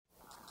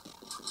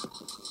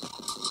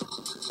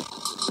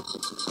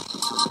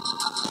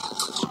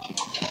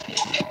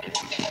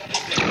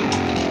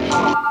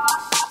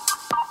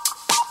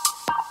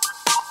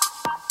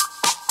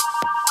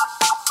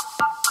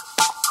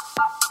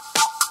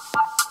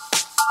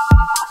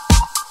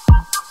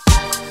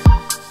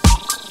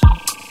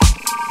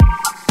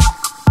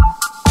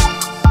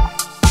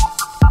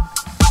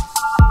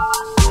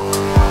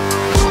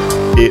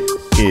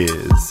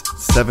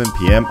7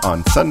 p.m.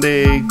 on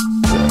Sunday,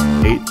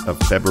 the 8th of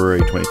February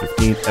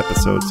 2015,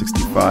 episode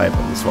 65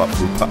 of the Swap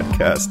Food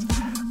Podcast.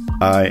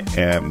 I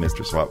am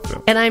Mr. Swap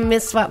Food. And I'm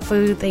Miss Swap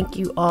Food. Thank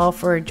you all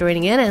for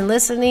joining in and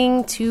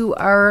listening to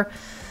our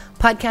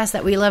podcast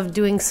that we love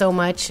doing so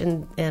much,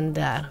 and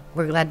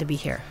we're glad to be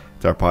here.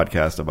 It's our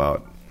podcast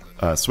about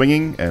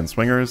swinging and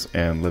swingers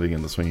and living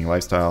in the swinging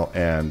lifestyle,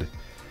 and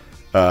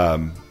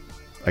I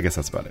guess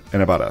that's about it.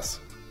 And about us.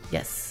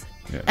 Yes.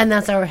 Yeah. And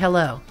that's our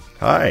hello.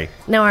 Hi.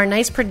 Now, our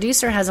nice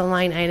producer has a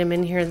line item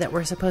in here that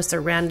we're supposed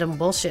to random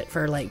bullshit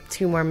for like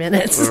 2 more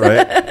minutes.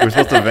 Right? We're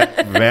supposed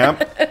to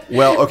vamp?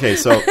 Well, okay,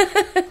 so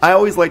I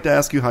always like to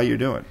ask you how you're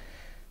doing.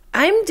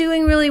 I'm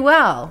doing really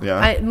well.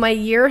 Yeah. My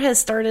year has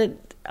started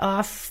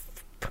off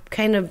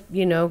kind of,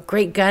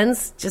 great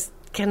guns, just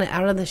kind of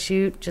out of the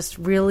chute, just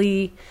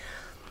really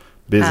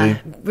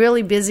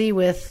busy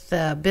with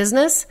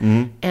business.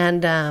 Mm-hmm.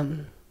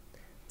 And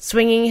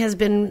swinging has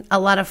been a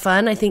lot of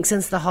fun. I think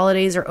since the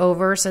holidays are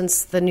over,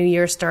 since the new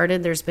year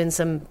started, there's been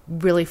some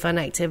really fun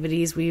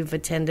activities we've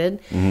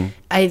attended. Mm-hmm.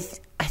 I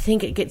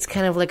think it gets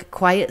kind of like a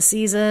quiet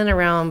season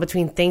around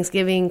between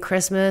Thanksgiving,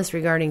 Christmas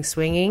regarding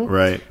swinging.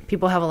 Right.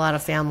 People have a lot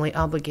of family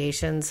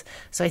obligations.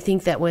 So I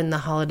think that when the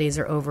holidays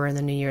are over and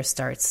the new year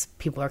starts,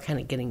 people are kind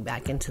of getting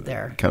back into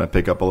their... Kind of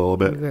pick up a little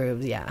bit?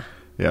 Groove, yeah.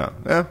 Yeah.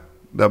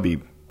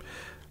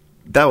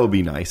 That would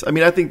be nice. I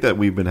mean, I think that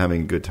we've been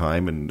having a good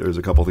time, and there's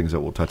a couple things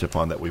that we'll touch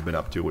upon that we've been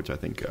up to, which I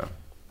think,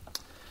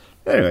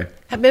 anyway.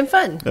 Have been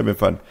fun.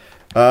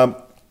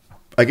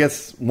 I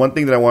guess one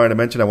thing that I wanted to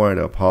mention, I wanted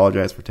to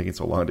apologize for taking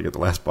so long to get the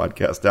last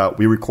podcast out.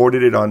 We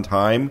recorded it on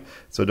time,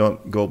 so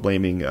don't go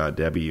blaming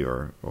Debbie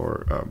or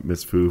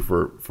Miss Fu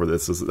for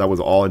this. That was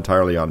all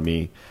entirely on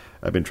me.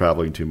 I've been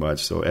traveling too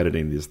much, so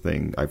editing this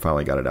thing, I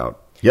finally got it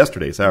out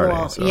yesterday, Saturday.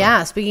 Well, so.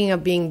 Yeah, speaking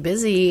of being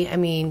busy, I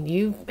mean,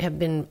 you have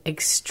been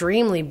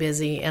extremely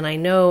busy, and I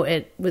know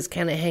it was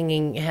kind of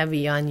hanging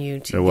heavy on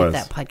you to get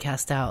that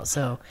podcast out.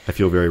 So I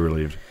feel very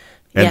relieved.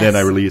 And then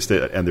I released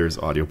it, and there's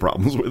audio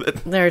problems with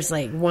it. There's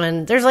like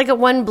a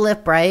one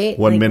blip, right?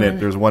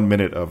 There's 1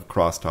 minute of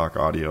crosstalk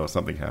audio.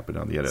 Something happened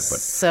on the edit. But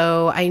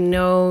so I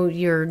know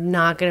you're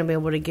not going to be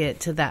able to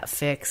get to that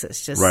fix.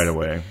 It's just... Right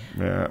away.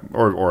 Yeah,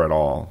 or at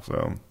all,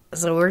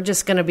 So we're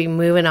just going to be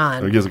moving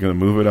on. We're just going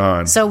to move it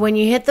on. So when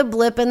you hit the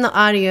blip in the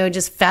audio,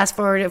 just fast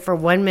forward it for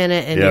 1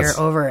 minute and you're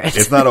over it.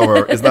 It's not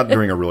over. It's not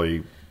during a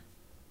really,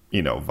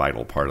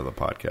 vital part of the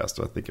podcast.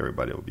 So I think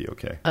everybody will be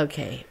okay.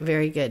 Okay,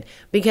 very good.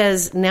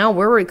 Because now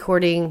we're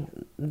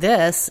recording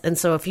this, and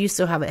so if you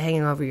still have it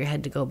hanging over your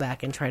head to go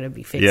back and try to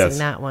be fixing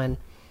that one,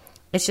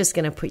 it's just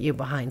going to put you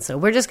behind. So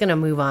we're just going to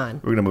move on.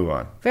 We're going to move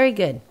on. Very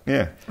good.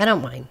 Yeah. I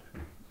don't mind.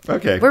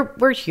 Okay.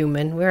 We're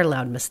human. We're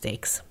allowed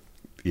mistakes.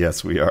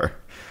 Yes, we are.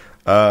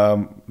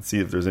 Let's see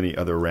if there's any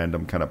other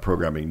random kind of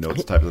programming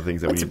notes type of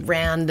things that What's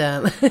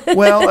random?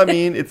 Well, I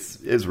mean,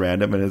 it's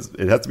random, and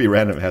it has to be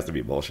random. It has to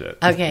be bullshit.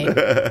 Okay.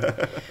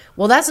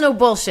 Well, that's no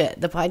bullshit.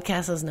 The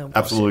podcast is no bullshit.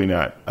 Absolutely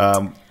not.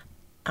 I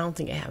don't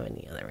think I have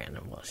any other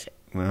random bullshit.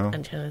 Well,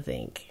 I'm trying to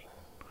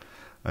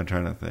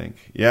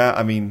think. Yeah,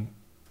 I mean,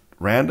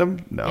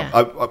 random? No.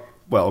 Yeah.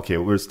 Well, okay,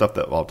 there's stuff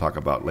that I'll talk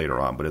about later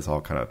on, but it's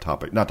all kind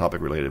of not topic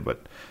related,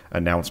 but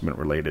announcement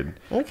related.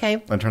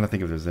 Okay. I'm trying to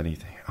think if there's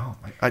anything. Oh,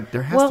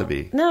 there has to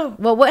be. No.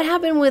 Well, what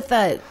happened with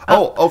that?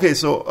 Okay.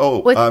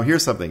 So,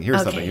 here's something.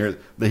 The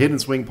Hidden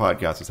Swing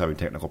podcast is having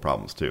technical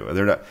problems too.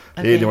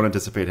 They don't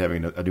anticipate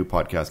having a new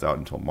podcast out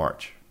until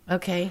March.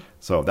 Okay.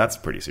 So that's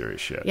pretty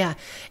serious shit. Yeah.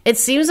 It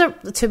seems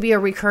to be a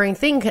recurring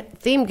theme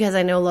because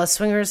I know Lost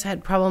Swingers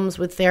had problems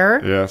with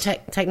their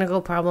technical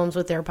problems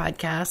with their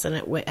podcast, and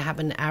it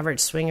happened to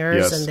Average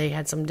Swingers, and they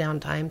had some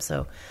downtime.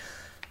 So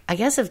I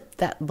guess if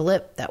that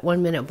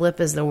 1 minute blip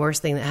is the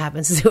worst thing that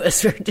happens to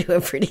us, we're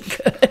doing pretty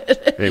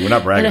good. Hey, we're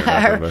not bragging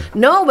about that.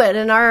 No, but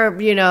in our,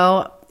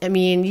 I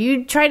mean,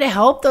 you try to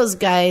help those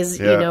guys,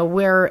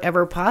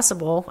 wherever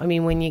possible. I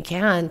mean, when you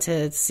can,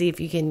 to see if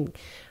you can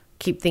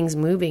keep things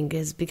moving,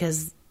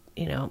 because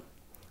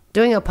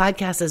doing a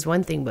podcast is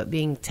one thing, but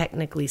being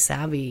technically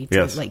savvy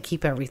to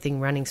keep everything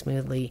running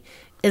smoothly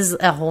is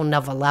a whole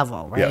nother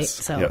level, right?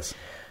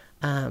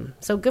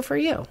 So good for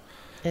you,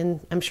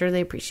 and I'm sure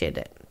they appreciate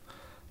it.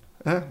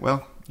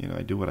 Well,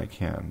 I do what I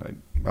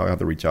can. I'll have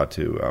to reach out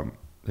to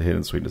the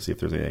Hidden Swing to see if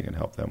there's anything I can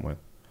help them with.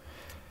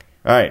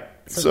 All right,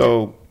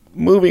 so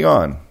moving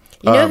on.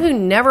 You know who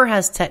never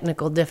has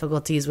technical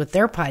difficulties with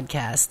their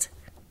podcast?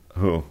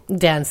 Who?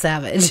 Dan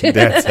Savage.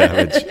 Dan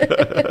Savage.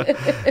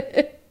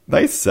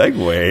 Nice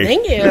segue.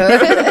 Thank you.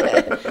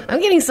 I'm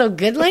getting so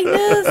good like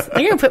this. They're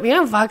going to put me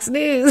on Fox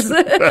News.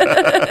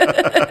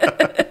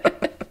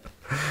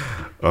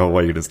 Oh, what,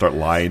 you're going to start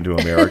lying to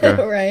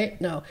America?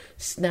 Right. No.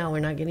 Now we're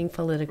not getting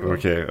political.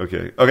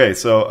 Okay.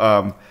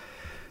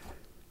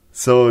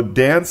 So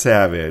Dan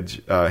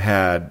Savage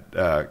had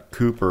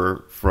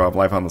Cooper from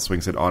Life on the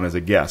Swing Set on as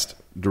a guest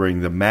during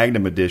the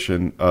Magnum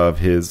edition of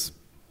his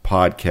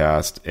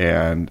podcast,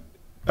 and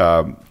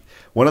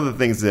one of the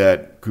things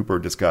that Cooper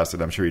discussed,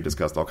 and I'm sure he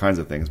discussed all kinds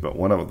of things, but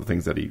one of the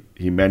things that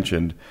he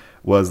mentioned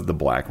was the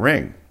black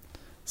ring.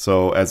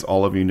 So as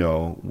all of you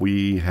know,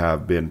 we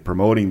have been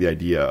promoting the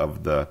idea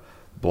of the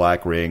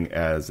black ring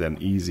as an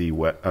easy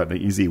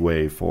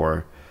way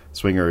for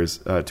swingers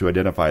to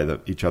identify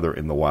each other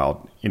in the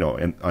wild,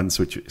 in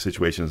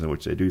situations in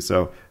which they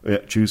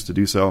choose to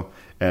do so.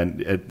 And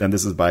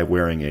this is by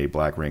wearing a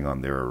black ring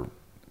on their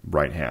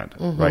right hand,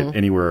 right?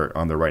 Anywhere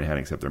on their right hand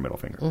except their middle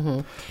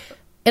finger.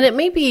 And it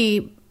may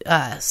be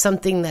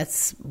something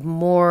that's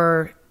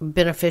more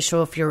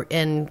beneficial if you're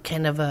in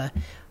kind of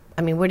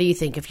what do you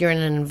think? If you're in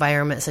an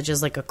environment such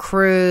as like a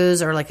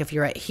cruise, or like if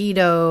you're at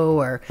Hedo,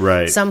 or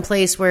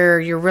someplace where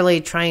you're really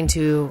trying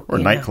to... Or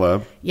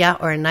nightclub.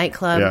 Or a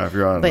nightclub. Yeah, if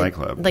you're on a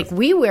nightclub. Like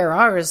we wear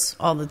ours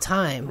all the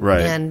time. Right.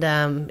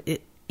 And,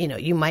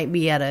 you might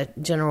be at a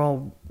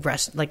general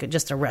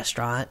just a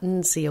restaurant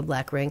and see a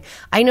black ring.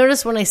 I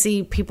notice when I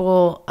see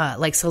people,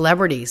 like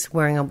celebrities,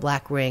 wearing a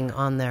black ring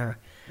on their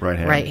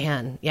right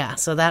hand. Yeah,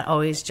 so that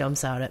always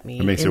jumps out at me.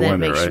 It makes you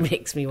wonder, right?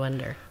 Makes me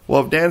wonder.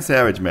 Well, if Dan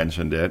Savage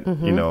mentioned it,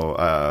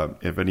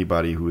 if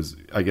anybody who is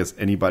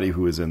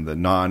in the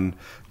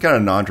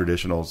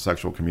non-traditional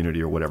sexual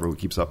community or whatever, who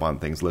keeps up on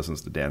things,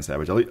 listens to Dan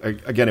Savage.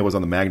 Again, it was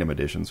on the Magnum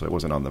edition, so it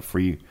wasn't on the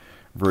free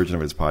version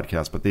of his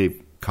podcast, but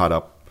they've caught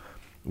up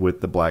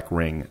with the black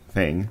ring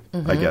thing,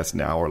 I guess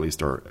now, or at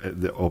least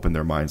opened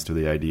their minds to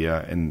the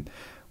idea. And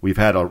we've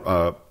had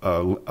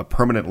a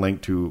permanent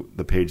link to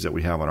the page that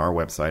we have on our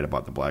website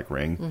about the black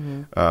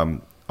ring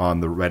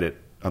on the Reddit,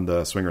 on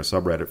the Swinger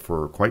subreddit,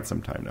 for quite some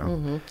time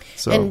now.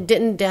 So, and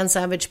didn't Dan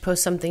Savage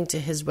post something to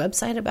his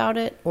website about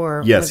it?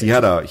 Or yes, he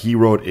actually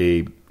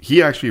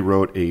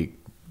wrote a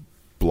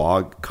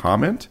blog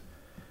comment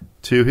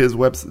to his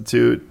website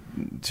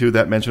to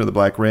that mention of the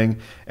black ring,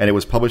 and it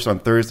was published on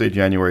Thursday,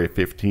 January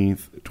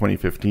 15th,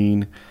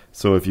 2015.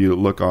 So if you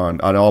look and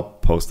I'll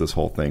post this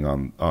whole thing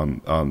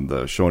on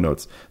the show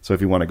notes. So if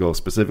you want to go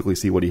specifically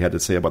see what he had to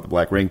say about the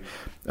black ring,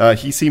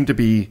 he seemed to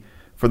be,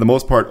 for the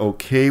most part,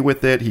 okay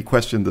with it. He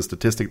questioned the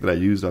statistic that I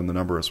used on the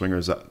number of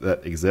swingers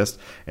that exist,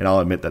 and I'll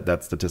admit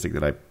that statistic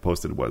that I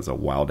posted was a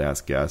wild-ass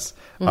guess.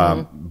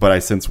 But I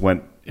since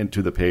went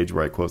into the page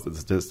where I quoted the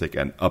statistic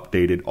and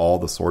updated all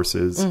the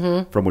sources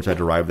from which I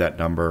derived that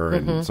number,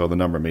 and so the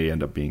number may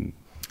end up being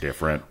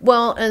different.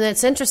 Well, and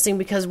it's interesting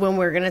because when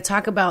we're going to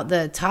talk about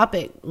the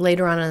topic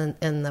later on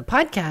in the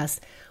podcast,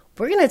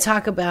 we're going to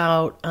talk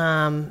about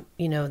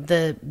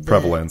the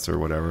prevalence or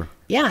whatever.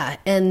 Yeah,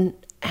 and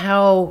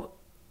how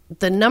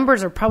the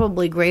numbers are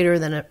probably greater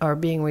than are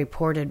being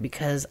reported,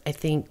 because I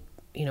think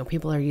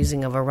people are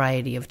using a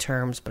variety of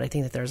terms, but I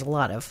think that there's a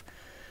lot of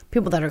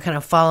people that are kind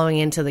of following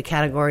into the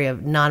category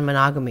of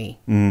non-monogamy,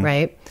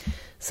 right?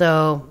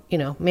 So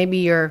maybe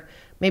your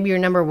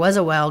number was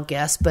a wild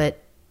guess, but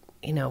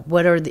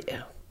what are the?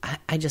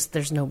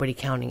 There's nobody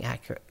counting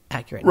accurate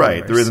right.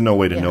 numbers. There is no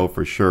way to know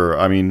for sure.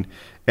 I mean,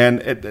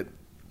 and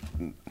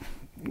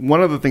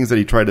one of the things that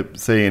he tried to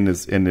say in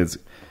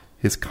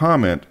his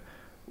comment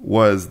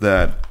was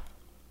that,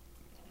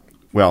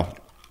 well,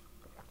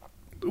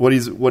 what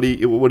he's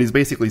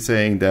basically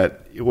saying is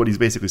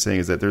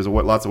that there's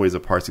lots of ways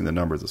of parsing the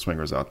numbers of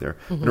swingers out there.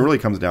 But it really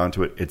comes down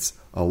to it.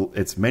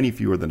 It's many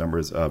fewer the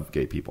numbers of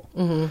gay people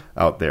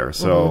out there.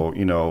 So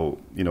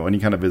any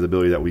kind of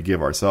visibility that we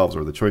give ourselves,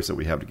 or the choice that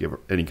we have to give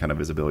any kind of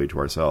visibility to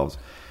ourselves,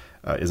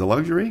 is a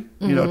luxury.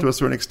 To a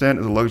certain extent,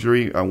 is a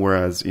luxury.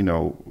 Whereas gay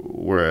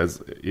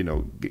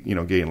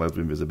and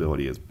lesbian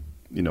visibility has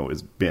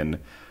been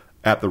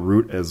at the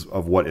root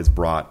of what has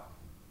brought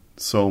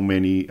so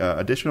many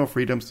additional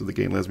freedoms to the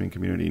gay and lesbian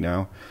community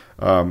now.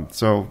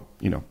 So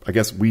I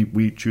guess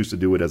we choose to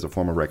do it as a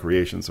form of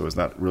recreation. So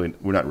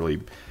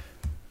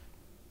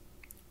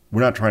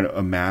we're not trying to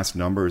amass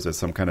numbers as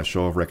some kind of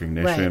show of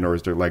recognition, or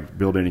is to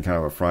build any kind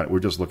of a front. We're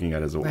just looking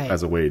at it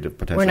as a way to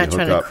potentially. We're not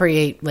trying to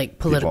create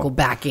political people.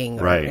 backing.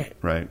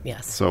 Right.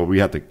 Yes. So we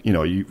have to,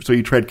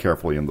 you tread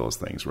carefully in those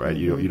things, right?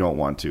 You don't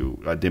want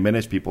to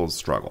diminish people's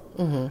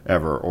struggle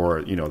ever,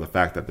 or the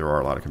fact that there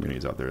are a lot of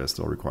communities out there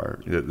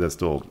that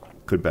still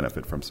could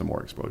benefit from some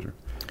more exposure.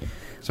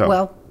 So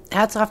well,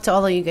 hats off to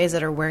all of you guys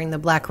that are wearing the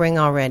black ring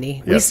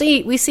already. Yes.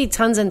 We see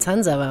tons and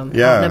tons of them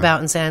out and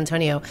about in San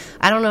Antonio.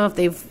 I don't know if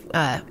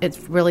it's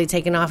really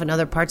taken off in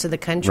other parts of the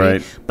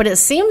country, but it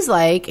seems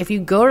like if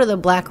you go to the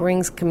Black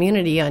Rings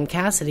community on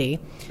Cassidy,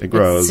 it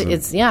grows.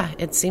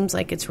 It seems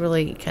like it's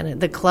really kind of,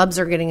 the clubs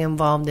are getting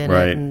involved in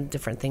it and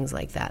different things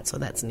like that. So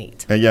that's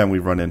neat. And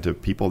we've run into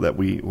people that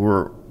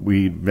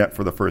we met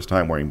for the first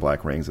time wearing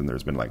black rings, and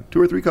there's been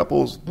 2 or 3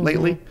 couples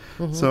lately.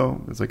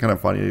 So it's kind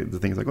of funny, the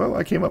things well,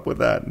 I came up with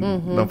that,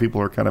 and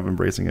people are kind of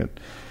embracing it.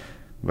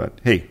 But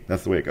hey,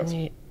 that's the way it goes.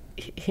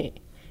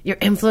 Your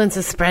influence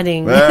is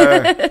spreading.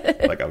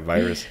 Like a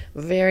virus.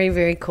 Very,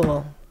 very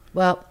cool.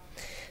 Well,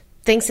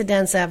 thanks to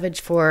Dan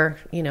Savage for,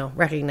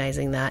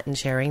 recognizing that and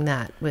sharing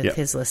that with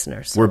his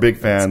listeners. We're big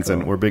fans, cool.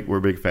 And we're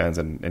big fans,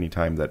 and any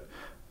time that,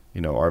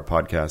 our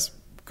podcast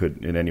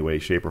could in any way,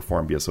 shape, or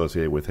form be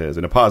associated with his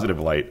in a positive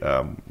light,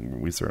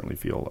 we certainly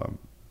feel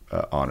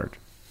honored.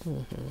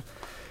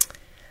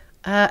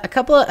 A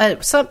couple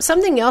of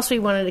something else we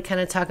wanted to kind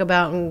of talk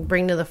about and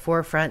bring to the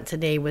forefront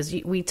today was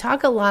we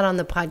talk a lot on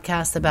the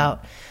podcast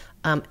about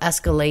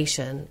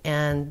escalation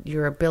and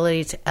your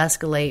ability to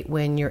escalate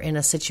when you're in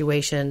a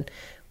situation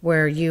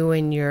where you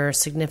and your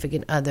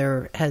significant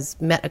other has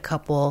met a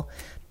couple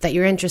that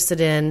you're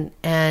interested in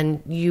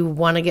and you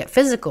want to get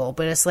physical,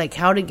 but it's like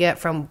how to get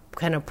from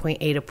kind of point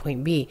A to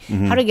point B,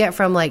 how to get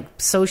from like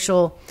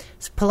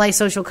polite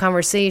social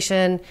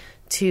conversation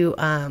to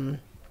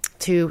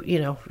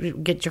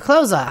get your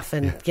clothes off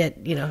and get,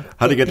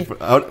 how to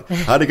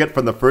get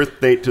from the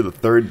first date to the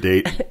third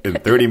date in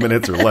 30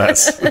 minutes or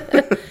less.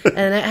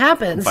 And it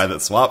happens by the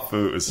swap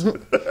foos.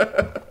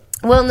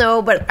 Well,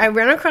 no, but I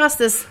ran across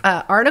this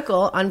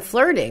article on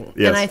flirting,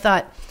 and I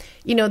thought,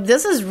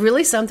 this is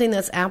really something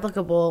that's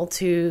applicable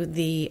to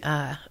the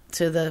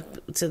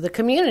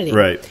community,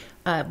 right?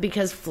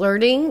 Because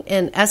flirting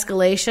and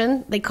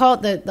escalation, they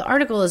call it the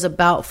article is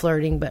about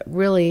flirting, but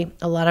really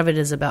a lot of it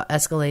is about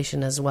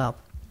escalation as well.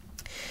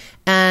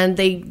 And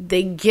they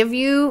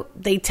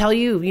tell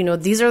you,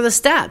 these are the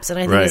steps, and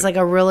I think it's like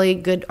a really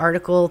good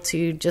article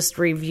to just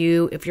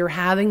review if you're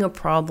having a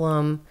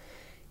problem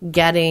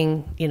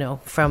getting,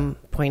 from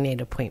point A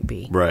to point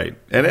B. Right.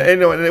 And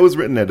it was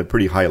written at a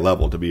pretty high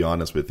level, to be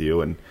honest with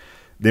you. And,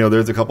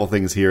 there's a couple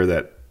things here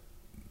that,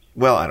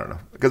 well, I don't know.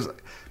 Because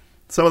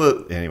some of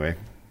the, anyway.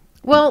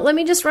 Well, let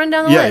me just run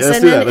down the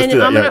list.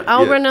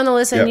 I'll run down the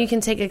list and you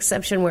can take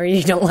exception where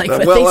you don't like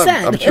what they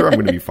said. I'm sure I'm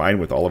going to be fine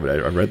with all of it.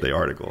 I read the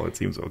article. It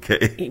seems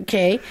okay.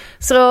 Okay.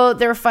 So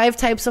there are 5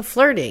 types of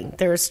flirting.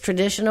 There's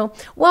traditional.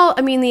 Well,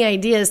 I mean, the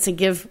idea is to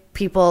give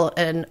people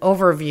an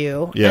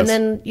overview and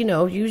then,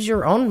 use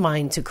your own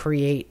mind to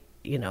create,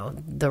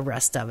 the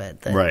rest of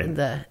it,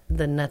 the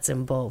nuts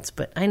and bolts.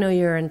 But I know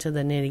you're into the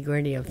nitty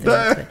gritty of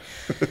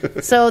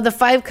things. So the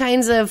 5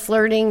 kinds of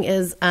flirting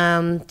is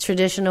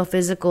traditional,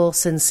 physical,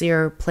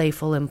 sincere,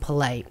 playful, and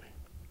polite.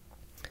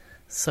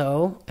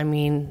 So, I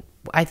mean,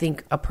 I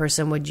think a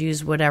person would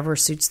use whatever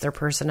suits their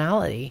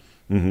personality.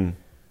 Mm-hmm.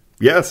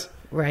 Yes.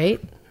 Right?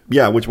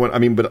 Yeah, which one? I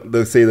mean, but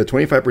they say that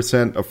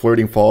 25% of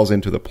flirting falls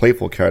into the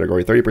playful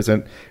category.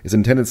 30% is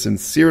intended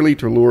sincerely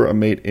to lure a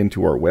mate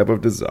into our web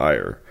of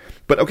desire.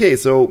 But okay,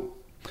 so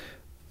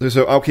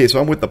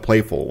I'm with the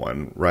playful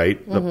one,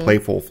 right? The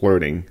playful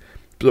flirting.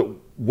 So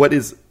what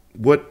is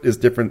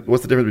different?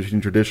 What's the difference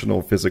between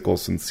traditional, physical,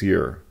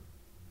 sincere,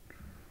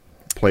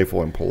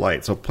 playful, and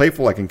polite? So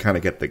playful, I can kind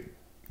of get the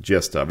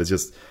gist of.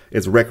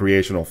 It's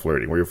recreational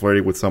flirting, where you're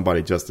flirting with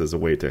somebody just as a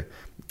way to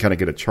kind of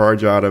get a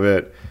charge out of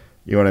it.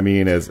 You know what I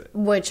mean?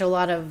 Which a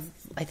lot of,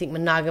 I think,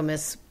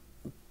 monogamous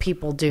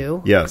people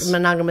do. Yes.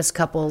 Monogamous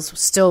couples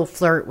still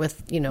flirt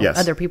with,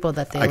 other people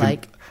that they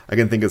like. I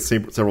can think of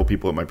several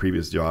people at my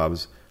previous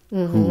jobs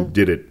who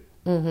did it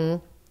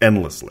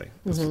endlessly.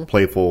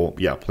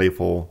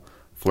 Playful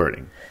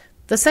flirting.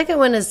 The second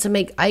one is to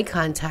make eye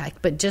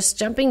contact, but just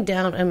jumping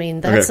down, I mean,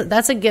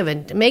 that's a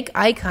given. To make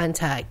eye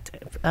contact,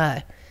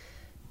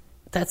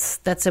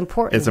 that's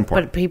important. It's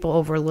important. But people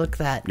overlook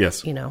that.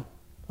 Yes.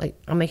 Like,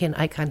 I'm making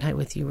eye contact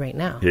with you right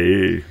now.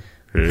 Hey,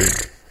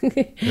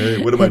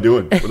 what am I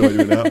doing?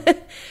 Now?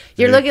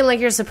 You're looking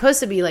like you're supposed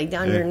to be, like,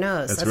 down your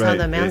nose. That's right. how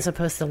the man's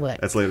supposed to look.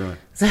 That's later on.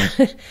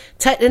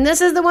 And this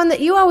is the one that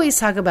you always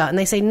talk about. And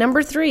they say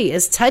number 3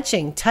 is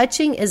touching.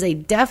 Touching is a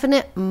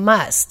definite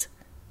must.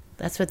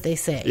 That's what they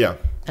say. Yeah.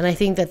 And I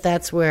think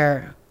that's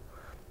where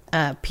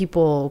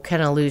people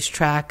kind of lose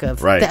track of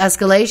the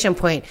escalation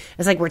point.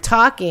 It's like we're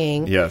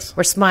talking,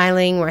 we're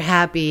smiling, we're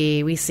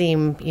happy, we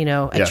seem,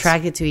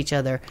 attracted to each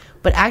other.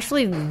 But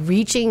actually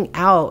reaching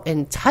out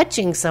and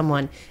touching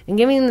someone and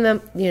giving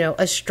them,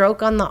 a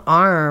stroke on the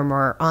arm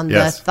or on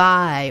the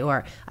thigh,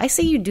 or I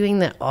see you doing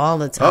that all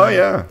the time. Oh,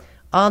 yeah.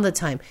 All the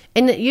time.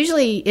 And it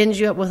usually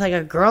ends you up with like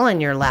a girl in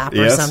your lap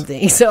or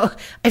something. So,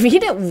 I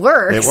mean, it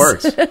works. It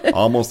works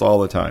almost all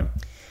the time.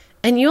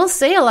 And you'll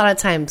say a lot of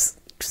times,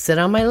 sit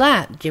on my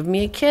lap, give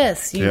me a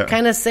kiss. You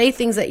kind of say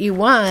things that you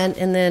want,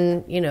 and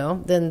then,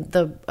 then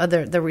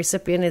the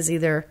recipient is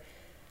either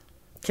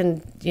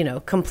can,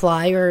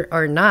 comply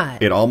or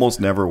not. It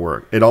almost never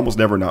works. It almost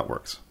never not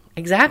works.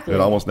 Exactly. It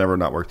almost never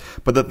not works.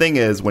 But the thing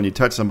is, when you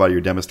touch somebody,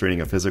 you're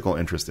demonstrating a physical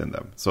interest in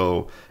them.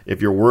 So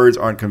if your words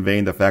aren't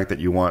conveying the fact that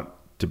you want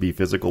to be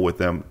physical with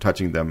them,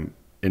 touching them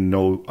in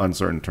no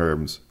uncertain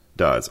terms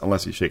does,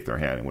 unless you shake their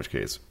hand, in which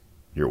case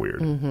you're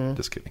weird.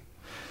 Just kidding.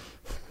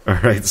 All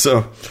right,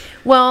 so...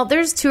 Well,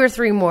 there's 2 or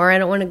 3 more. I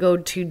don't want to go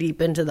too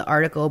deep into the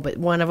article, but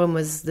one of them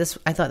was this.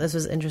 I thought this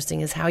was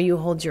interesting, is how you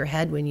hold your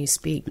head when you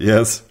speak.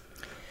 Yes.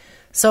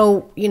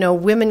 So,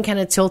 women kind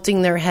of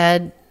tilting their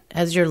head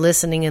as you're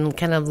listening and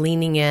kind of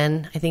leaning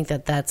in. I think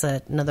that's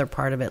another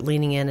part of it,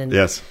 leaning in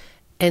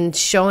and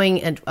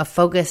showing a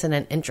focus and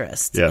an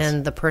interest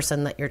in the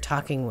person that you're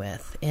talking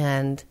with.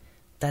 And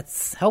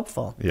that's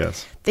helpful.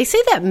 Yes. They say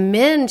that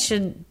men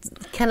should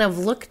kind of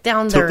look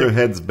down tilt their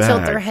heads back.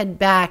 Tilt their head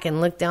back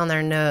and look down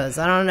their nose.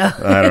 I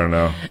don't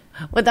know.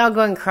 Without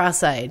going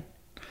cross-eyed.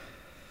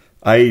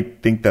 I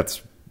think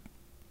that's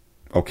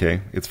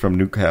okay. It's from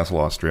Newcastle,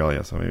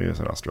 Australia, so maybe it's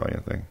an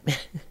Australian thing.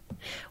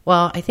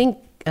 Well, I think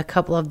a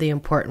couple of the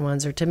important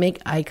ones are to make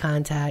eye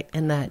contact,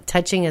 and that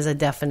touching is a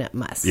definite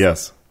must.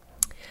 Yes.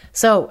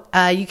 So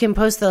you can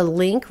post the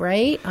link,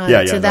 right,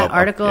 to that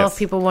article if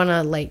people want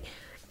to like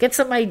get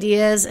some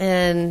ideas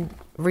and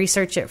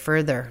research it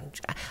further.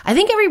 I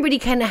think everybody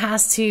kind of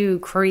has to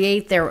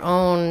create their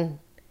own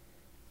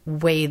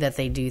way that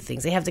they do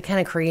things. They have to kind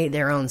of create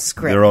their own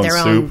script, their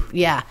own soup.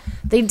 Yeah,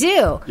 they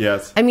do.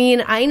 Yes. I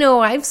mean, I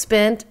know I've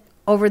spent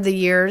over the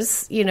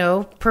years,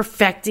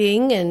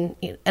 perfecting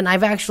and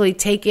I've actually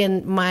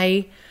taken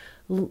my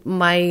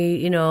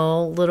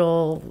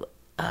little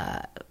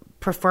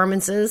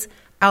performances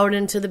out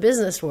into the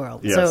business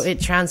world. Yes. So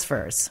it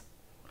transfers.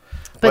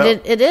 But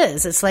it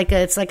is. It's like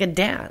a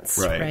dance,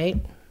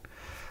 right?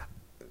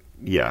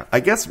 Yeah. I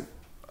guess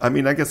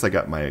I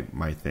got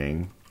my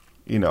thing,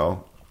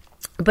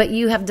 But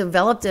you have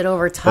developed it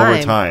over time.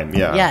 Over time,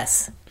 yeah.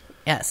 Yes.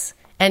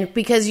 And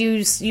because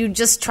you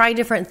just try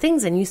different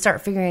things and you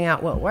start figuring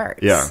out what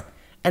works. Yeah.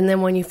 And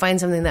then when you find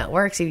something that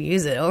works, you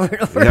use it over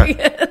and over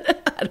again.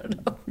 I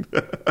don't know.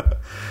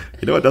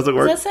 It doesn't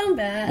work. Does that sound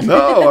bad?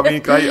 No,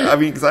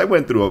 because I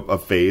went through a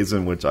phase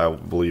in which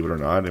believe it or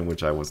not, in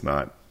which I was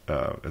not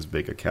as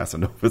big a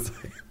Casanova as I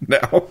am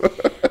now.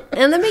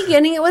 In the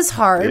beginning, it was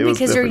hard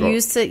because difficult.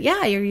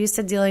 you're used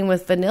to dealing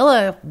with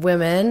vanilla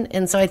women,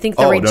 and so I think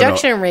the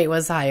rejection rate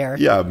was higher.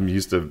 Yeah, I'm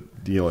used to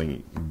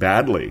dealing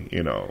badly.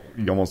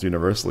 Almost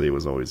universally, it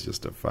was always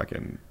just a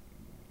fucking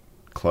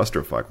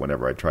clusterfuck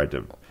whenever I tried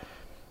to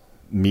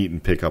meet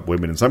and pick up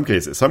women. In some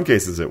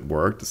cases it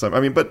worked.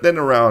 But then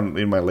around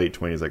in my late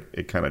 20s,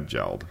 it kind of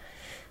gelled.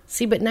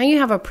 See, but now you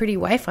have a pretty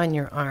wife on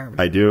your arm.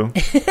 I do.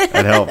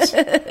 That helps.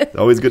 It's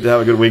always good to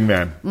have a good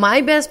wingman.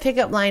 My best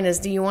pickup line is,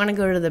 do you want to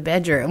go to the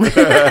bedroom?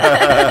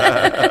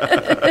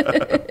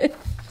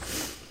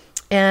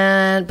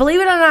 And believe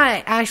it or not,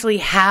 I actually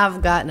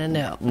have gotten a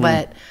no.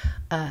 But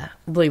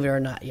believe it or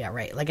not, yeah,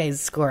 right. Like I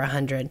score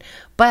 100.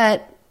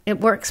 But it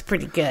works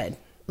pretty good.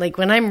 Like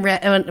when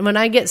when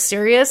I get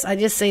serious, I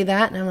just say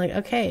that. And I'm like,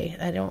 okay,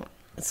 I don't.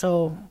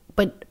 So...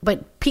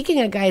 But piquing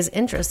a guy's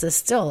interest is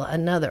still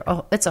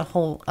it's a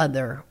whole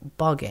other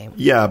ballgame.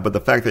 Yeah, but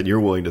the fact that you're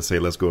willing to say,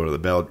 let's go to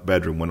the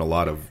bedroom when a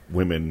lot of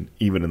women,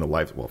 even in the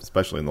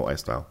especially in the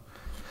lifestyle,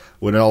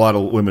 when a lot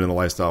of women in the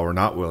lifestyle are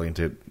not willing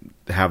to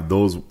have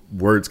those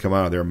words come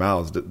out of their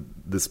mouths,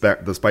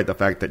 despite the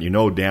fact that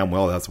damn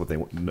well that's what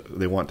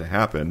they want to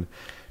happen,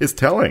 is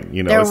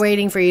telling. They're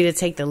waiting for you to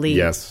take the lead.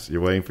 Yes,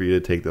 you're waiting for you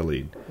to take the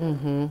lead.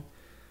 Mm-hmm.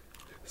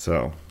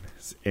 So,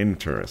 it's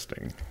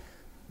interesting.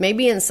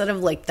 Maybe instead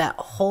of like that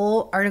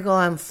whole article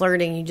on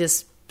flirting, you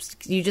just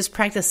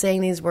practice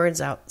saying these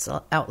words out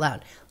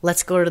loud.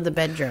 Let's go to the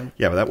bedroom.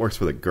 Yeah, but that works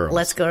for the girls.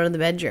 Let's go to the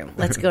bedroom.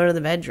 Let's go to the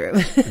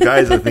bedroom.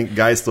 Guys, I think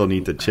guys still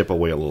need to chip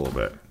away a little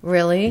bit.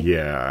 Really?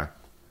 Yeah.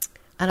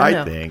 I don't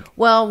know. think.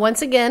 Well,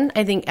 once again,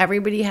 I think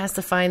everybody has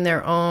to find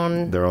their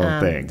own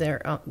thing.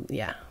 Their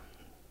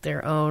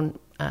own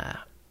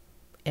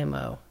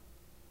MO.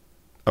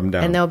 I'm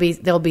down. And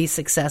they'll be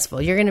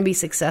successful. You're going to be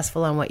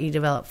successful on what you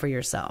develop for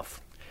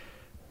yourself.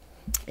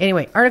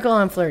 Anyway, article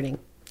on flirting.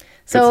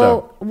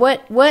 So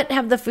what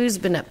have the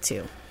foos been up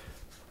to?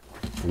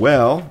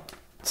 Well,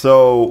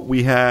 so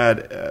we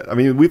had,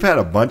 we've had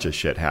a bunch of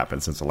shit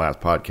happen since the last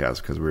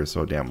podcast because we were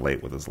so damn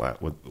late with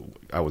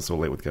I was so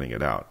late with getting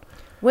it out.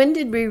 When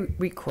did we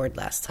record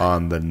last time?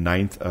 On the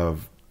 9th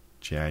of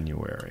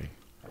January.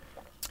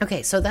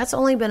 Okay, so that's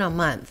only been a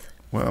month.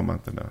 Well, a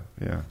month and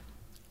yeah.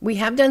 We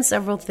have done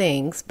several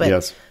things, but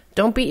yes.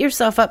 Don't beat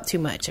yourself up too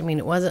much. It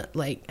wasn't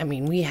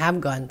we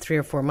have gone 3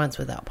 or 4 months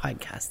without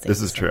podcasting.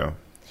 This is true.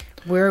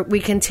 We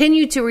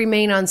continue to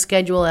remain on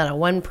schedule at a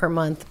 1 per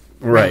month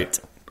rate. Right.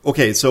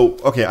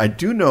 Okay, I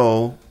do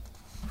know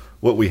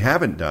what we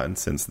haven't done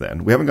since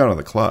then. We haven't gone to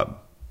the club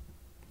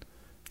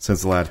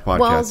since the last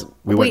podcast. Well,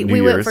 we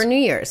went for New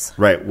Year's.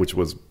 Right, which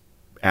was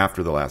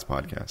after the last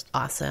podcast.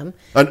 Awesome.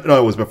 No,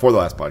 it was before the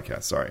last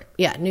podcast, sorry.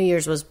 Yeah, New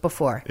Year's was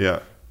before. Yeah.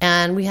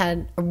 And we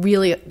had a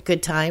really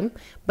good time,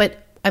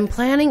 but I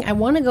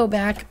want to go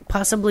back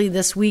possibly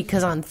this week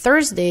because on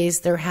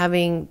Thursdays they're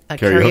having a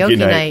karaoke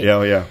night.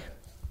 Yeah.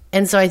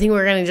 And so I think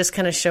we're going to just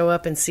kind of show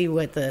up and see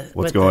what's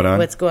going on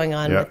with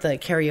the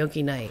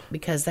karaoke night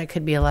because that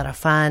could be a lot of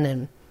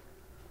fun.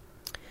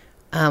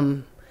 And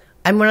I'm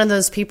one of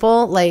those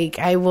people, like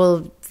I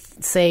will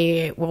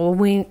say, well,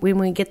 when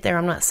we get there,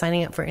 I'm not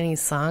signing up for any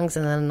songs,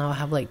 and then I'll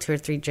have like 2 or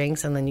 3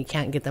 drinks, and then you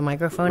can't get the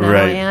microphone out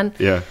of my hand.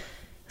 Yeah.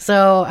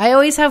 So I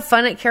always have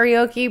fun at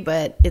karaoke,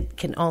 but it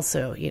can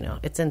also,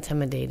 it's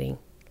intimidating.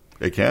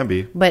 It can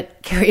be.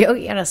 But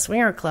karaoke at a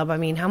swinger club,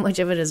 how much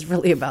of it is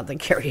really about the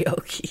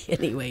karaoke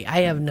anyway?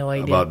 I have no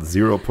idea. About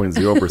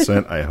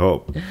 0.0%, I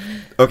hope.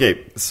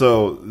 Okay,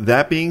 so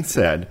that being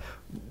said,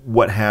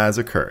 what has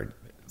occurred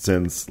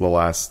since the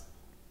last...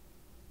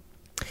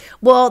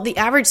 Well, the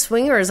Average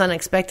Swingers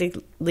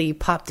unexpectedly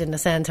popped into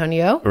San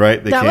Antonio.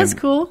 Right. That was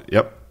cool.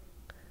 Yep.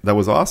 That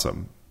was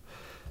awesome.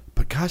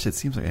 But gosh, it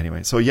seems like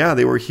anyway. So yeah,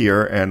 they were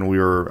here, and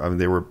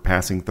they were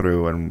passing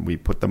through, and we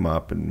put them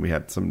up, and we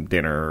had some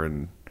dinner,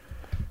 and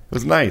it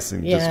was nice,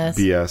 and just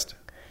BS'd.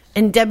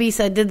 And Debbie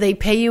said, "Did they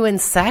pay you in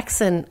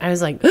sex?" And I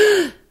was like,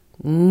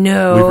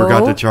 "No, we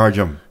forgot to charge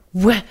them."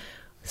 What?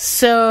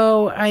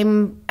 So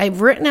I've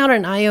written out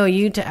an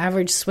IOU to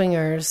Average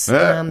Swingers.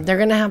 They're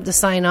going to have to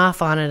sign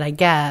off on it, I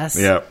guess.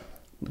 Yeah.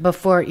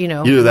 Before,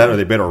 either that or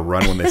they better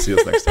run when they see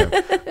us next time.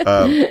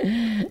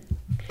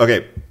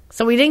 Okay.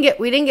 So we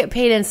didn't get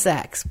paid in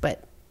sex,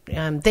 but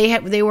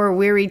they were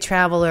weary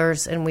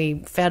travelers, and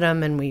we fed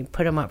them and we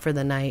put them up for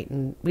the night,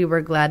 and we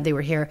were glad they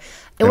were here.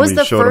 It was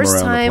the first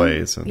time.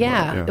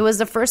 It was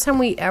the first time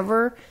we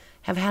ever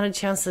have had a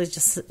chance to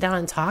just sit down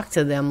and talk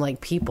to them like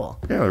people.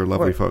 Yeah, they're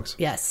lovely folks.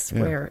 Yes,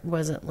 where it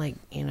wasn't like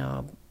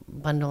a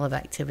bundle of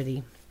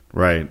activity.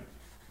 Right.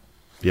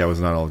 Yeah, it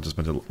was not all just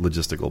a bunch of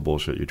logistical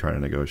bullshit you're trying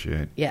to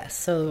negotiate. Yes,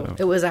 so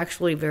it was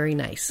actually very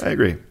nice. I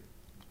agree.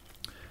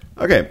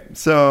 Okay,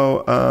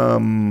 so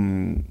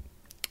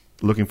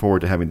looking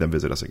forward to having them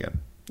visit us again.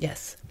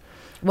 Yes.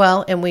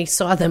 Well, and we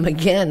saw them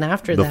again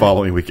after the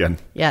following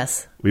weekend.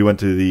 Yes. We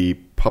went to the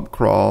pub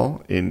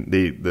crawl in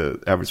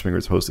the Average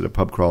Swingers hosted a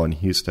pub crawl in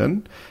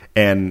Houston,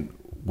 and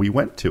we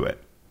went to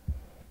it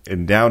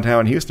in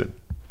downtown Houston.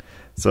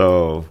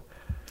 So...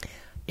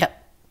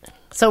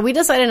 So we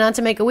decided not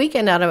to make a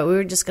weekend out of it. We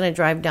were just going to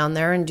drive down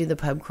there and do the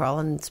pub crawl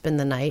and spend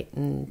the night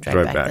and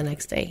drive back the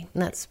next day.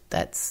 And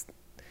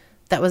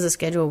that was the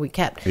schedule we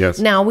kept. Yes.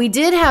 Now, we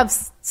did have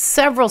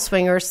several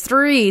swingers,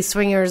 3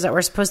 swingers that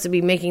were supposed to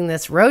be making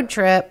this road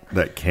trip.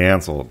 That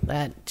canceled.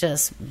 That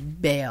just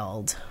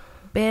bailed.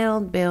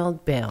 Bailed.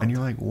 And you're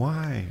like,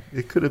 why?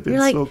 It could have been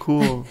so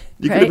cool.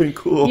 You right? could have been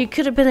cool. You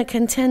could have been a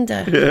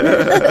contender.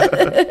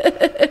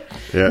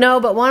 Yeah. No,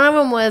 but one of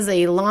them was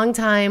a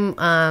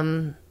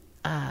longtime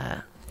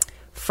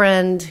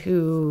friend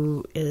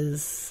who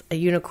is a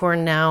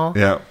unicorn now.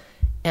 Yeah.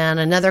 And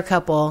another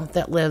couple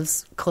that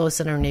lives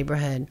close in our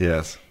neighborhood.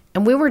 Yes.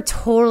 And we were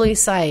totally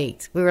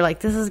psyched. We were like,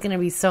 this is going to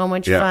be so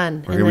much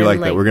fun. We're going to be like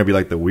that. We're going to be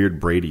like the weird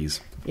Bradys.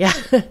 Yeah.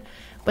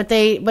 But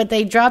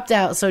they dropped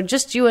out. So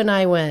just you and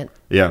I went.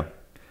 Yeah.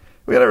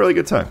 We had a really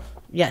good time.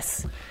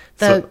 Yes.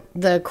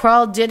 The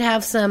crawl did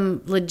have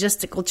some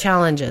logistical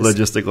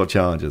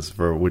challenges.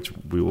 For which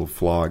we will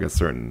flog a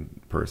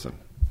certain person.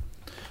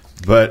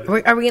 But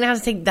are we going to have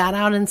to take that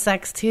out in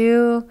sex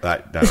too? I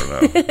don't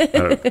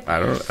know. I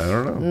don't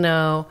know.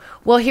 No.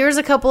 Well, here's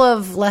a couple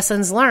of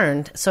lessons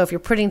learned. So if you're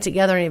putting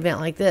together an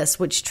event like this,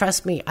 which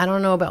trust me, I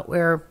don't know about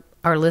where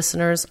our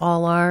listeners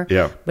all are.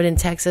 Yeah. But in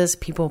Texas,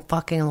 people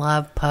fucking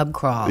love pub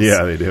crawls.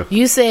 Yeah, they do.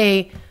 You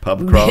say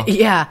pub crawl.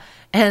 Yeah.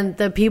 And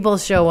the people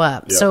show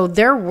up. Yeah. So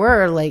there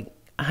were like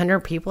 100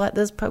 people at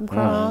this pub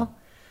crawl.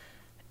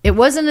 It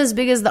wasn't as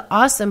big as the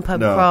Austin pub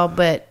crawl,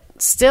 but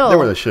still, there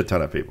was a shit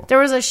ton of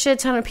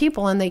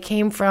people. And they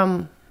came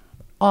from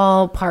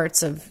all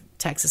parts of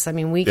Texas. I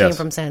mean, we came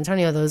from San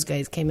Antonio. Those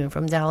guys came in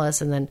from Dallas,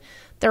 and then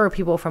there were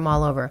people from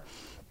all over.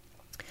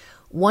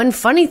 One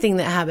funny thing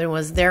that happened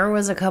was there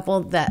was a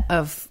couple that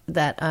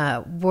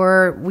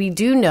we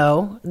do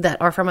know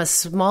that are from a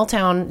small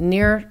town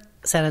near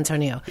San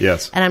Antonio.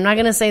 Yes, and I'm not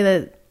going to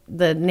say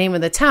the name of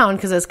the town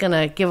because it's going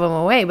to give them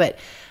away, but.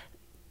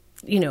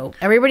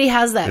 Everybody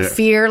has that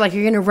fear, like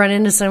you're going to run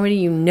into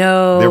somebody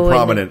They're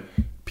prominent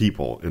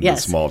people in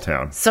this small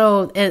town.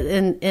 So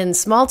in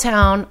small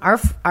town,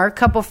 our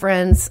couple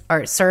friends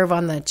serve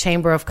on the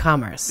Chamber of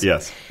Commerce.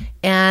 Yes.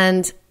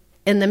 And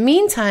in the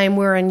meantime,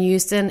 we're in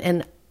Houston,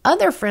 and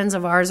other friends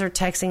of ours are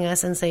texting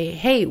us and say,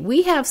 hey,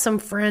 we have some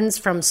friends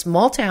from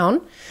small town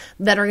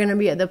that are going to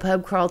be at the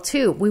pub crawl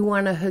too. We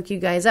want to hook you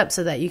guys up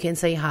so that you can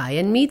say hi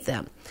and meet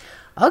them.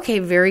 Okay,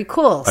 very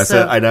cool. I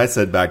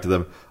said back to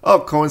them, oh,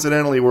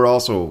 coincidentally, we're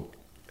also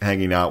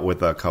hanging out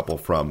with a couple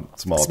from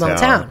small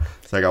town.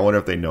 It's like, I wonder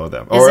if they know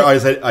them. I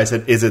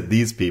said, is it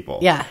these people?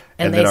 Yeah.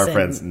 And then our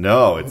friends,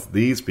 no, it's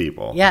these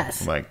people.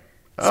 Yes. I'm like,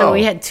 oh. So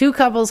we had 2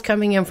 couples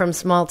coming in from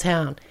small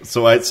town.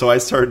 So I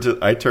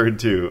turned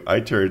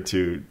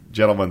to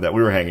gentlemen that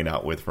we were hanging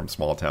out with from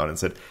small town and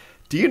said,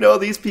 do you know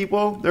these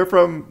people? They're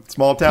from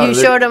small town. You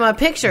showed them a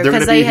picture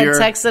because they had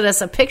texted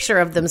us a picture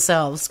of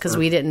themselves because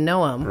we didn't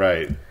know them.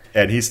 Right.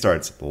 And he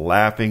starts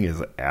laughing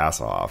his ass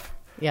off.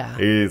 Yeah.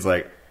 He's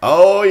like,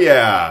 oh,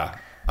 yeah,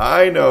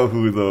 I know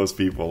who those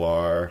people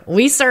are.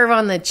 We serve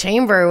on the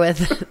chamber with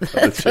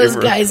those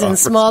guys in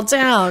small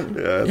town.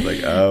 Yeah, it's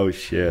like, oh,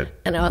 shit.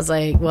 And I was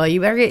like, well, you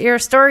better get your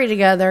story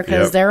together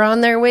because they're on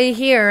their way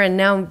here. And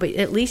now, but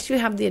at least you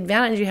have the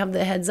advantage. You have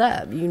the heads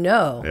up,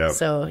 Yep.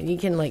 So you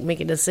can make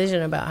a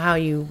decision about how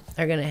you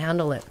are going to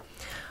handle it.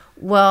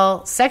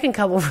 Well, second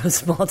couple from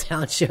small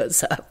town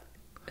shows up.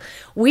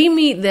 We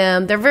meet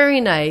them. They're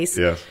very nice.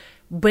 Yes.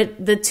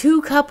 But the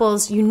 2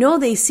 couples,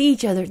 they see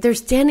each other. They're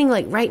standing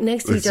right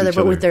next to each other,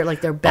 but with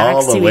their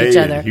backs to each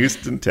other. In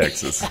Houston,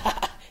 Texas.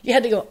 You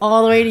had to go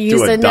all the way to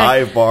Houston. To a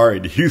dive bar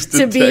in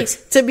Houston,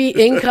 Texas. To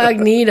be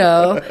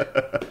incognito.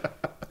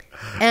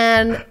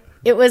 And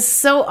it was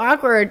so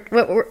awkward.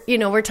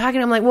 We're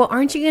talking. I'm like, well,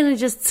 aren't you going to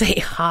just say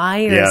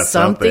hi or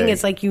something?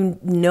 It's like you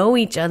know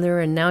each other,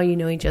 and now you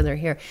know each other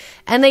here.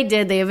 And they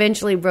did. They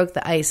eventually broke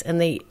the ice, and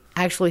they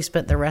actually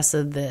spent the rest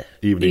of the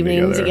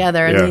evening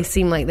together, and they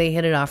seemed like they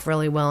hit it off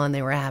really well, and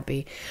they were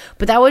happy.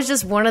 But that was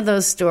just one of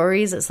those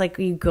stories. It's like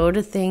you go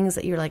to things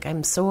that you're like,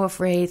 I'm so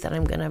afraid that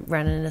I'm going to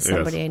run into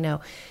somebody I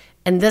know.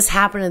 And this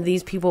happened to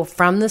these people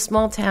from the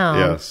small town.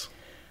 Yes.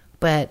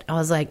 But I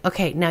was like,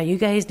 okay, now you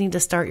guys need to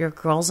start your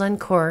Girls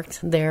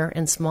Uncorked there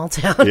in small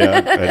town. Yeah,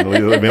 and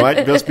it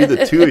might just be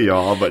the two of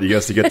y'all, but you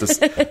guys to get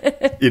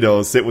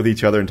to, sit with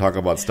each other and talk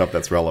about stuff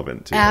that's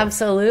relevant to you.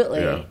 Absolutely.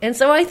 Yeah. And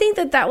so I think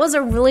that was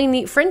a really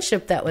neat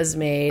friendship that was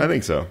made. I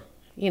think so.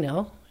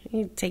 You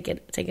take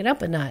it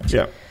up a notch.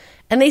 Yeah.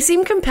 And they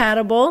seem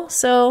compatible,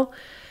 so...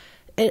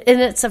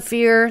 And it's a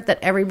fear that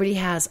everybody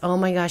has. Oh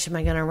my gosh, am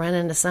I going to run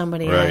into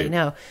somebody I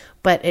know?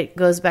 But it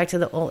goes back to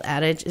the old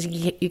adage: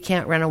 you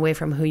can't run away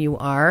from who you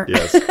are.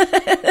 Yes. And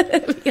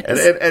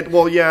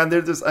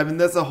there's this. I mean,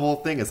 that's the whole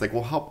thing. It's like,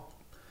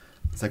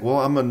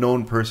 I'm a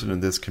known person in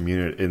this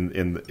community,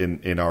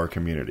 in our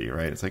community,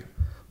 right? It's like,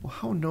 well,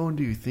 how known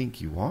do you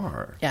think you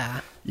are? Yeah.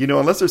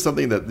 Unless there's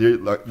something that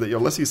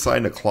unless you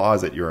sign a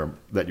clause that you're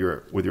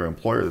with your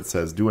employer that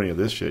says do any of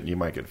this shit and you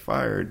might get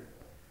fired.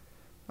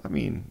 I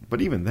mean,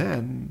 but even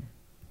then,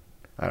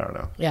 I don't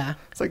know. Yeah.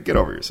 It's like, get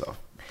over yourself.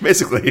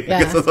 Basically, yeah.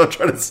 I guess that's what I'm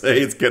trying to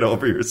say. Is get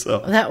over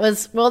yourself. That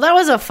was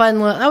a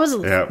fun one.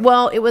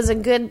 It was a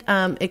good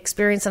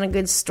experience and a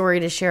good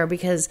story to share,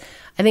 because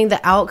I think the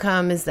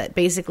outcome is that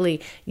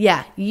basically,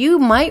 you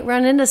might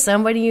run into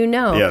somebody you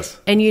know. Yes.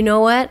 And you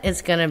know what?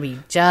 It's going to be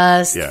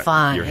just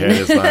fine. Your head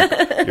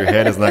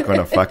is not going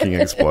to fucking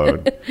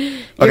explode.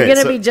 You're going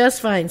to be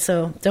just fine.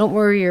 So don't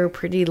worry your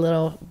pretty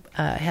little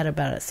head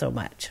about it so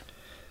much.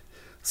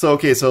 So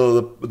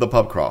the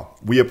pub crawl.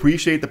 We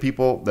appreciate that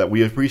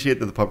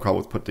the pub crawl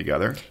was put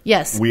together.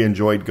 Yes. We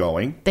enjoyed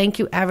going. Thank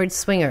you, Average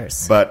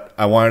Swingers. But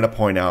I wanted to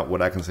point out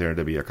what I consider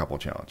to be a couple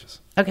challenges.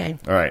 Okay.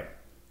 All right.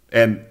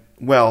 And,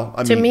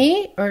 to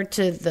me or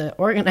to the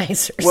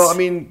organizers? Well, I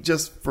mean,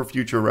 just for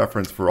future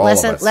reference for all of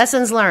us.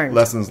 Lessons learned.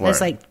 It's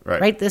like,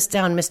 write this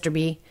down, Mr.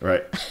 B.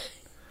 Right.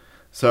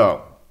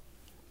 So,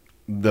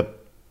 the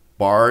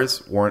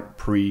bars weren't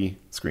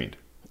pre-screened.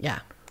 Yeah.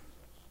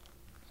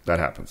 That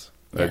happens.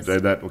 Yes.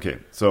 Okay.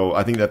 So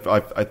I think that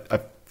I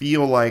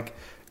feel like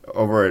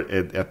over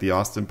at the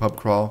Austin pub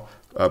crawl,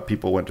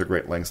 people went to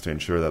great lengths to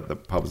ensure that the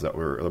bars we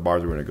were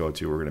going to go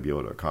to were going to be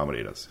able to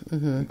accommodate us.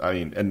 Mm-hmm. I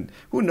mean, and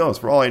who knows?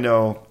 For all I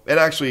know, and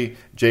actually,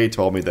 Jay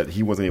told me that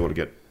he wasn't able to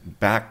get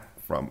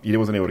he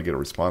wasn't able to get a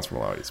response from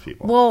a lot of these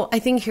people. Well, I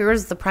think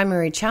here's the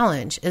primary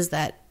challenge: is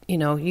that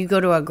you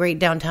go to a great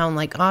downtown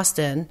like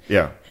Austin,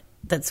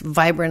 that's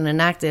vibrant and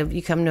active.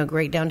 You come to a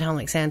great downtown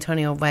like San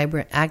Antonio,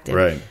 vibrant, active,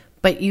 right?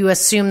 But you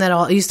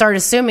start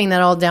assuming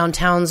that all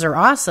downtowns are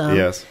awesome.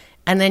 Yes.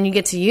 And then you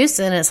get to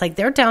Houston, and it's like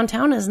their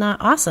downtown is not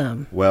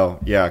awesome.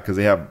 Well, yeah, because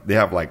they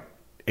have like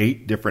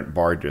 8 different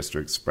bar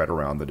districts spread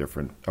around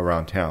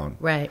town.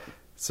 Right.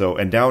 So,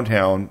 and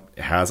downtown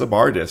has a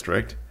bar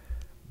district,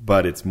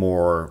 but it's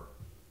more,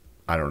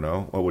 I don't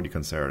know, what would you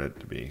consider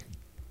it to be?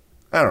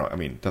 I don't know. I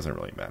mean, it doesn't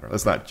really matter.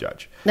 Let's not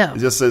judge. No.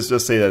 Just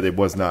say that it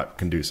was not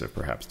conducive,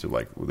 perhaps, to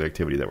like the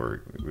activity that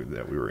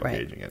we were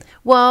engaging in.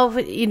 Well,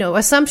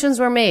 assumptions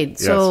were made.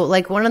 So,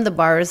 like one of the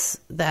bars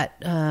that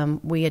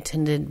we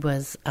attended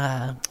was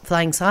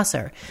Flying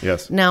Saucer.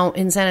 Yes. Now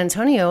in San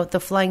Antonio, the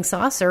Flying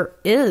Saucer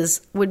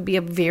would be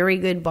a very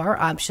good bar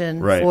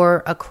option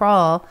for a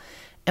crawl.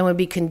 And would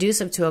be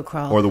conducive to a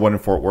crawl. Or the one in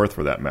Fort Worth,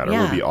 for that matter,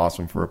 would be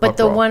awesome for a pub But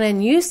the crawl. one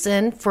in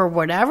Houston, for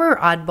whatever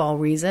oddball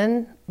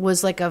reason,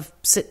 was like a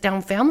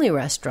sit-down family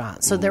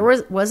restaurant. So there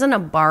wasn't a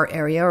bar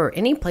area or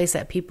any place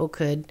that people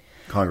could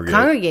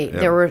congregate.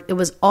 Yeah. It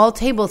was all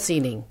table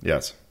seating.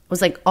 Yes. It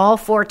was like all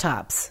 4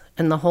 tops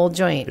in the whole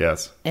joint.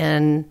 Yes.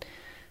 And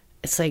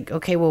it's like,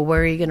 okay, well,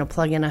 where are you going to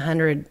plug in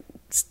 100,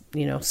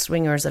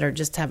 swingers that are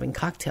just having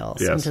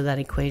cocktails into that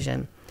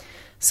equation?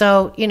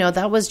 So,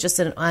 that was just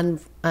an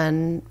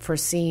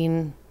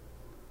unforeseen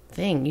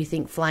thing. You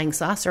think Flying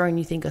Saucer and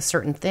you think a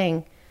certain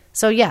thing.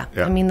 So,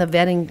 I mean, the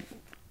vetting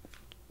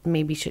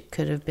maybe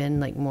could have been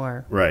like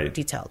more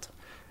detailed.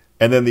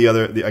 And then the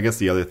other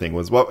thing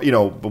was, but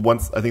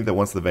once the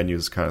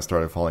venues kind of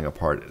started falling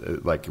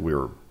apart, like we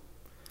were,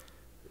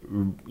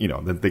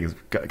 then things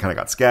kind of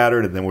got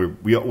scattered, and then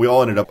we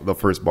all ended up at the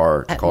first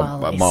bar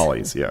called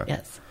Molly's. Yeah.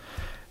 Yes.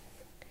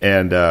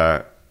 And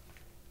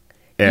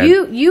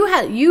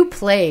you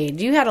played.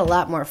 You had a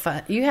lot more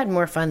fun. You had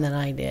more fun than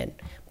I did.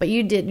 But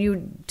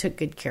you took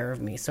good care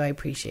of me, so I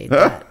appreciate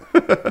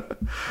that.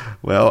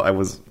 Well, I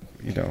was,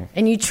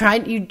 And you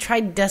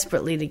tried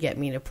desperately to get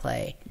me to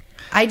play.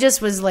 I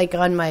just was like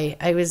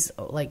I was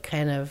like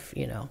kind of,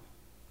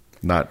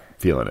 not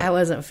feeling it. I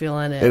wasn't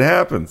feeling it. It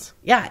happens.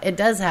 Yeah, it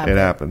does happen. It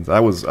happens. I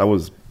was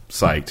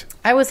psyched.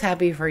 I was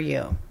happy for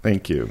you.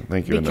 Thank you.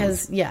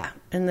 Because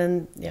and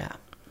then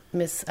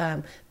Miss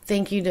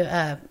thank you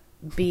to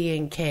B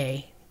and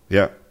K.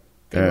 Yeah.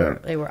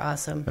 They were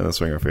awesome. And the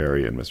Swinger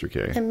Fairy and Mr.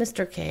 K. And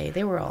Mr. K.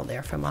 They were all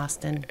there from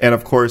Austin. And,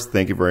 of course,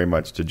 thank you very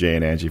much to Jay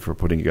and Angie for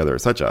putting together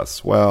such a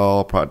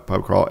swell pub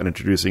crawl and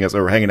introducing us.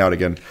 We're hanging out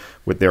again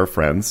with their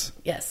friends.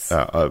 Yes.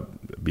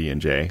 B and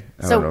J.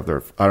 I don't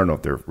know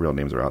if their real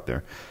names are out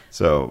there.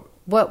 So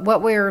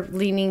what we're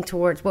leaning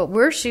towards,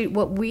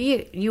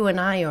 you and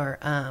I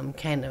are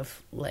kind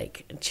of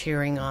like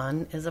cheering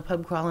on is a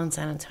pub crawl in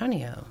San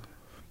Antonio.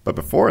 But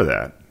before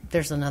that,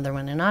 there's another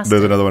one in Austin.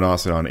 There's another one in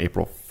Austin on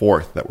April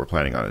 4th that we're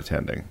planning on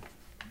attending.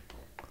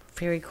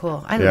 Very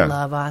cool. I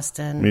love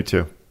Austin. Me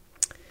too.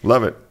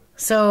 Love it.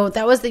 So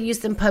that was the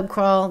Houston pub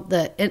crawl.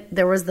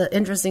 There was the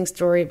interesting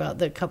story about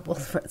the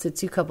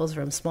two couples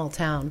from small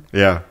town.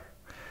 Yeah.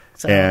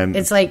 So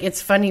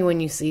it's funny when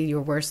you see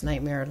your worst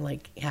nightmare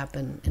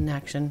happen in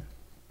action.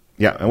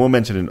 Yeah, and we'll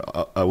mention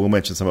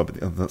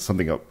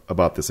something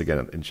about this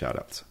again in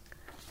shout-outs.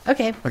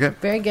 Okay.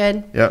 Very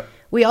good. Yeah.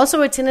 We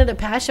also attended a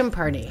passion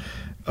party.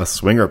 A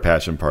swinger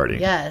passion party.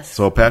 Yes.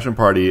 So a passion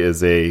party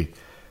is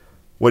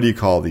what do you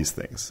call these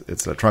things?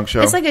 It's a trunk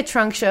show? It's like a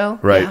trunk show.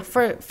 Right. Yeah,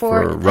 for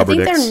rubber I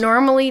think dicks. they're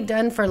normally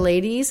done for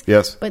ladies.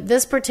 Yes. But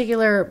this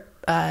particular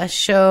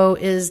show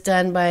is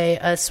done by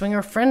a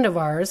swinger friend of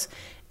ours,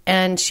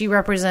 and she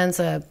represents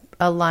a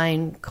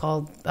line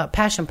called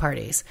Passion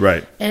Parties.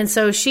 Right. And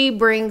so she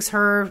brings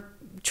her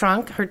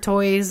trunk, her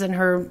toys, and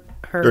her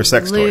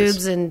sex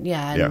lubes toys.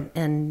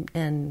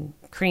 and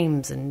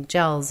creams and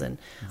gels and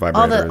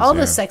vibrators, all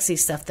the sexy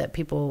stuff that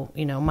people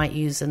might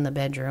use in the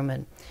bedroom.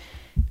 And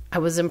I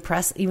was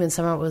impressed. Even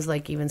some of it was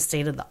even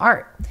state of the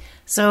art.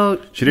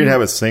 So she didn't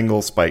have a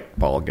single spike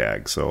ball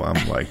gag, so I'm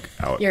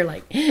out. You're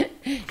like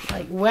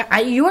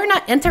what? You are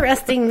not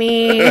interesting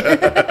me.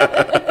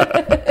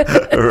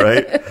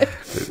 Right?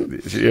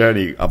 She had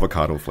any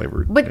avocado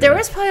flavored. But there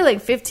was probably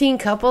 15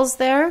 couples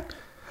there.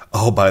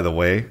 Oh, by the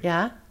way.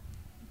 Yeah.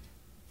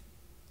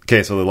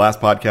 Okay, so the last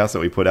podcast that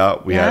we put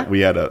out, we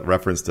had a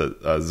reference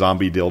to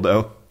zombie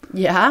dildo.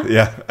 Yeah?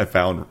 Yeah, I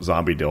found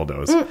zombie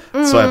dildos.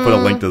 So I put a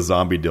link to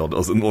zombie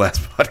dildos in the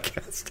last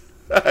podcast.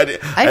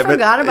 I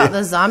forgot about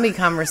the zombie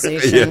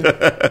conversation.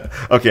 Yeah.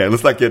 Okay,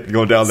 let's not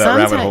go down that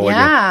rabbit hole again.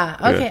 Yeah.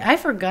 Okay, I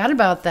forgot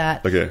about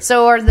that. Okay.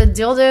 So are the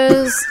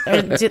dildos,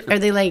 are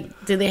they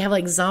do they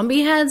have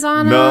zombie heads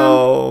on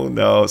them?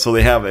 No. So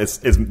they have,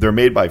 they're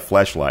made by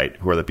Fleshlight,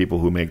 who are the people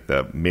who make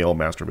the male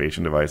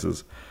masturbation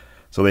devices.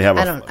 So they have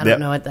I don't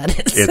know what that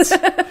is. It's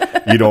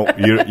you don't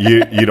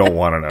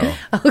want to know.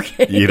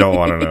 Okay. You don't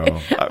want to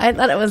know. I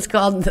thought it was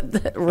called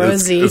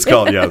Rosie. It's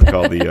called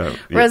the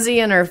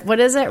Rosie and her, what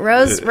is it?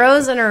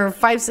 Rose and her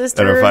 5 sisters.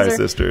 And her 5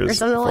 sisters or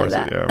something like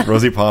that. Yeah.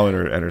 Rosie Palm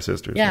and her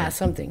sisters. Yeah,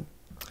 something.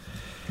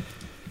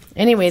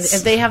 Anyway,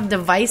 if they have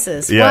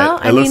devices, yeah,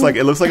 it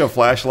looks like a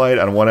flashlight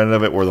on one end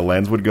of it where the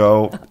lens would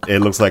go. It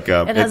looks like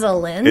it has a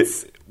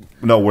lens.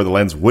 Where the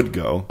lens would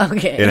go.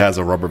 Okay. It has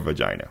a rubber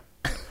vagina.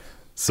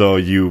 So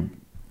you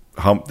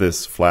hump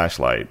this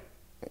flashlight.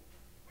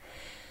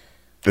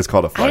 It's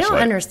called a flashlight. I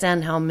don't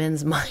understand how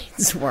men's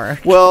minds work.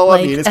 Well,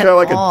 I mean, it's kind of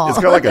like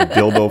a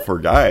dildo for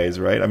guys,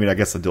 right? I mean, I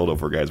guess a dildo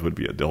for guys would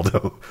be a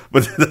dildo,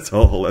 but that's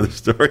a whole other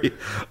story.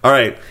 All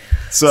right.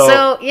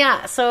 So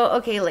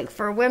okay,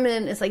 for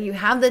women, it's you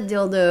have the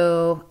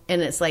dildo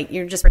and it's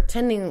you're just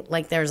pretending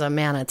there's a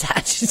man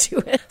attached to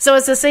it. So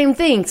it's the same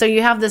thing. So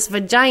you have this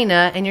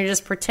vagina and you're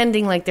just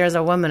pretending there's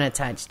a woman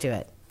attached to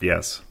it.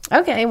 Yes.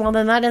 Okay, well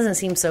then that doesn't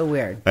seem so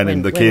weird. And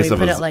in the case of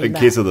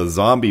the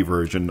zombie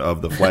version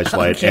of the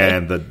flashlight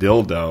and the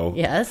dildo,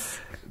 yes,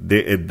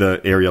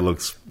 the area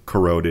looks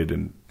corroded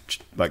and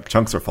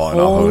chunks are falling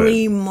off of it.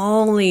 Holy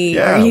moly!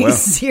 Yeah, are you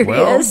serious?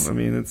 Well, I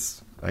mean,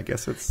 I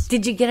guess it's.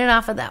 Did you get it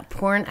off of that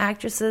porn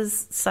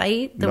actress's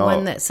site? The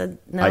one that said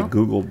no. I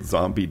googled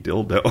zombie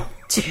dildo.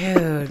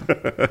 Dude,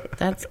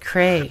 that's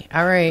cray.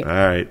 All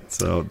right.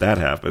 So that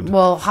happened.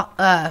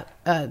 Well,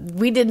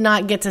 we did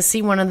not get to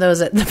see one of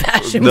those at the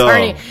passion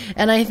party,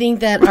 and I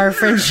think that our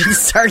friends should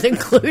start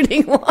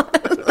including one.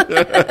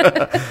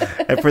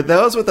 And for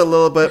those with a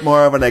little bit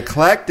more of an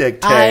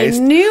eclectic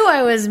taste, I knew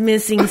I was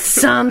missing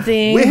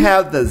something. We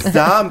have the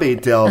zombie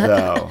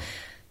dildo.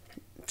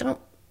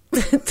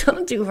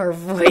 Don't do her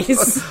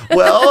voice.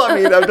 Well, I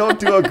mean, I don't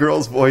do a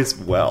girl's voice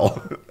well.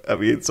 I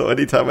mean, so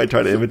anytime I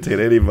try to imitate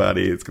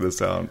anybody,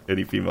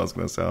 any female's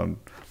going to sound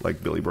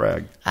like Billy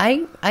Bragg.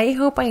 I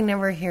hope I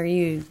never hear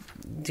you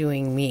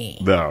doing me.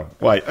 No.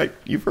 Why?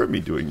 You've heard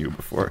me doing you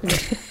before.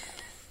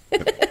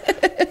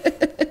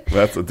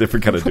 That's a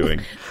different kind of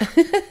doing.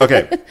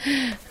 Okay.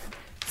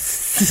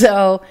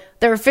 So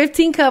there were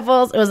 15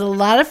 couples. It was a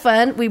lot of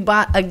fun. We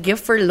bought a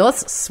gift for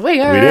Los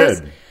Swingers. We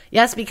did.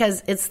 Yes,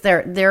 because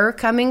they're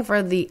coming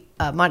for the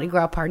Mardi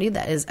Gras party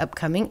that is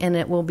upcoming, and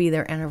it will be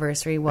their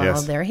anniversary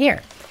while they're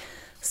here.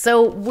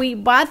 So we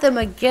bought them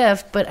a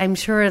gift, but I'm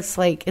sure it's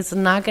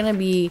not going to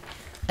be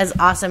as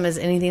awesome as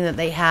anything that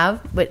they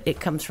have, but it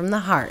comes from the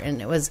heart,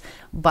 and it was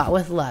bought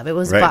with love. It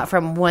was bought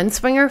from one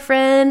swinger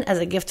friend as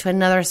a gift to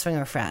another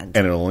swinger friend.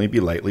 And it'll only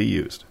be lightly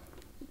used.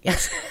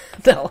 Yes.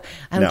 So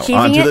I'm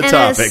keeping it in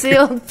a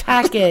sealed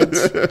package.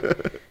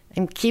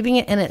 I'm keeping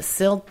it in its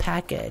sealed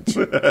package.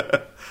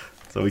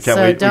 So we can't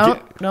wait.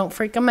 Don't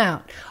freak them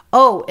out.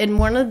 Oh, and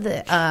one of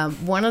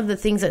the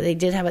things that they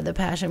did have at the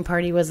passion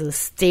party was the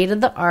state of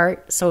the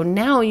art. So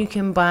now you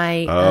can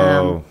buy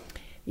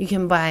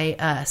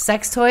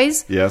sex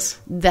toys. Yes.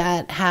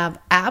 That have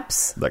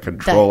apps that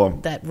control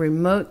them. That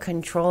remote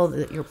control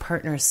your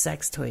partner's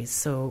sex toys.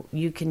 So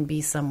you can be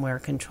somewhere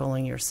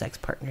controlling your sex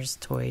partner's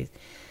toys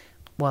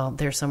well,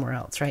 they're somewhere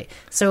else, right?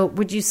 So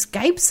would you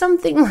Skype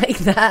something like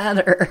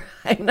that, or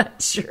I'm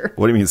not sure.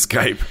 What do you mean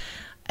Skype?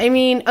 I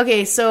mean,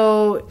 okay,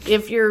 so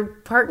if your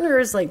partner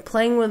is like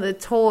playing with a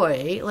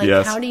toy, like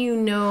Yes. how do you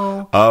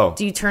know? Oh.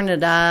 Do you turn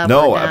it up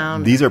No, or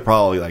down? these are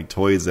probably like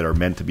toys that are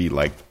meant to be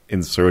like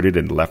inserted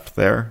and left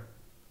there.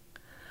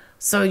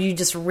 So you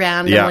just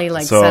randomly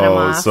set them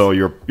off? So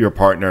your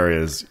partner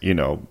is,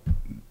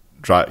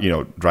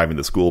 driving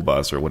the school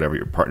bus or whatever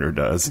your partner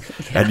does,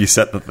 and you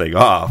set the thing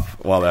off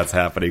while that's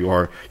happening,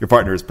 or your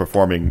partner is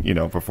performing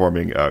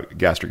a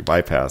gastric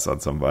bypass on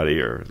somebody,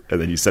 and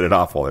then you set it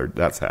off while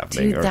that's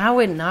happening. Dude, that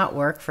would not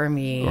work for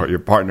me. Or your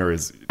partner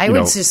is, I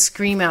would just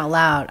scream out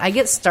loud. I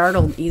get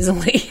startled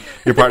easily. Say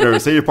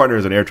your partner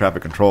is an air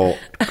traffic controller.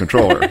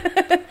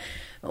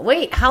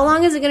 Wait, how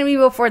long is it going to be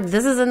before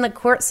this is in the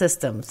court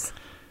systems?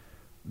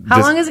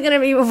 How long is it going to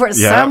be before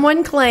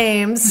someone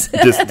claims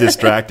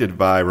distracted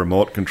by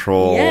remote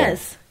control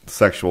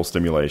sexual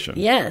stimulation?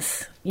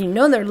 Yes.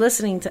 They're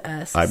listening to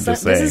us. I'm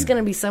just saying. This is going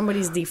to be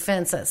somebody's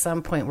defense at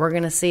some point. We're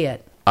going to see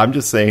it. I'm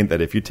just saying that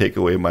if you take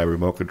away my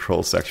remote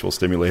control sexual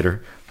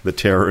stimulator, the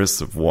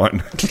terrorists have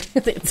won.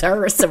 The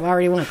terrorists have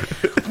already won.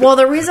 Well,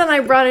 the reason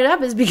I brought it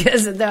up is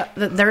because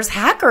there's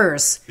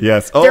hackers.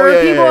 Yes. There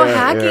are people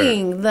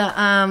hacking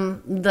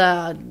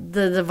the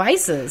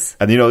devices.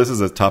 And this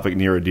is a topic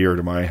near and dear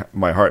to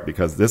my heart,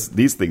 because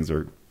these things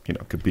are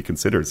could be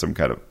considered some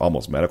kind of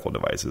almost medical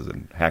devices,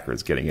 and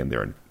hackers getting in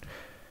there and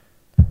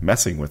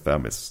messing with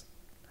them is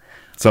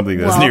something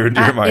that's near and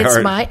dear to my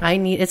heart.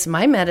 It's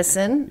my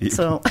medicine.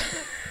 So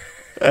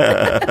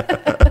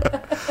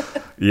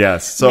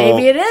yes. So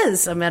maybe it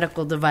is a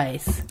medical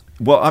device.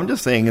 Well, I'm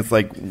just saying, it's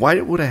like,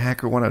 why would a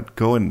hacker want to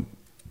go and,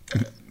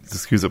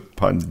 excuse a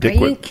pun, Are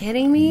you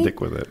kidding me?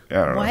 Dick with it.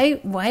 I don't know.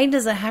 Why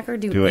does a hacker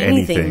do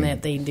anything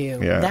that they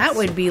do? Yeah. That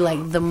would be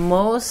like the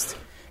most.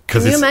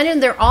 Can you imagine?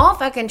 They're all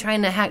fucking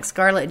trying to hack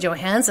Scarlett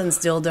Johansson's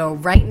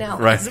dildo right now.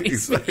 Right. As we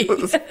speak.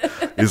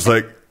 It's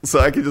like, so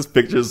I can just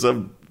picture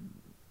some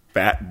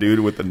fat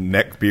dude with a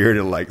neck beard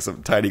and like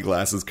some tiny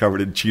glasses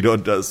covered in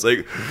Cheeto dust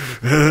saying,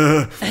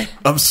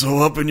 I'm so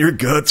up in your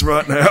guts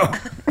right now.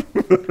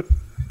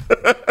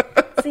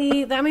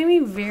 See, that made me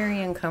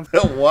very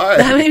uncomfortable. Why?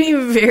 That made me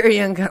very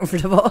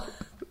uncomfortable.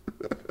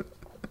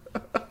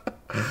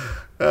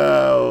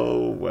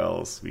 Oh,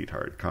 well,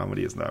 sweetheart,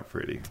 comedy is not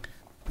pretty.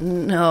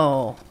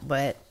 No,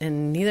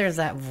 and neither is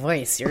that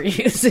voice you're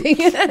using.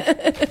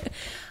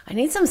 I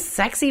need some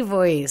sexy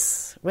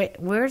voice. Wait,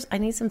 I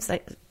need some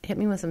hit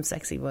me with some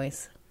sexy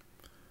voice.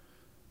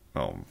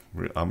 Oh,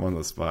 I'm on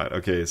the spot.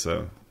 Okay,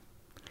 so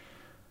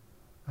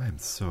I'm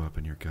so up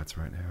in your guts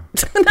right now.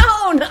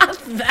 No, not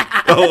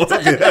that. Oh,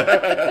 okay.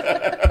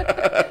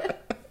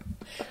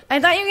 I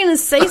thought you were going to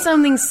say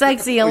something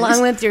sexy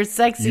along with your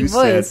sexy voice.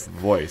 You said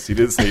voice. You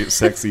didn't say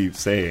sexy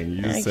saying.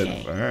 You just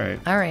said, all right.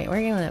 All right,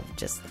 we're going to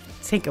just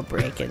take a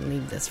break and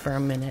leave this for a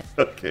minute.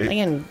 Okay. I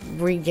can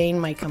regain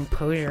my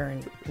composure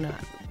and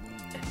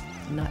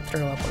not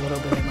throw up a little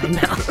bit in my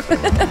mouth.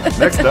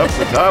 Next up,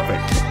 the topic.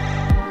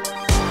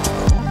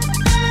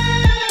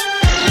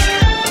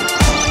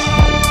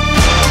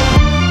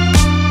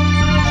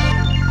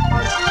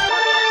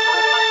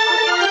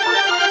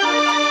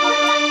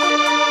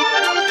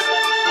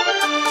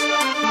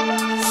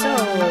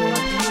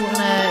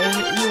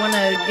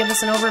 Give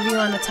us an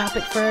overview on the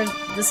topic for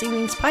this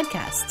evening's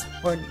podcast,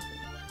 or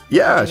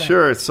yeah,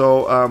 sure.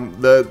 So our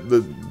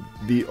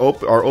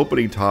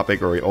opening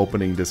topic, or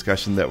opening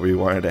discussion that we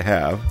wanted to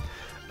have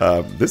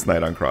this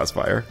night on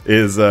Crossfire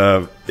is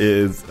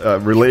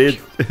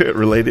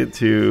related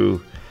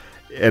to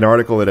an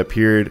article that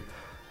appeared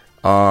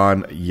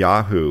on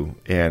Yahoo,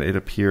 and it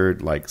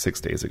appeared like 6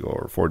 days ago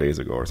or 4 days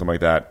ago or something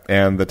like that.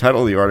 And the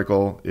title of the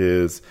article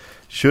is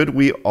 "Should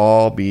We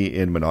All Be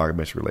in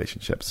Monogamous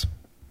Relationships?"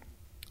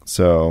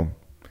 So,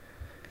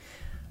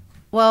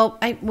 well,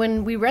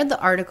 when we read the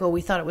article, we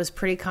thought it was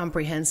pretty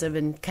comprehensive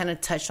and kind of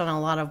touched on a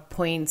lot of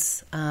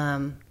points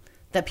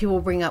that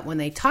people bring up when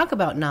they talk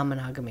about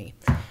non-monogamy.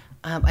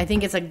 I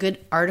think it's a good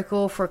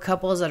article for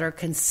couples that are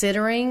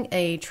considering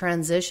a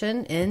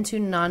transition into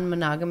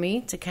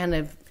non-monogamy to kind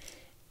of,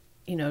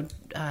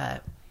 I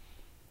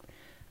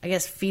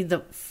guess feed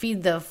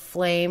the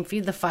flame,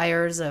 feed the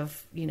fires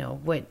of,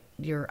 what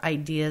your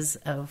ideas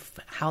of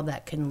how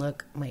that can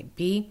look might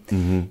be.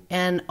 Mm-hmm.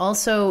 And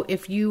also,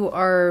 if you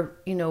are,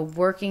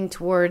 working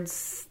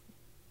towards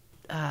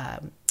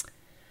trying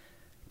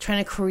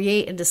to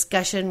create a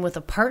discussion with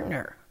a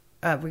partner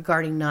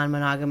regarding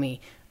non-monogamy,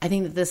 I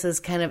think that this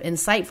is kind of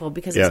insightful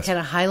because it's kind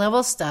of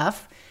high-level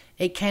stuff.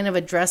 It kind of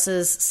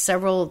addresses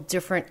several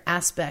different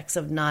aspects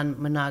of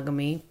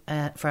non-monogamy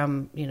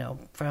from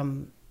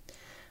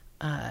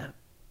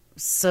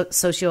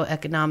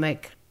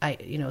socioeconomic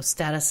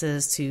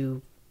statuses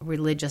to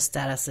religious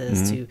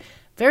statuses to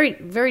very,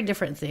 very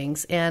different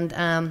things. And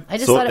I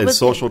just thought it was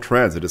social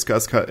trends. It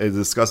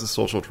discusses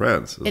social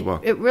trends as well.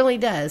 It really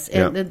does.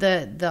 And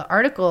the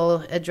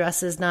article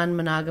addresses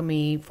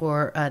non-monogamy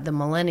for the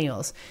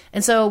millennials.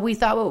 And so we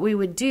thought what we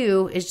would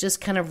do is just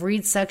kind of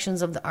read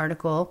sections of the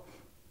article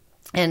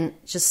and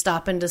just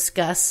stop and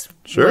discuss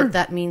Sure. what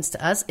that means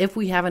to us, if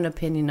we have an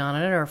opinion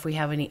on it or if we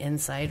have any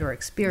insight or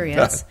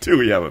experience. Do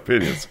we have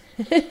opinions?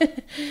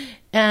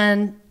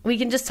 And we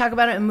can just talk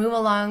about it and move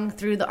along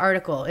through the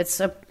article.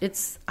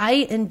 I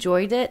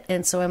enjoyed it,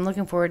 and so I'm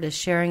looking forward to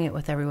sharing it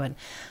with everyone.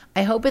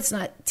 I hope it's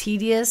not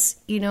tedious,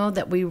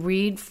 that we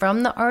read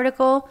from the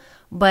article,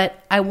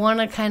 but I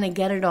want to kind of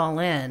get it all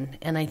in,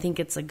 and I think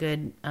it's a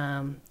good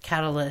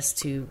catalyst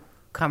to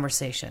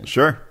conversation.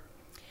 Sure.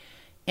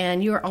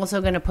 And you're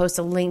also going to post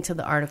a link to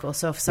the article,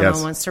 so if someone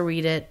Yes. wants to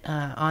read it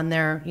on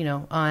their,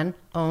 on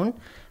own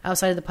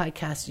outside of the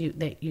podcast,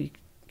 you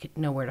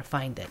know where to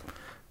find it.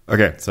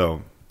 Okay,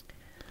 so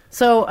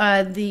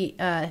the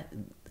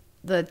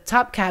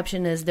top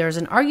caption is, there's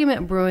an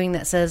argument brewing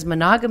that says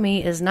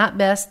monogamy is not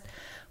best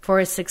for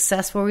a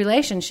successful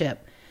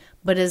relationship,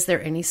 but is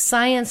there any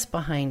science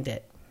behind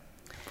it?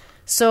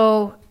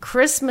 So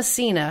Chris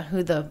Messina,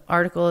 who the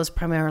article is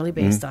primarily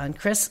based on,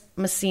 Chris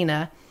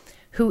Messina,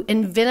 who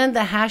invented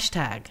the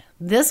hashtag.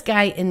 This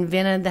guy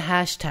invented the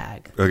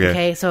hashtag.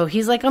 Okay, so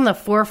he's like on the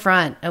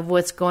forefront of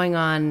what's going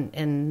on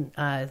in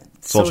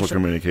social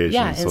communications.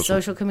 Yeah, in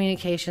social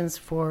communications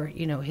for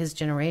his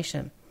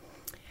generation.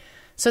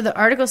 So the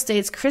article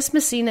states Chris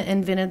Messina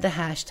invented the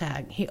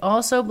hashtag. He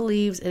also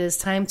believes it is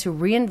time to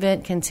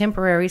reinvent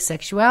contemporary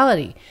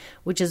sexuality,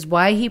 which is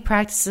why he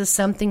practices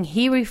something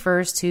he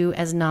refers to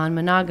as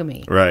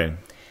non-monogamy. Right.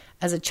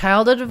 As a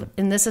child of,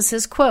 and this is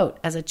his quote,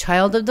 as a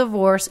child of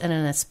divorce and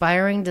an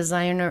aspiring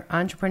designer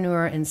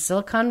entrepreneur in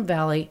Silicon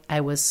Valley,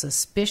 I was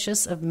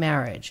suspicious of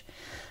marriage.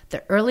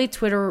 The early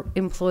Twitter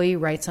employee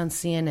writes on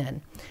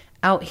CNN,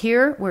 out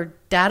here, we're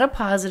data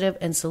positive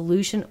and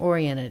solution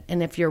oriented.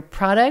 And if your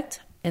product,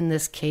 in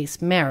this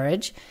case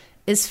marriage,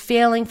 is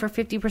failing for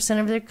 50%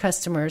 of their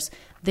customers,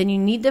 then you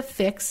need to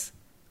fix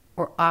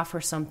or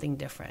offer something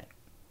different.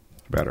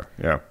 Better,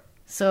 yeah.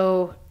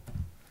 So,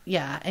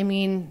 yeah, I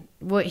mean,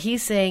 what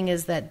he's saying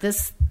is that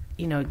this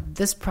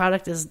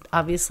product is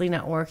obviously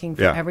not working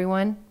for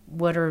everyone.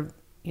 What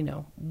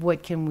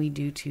what can we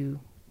do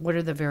what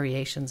are the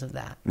variations of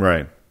that?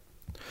 Right.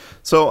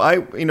 So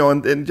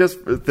and just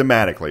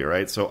thematically,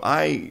 right? So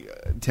I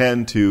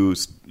tend to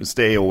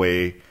stay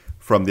away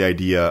from the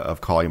idea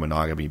of calling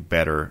monogamy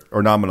better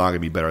or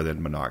non-monogamy better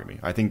than monogamy.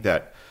 I think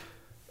that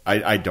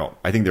I don't.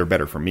 I think they're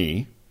better for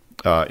me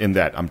in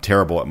that I'm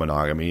terrible at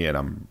monogamy and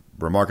I'm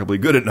remarkably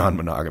good at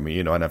non-monogamy,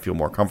 and I feel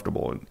more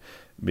comfortable in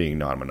being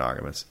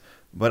non-monogamous.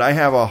 But I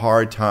have a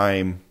hard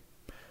time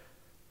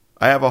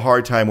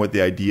with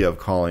the idea of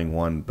calling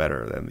one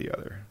better than the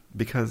other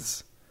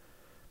because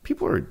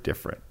people are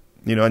different,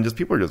 and just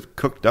people are just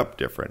cooked up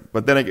different.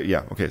 But then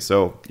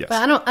so yes.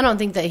 But I don't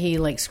think that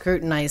he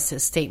scrutinized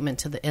his statement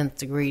to the nth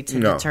degree to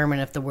determine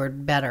if the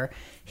word better.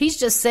 He's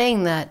just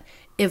saying that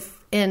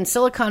if in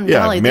Silicon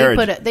Valley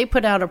they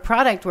put out a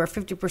product where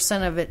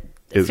 50% of it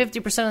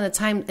 50% of the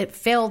time it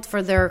failed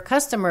for their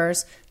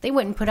customers, they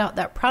wouldn't put out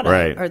that product,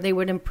 right. Or they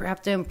would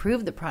have to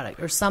improve the product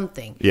or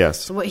something.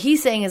 Yes. So what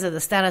he's saying is that the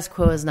status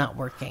quo is not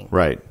working.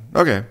 Right.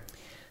 Okay.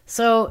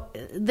 So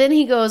then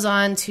he goes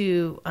on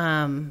to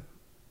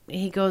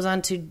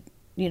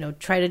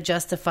try to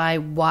justify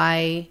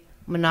why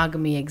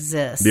monogamy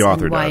exists. The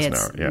author and why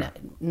does now. Yeah.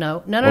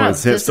 No.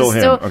 It's still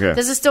him. Okay.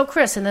 This is still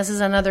Chris, and this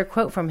is another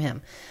quote from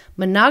him.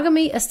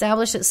 Monogamy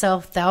established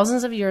itself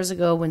thousands of years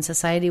ago when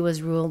society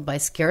was ruled by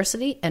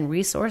scarcity and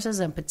resources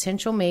and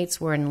potential mates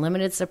were in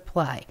limited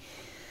supply.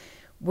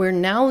 We're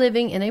now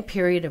living in a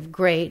period of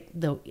great,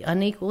 though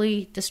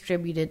unequally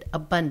distributed,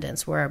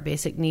 abundance where our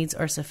basic needs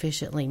are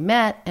sufficiently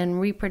met and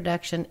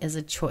reproduction is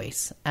a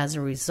choice. As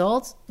a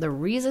result, the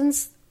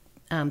reasons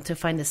to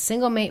find a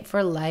single mate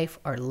for life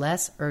are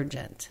less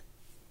urgent.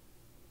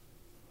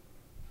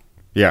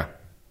 Yeah.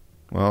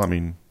 Well, I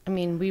mean,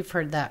 we've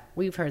heard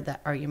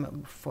that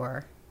argument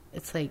before.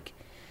 It's like,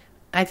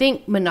 I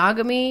think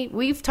monogamy,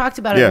 we've talked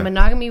about it.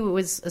 Monogamy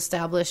was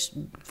established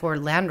for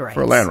land rights.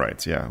 For land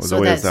rights, yeah. It was so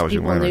a way of that establishing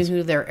people land knew rights.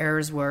 who their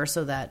heirs were,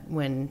 so that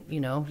when,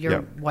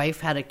 your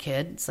wife had a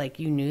kid, it's like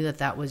you knew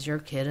that was your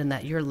kid and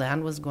that your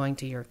land was going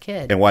to your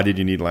kid. And why did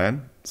you need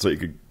land? So you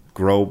could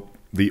grow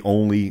the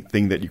only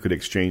thing that you could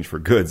exchange for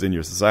goods in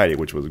your society,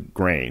 which was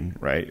grain,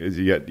 right?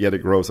 You had to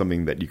grow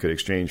something that you could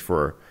exchange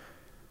for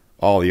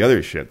all the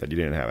other shit that you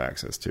didn't have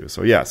access to.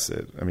 So yes,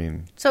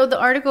 So the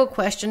article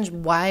questions,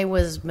 why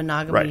was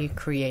monogamy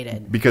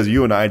created? Because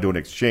you and I don't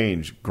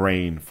exchange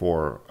grain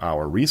for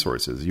our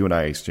resources. You and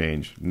I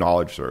exchange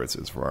knowledge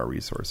services for our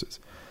resources.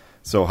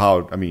 So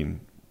how,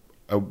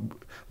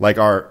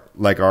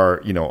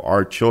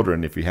 our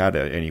children, if we had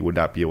any, would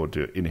not be able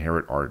to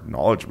inherit our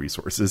knowledge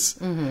resources.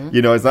 Mm-hmm.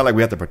 It's not like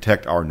we have to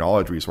protect our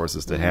knowledge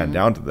resources to hand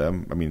down to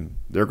them.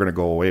 They're going to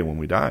go away when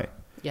we die.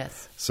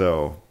 Yes.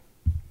 So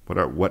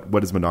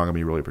what is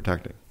monogamy really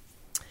protecting?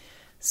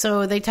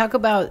 So they talk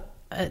about,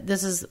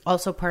 this is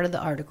also part of the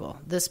article.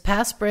 This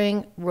past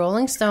spring,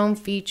 Rolling Stone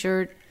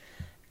featured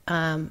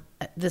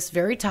this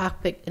very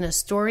topic in a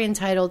story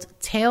entitled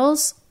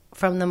Tales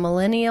from the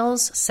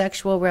Millennials'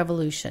 Sexual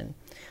Revolution,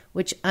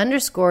 which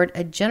underscored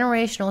a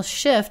generational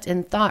shift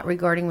in thought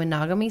regarding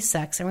monogamy,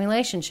 sex, and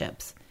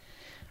relationships.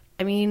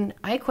 I mean,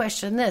 I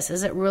question this.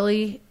 Is it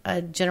really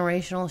a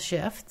generational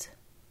shift?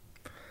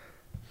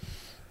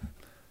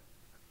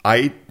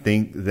 I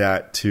think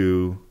that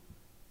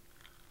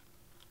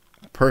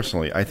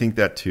personally, I think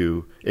that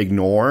to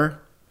ignore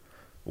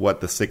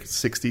what the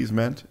 60s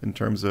meant in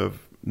terms of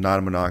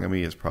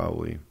non-monogamy is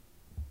probably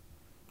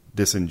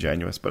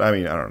disingenuous. But I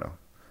mean, I don't know,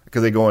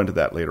 because they go into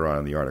that later on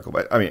in the article.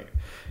 But I mean,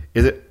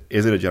 is it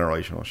a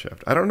generational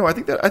shift? I don't know. I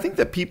think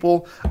that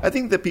people have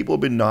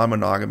been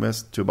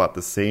non-monogamous to about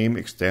the same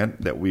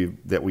extent that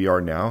we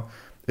are now.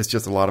 It's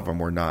just a lot of them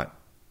were not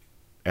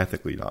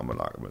ethically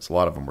non-monogamous. A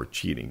lot of them were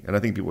cheating, and I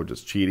think people are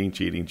just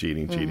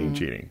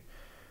cheating.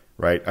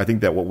 Right? I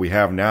think that what we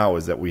have now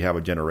is that we have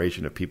a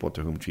generation of people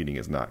to whom cheating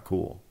is not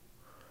cool.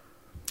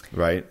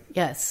 Right?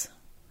 Yes.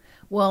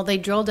 Well, they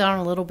drill down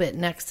a little bit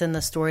next in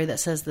the story that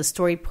says the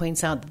story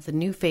points out that the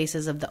new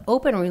faces of the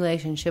open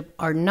relationship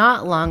are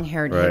not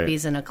long-haired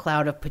hippies in a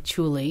cloud of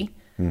patchouli.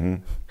 Mm-hmm.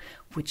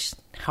 Which,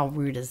 how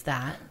rude is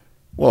that?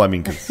 Well, I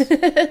mean...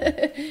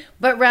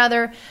 But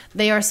rather,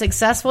 they are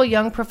successful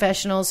young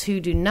professionals who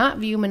do not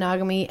view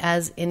monogamy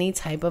as any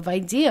type of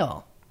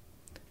ideal.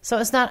 So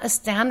it's not a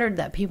standard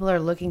that people are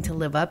looking to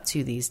live up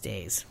to these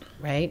days,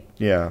 right?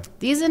 Yeah.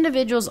 These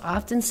individuals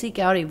often seek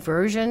out a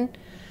version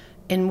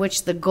in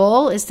which the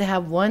goal is to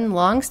have one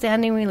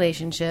long-standing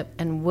relationship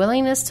and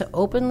willingness to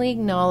openly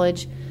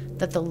acknowledge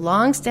that the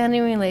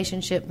long-standing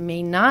relationship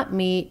may not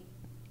meet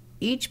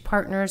each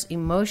partner's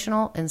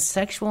emotional and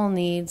sexual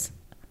needs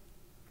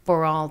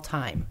for all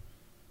time.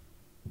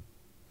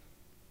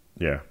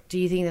 Yeah. Do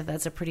you think that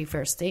that's a pretty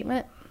fair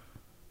statement?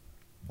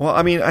 Well,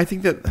 I mean, I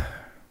think that...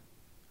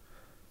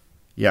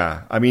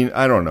 Yeah, I mean,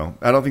 I don't know.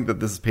 I don't think that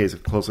this pays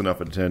close enough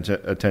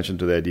attention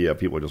to the idea of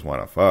people just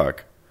want to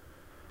fuck,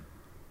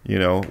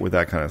 with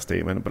that kind of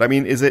statement. But I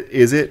mean, is it?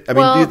 I mean,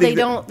 well, do you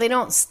think they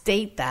don't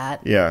state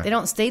that. Yeah, they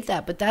don't state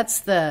that. But that's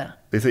the.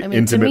 They say I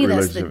mean, to me,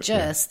 that's the relationship,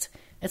 gist. Yeah.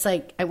 It's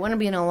like I want to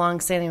be in a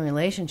long-standing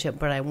relationship,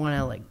 but I want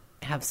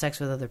to have sex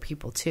with other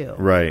people too.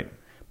 Right.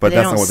 But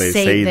that's not what they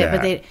say.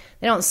 But they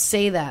don't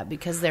say that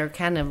because they're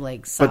kind of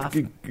like soft.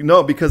 But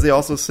no, because they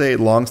also say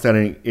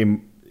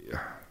long-standing.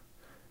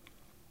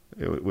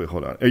 Wait,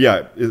 hold on.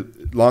 Yeah,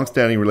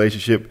 long-standing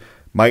relationship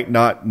might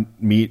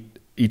not meet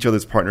each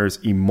other's partner's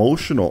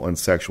emotional and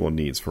sexual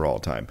needs for all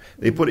time.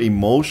 They put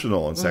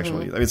emotional and sexual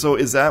needs. I mean, so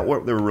is that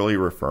what they're really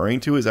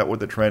referring to? Is that what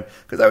the trend?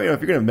 Because I mean, if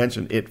you're going to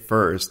mention it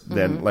first,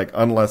 then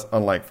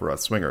unlike for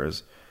us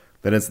swingers,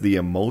 then it's the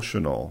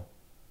emotional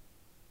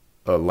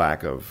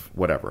lack of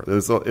whatever.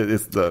 It's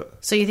the.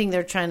 So you think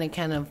they're trying to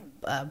kind of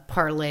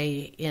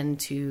parlay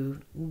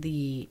into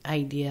the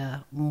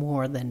idea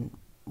more than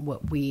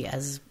what we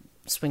as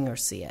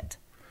swingers see it,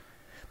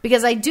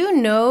 because I do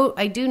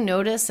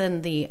notice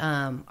in the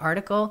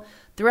article,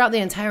 throughout the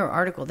entire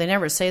article, they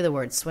never say the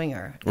word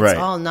swinger. It's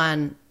all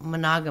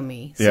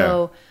non-monogamy. Yeah.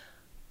 So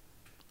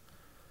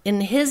in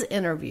his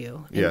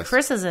interview, in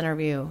Chris's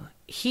interview,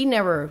 he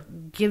never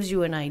gives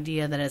you an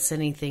idea that it's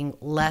anything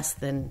less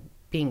than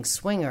being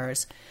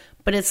swingers,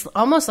 but it's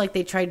almost like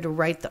they tried to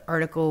write the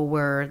article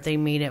where they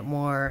made it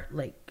more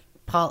like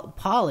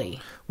poly.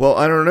 Well,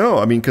 I don't know.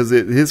 I mean, because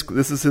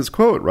this is his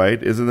quote,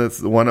 right? Isn't this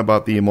the one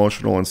about the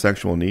emotional and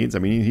sexual needs? I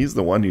mean, he's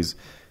the one he's.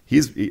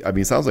 I mean,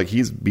 it sounds like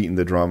he's beating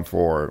the drum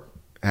for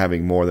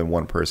having more than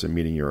one person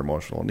meeting your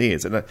emotional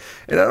needs, and I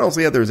don't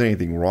see that there's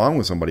anything wrong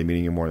with somebody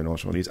meeting your more than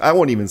emotional needs. I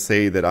won't even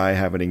say that I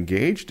haven't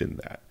engaged in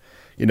that,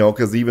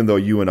 because even though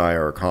you and I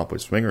are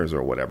accomplished swingers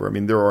or whatever, I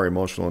mean, there are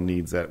emotional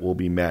needs that will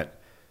be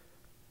met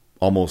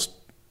almost.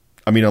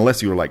 I mean,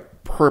 unless you're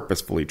like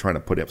purposefully trying to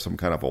put up some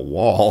kind of a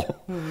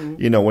wall, when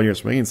you're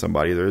swinging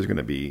somebody, there's going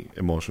to be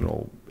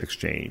emotional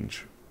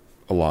exchange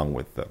along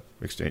with the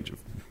exchange of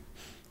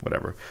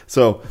whatever.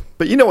 So,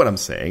 but you know what I'm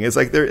saying? It's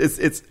like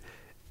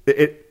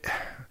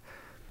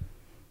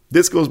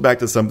this goes back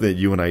to something that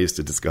you and I used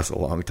to discuss a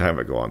long time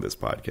ago on this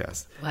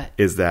podcast. What?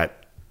 Is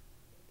that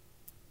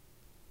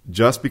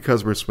just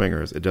because we're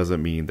swingers, it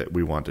doesn't mean that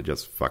we want to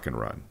just fucking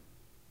run.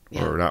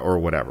 Yeah. Or not, or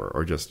whatever,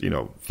 or just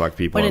fuck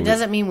people. But it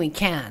doesn't mean we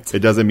can't. It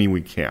doesn't mean we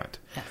can't.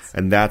 Yes.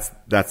 And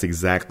that's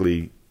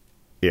exactly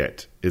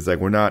it. It's like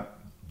we're not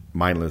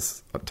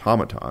mindless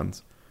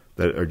automatons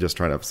that are just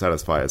trying to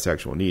satisfy a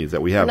sexual needs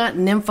that we have. We're not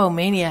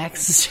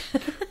nymphomaniacs.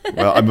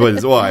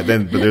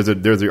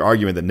 but there's the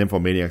argument that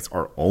nymphomaniacs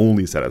are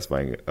only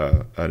satisfying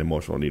an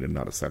emotional need and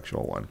not a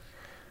sexual one.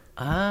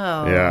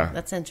 Oh, yeah,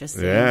 that's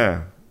interesting.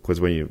 Yeah. Because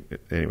when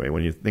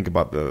you think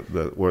about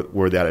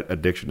where that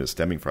addiction is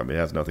stemming from, it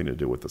has nothing to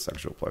do with the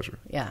sexual pleasure.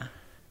 Yeah.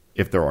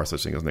 If there are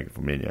such things as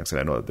nymphomaniacs, and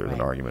I know that there's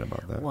an argument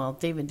about that. Well,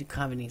 David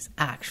Duchovny's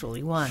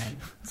actually one,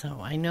 so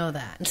I know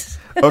that.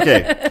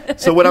 Okay,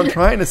 so what I'm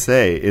trying to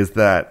say is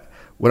that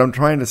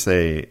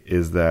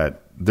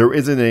there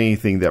isn't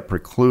anything that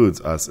precludes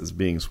us as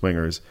being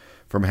swingers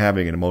from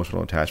having an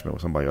emotional attachment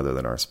with somebody other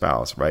than our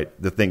spouse, right?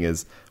 The thing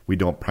is, we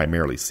don't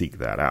primarily seek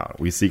that out.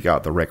 We seek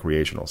out the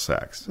recreational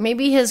sex.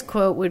 Maybe his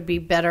quote would be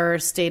better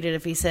stated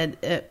if he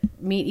said,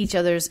 meet each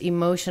other's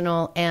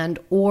emotional and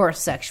or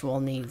sexual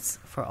needs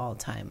for all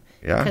time.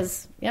 Yeah.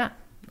 Because,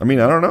 I mean,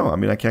 I don't know. I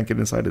mean, I can't get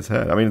inside his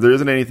head. I mean, there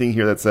isn't anything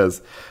here that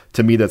says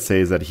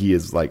that he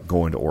is like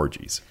going to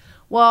orgies.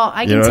 Well,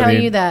 I can tell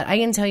you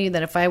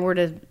that if I were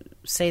to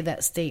say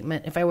that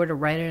statement, if I were to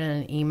write it in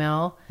an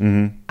email,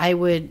 I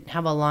would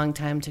have a long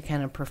time to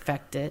kind of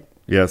perfect it.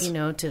 Yes. You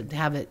know, to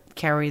have it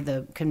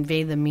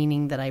convey the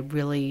meaning that I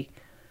really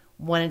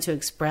wanted to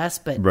express.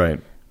 But right.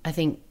 I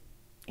think,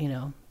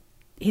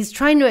 he's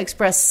trying to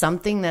express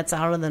something that's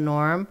out of the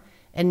norm.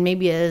 And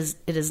maybe it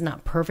is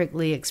not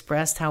perfectly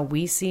expressed how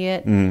we see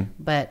it,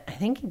 but I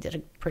think he did a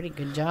pretty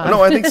good job.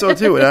 No, I think so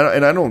too.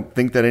 And I don't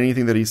think that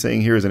anything that he's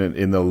saying here is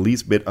in the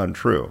least bit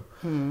untrue.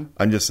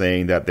 I'm just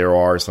saying that there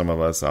are some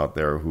of us out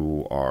there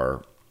who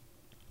are,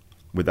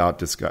 without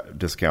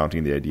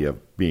discounting the idea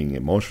of being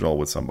emotional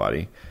with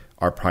somebody,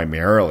 are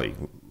primarily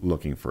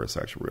looking for a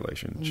sexual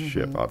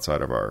relationship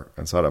outside of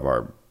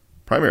our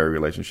primary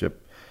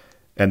relationship,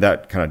 and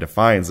that kind of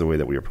defines the way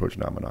that we approach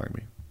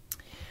non-monogamy.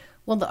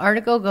 Well, the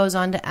article goes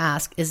on to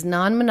ask, is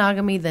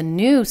non-monogamy the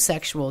new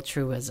sexual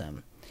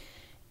truism?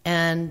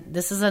 And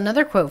this is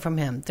another quote from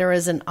him. There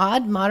is an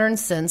odd modern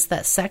sense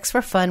that sex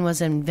for fun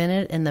was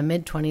invented in the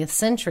mid-20th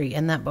century,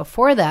 and that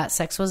before that,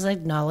 sex was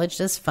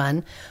acknowledged as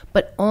fun,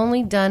 but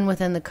only done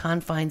within the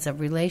confines of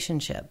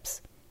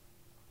relationships.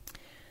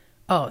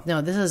 Oh,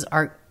 no, this is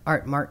Art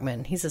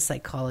Markman. He's a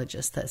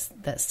psychologist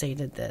that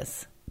stated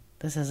this.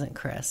 This isn't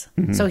Chris.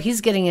 So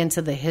he's getting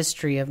into the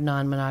history of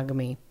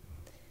non-monogamy.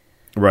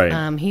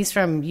 Right. He's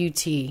from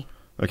UT.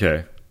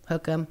 Okay.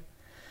 Hook 'em.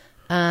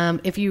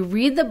 If you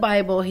read the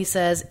Bible, he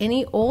says,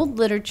 any old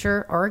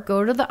literature or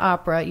go to the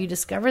opera, you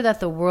discover that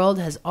the world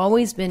has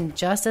always been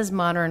just as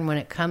modern when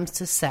it comes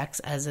to sex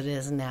as it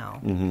is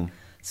now.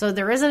 So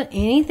there isn't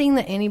anything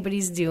that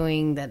anybody's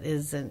doing that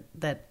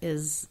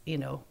is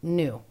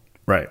new.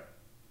 Right.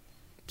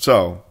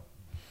 So,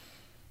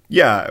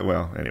 yeah,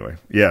 well, anyway,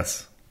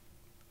 yes.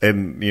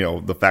 And,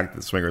 the fact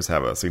that swingers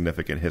have a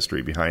significant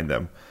history behind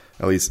them,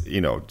 at least,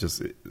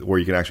 just where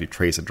you can actually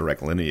trace a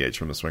direct lineage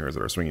from the swingers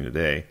that are swinging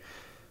today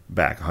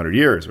back 100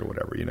 years or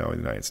whatever, in the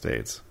United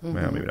States.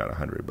 Well, maybe not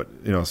 100, but,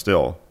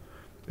 still,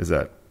 is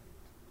that,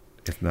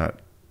 if not...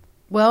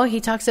 Well, he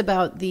talks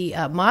about the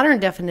modern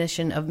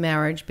definition of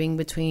marriage being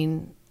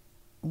between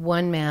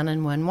one man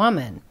and one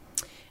woman.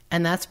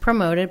 And that's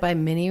promoted by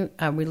many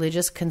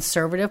religious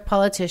conservative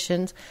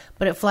politicians,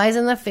 but it flies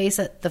in the face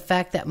at the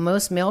fact that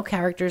most male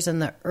characters in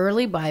the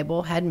early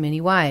Bible had many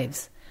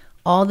wives.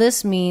 All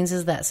this means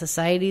is that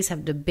societies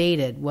have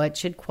debated what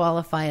should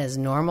qualify as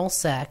normal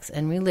sex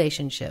and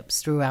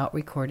relationships throughout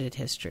recorded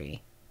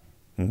history.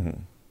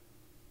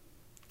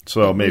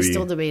 So and maybe... we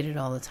still debate it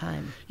all the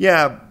time.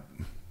 Yeah.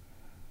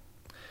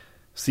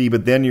 See,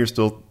 but then you're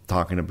still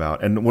talking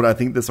about... And what I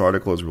think this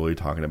article is really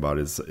talking about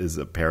is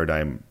a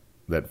paradigm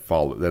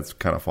that's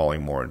kind of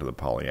falling more into the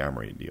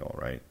polyamory deal,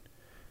 right?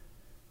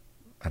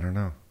 I don't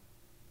know.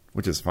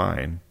 Which is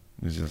fine.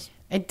 It's just...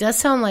 It does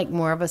sound like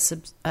more of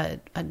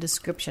a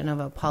description of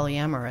a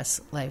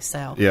polyamorous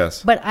lifestyle.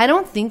 Yes. But I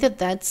don't think that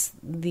that's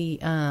the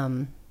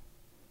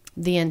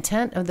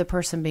intent of the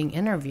person being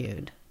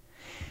interviewed.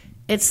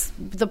 It's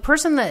the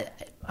person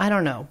that, I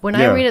don't know. When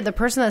I read it, the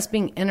person that's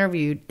being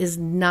interviewed is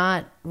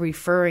not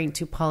referring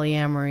to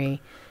polyamory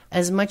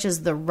as much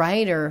as the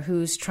writer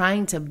who's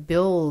trying to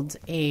build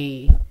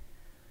a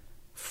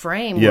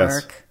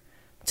framework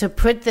to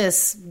put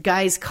this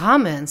guy's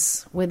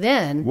comments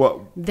within.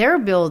 They're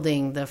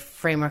building the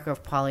framework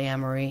of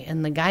polyamory,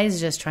 and the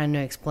guy's just trying to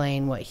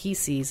explain what he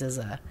sees as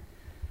a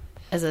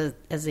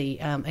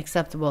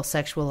acceptable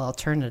sexual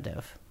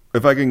alternative.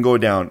 If I can go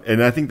down,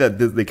 and I think that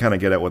they kind of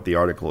get at what the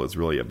article is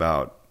really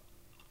about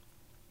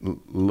a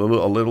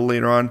little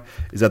later on,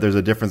 is that there's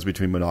a difference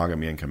between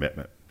monogamy and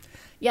commitment.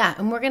 Yeah,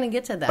 and we're going to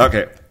get to that.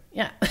 Okay.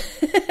 Yeah.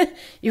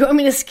 You want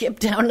me to skip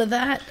down to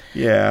that?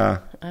 Yeah.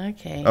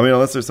 Okay. I mean,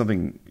 unless there's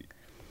something...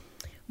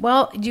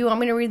 Well, do you want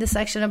me to read the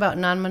section about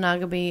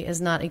non-monogamy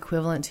is not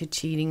equivalent to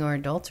cheating or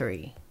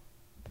adultery?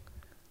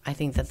 I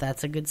think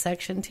that's a good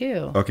section,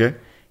 too. Okay.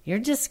 You're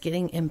just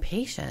getting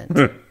impatient.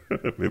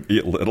 Maybe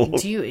a little.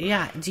 Do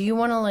you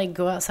want to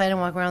go outside and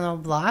walk around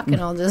the block and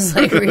I'll just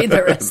read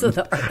the rest of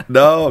the article?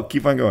 No,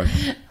 keep on going.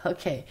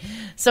 Okay.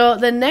 So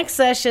the next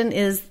session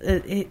is,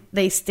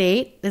 they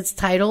state, it's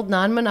titled,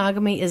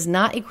 Non-Monogamy is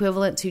not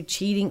equivalent to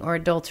cheating or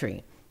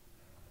adultery.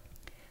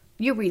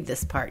 You read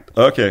this part.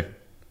 Okay.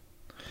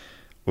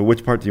 Well,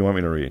 which part do you want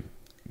me to read?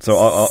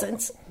 So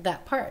since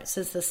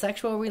the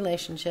sexual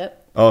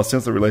relationship. Oh,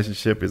 since the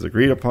relationship is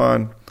agreed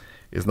upon,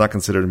 it's not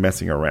considered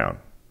messing around.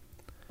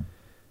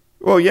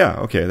 Well, yeah,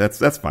 okay,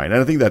 that's fine.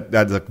 And I think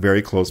that's a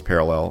very close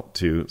parallel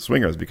to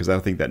swingers, because I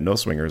think that no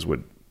swingers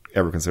would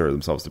ever consider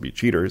themselves to be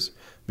cheaters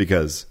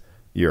because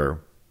you're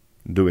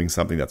doing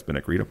something that's been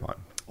agreed upon.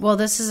 Well,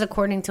 this is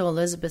according to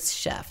Elizabeth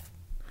Sheff.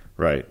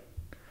 Right.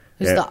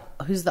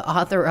 Who's the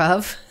author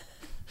of...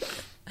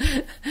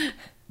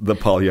 The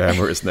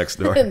Polyamorous Next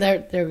Door.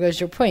 There goes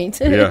your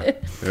point.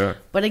 Yeah.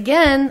 But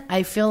again,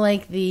 I feel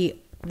like the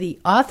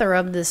author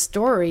of this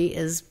story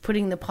is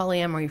putting the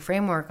polyamory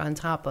framework on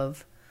top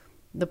of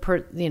the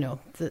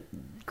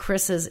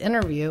Chris's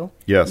interview.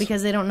 Yes.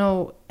 Because they don't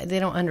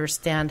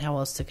understand how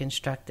else to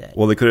construct it.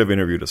 Well, they could have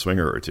interviewed a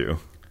swinger or two.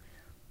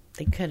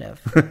 They could have.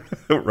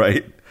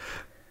 Right.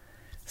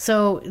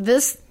 So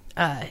this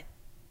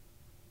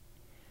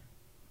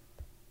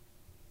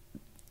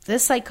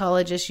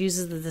psychologist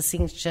uses the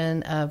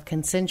distinction of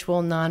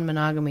consensual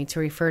non-monogamy to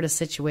refer to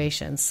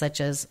situations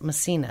such as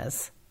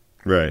Messina's.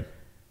 Right.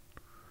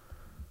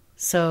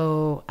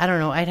 So, I don't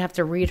know. I'd have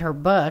to read her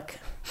book,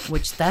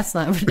 which that's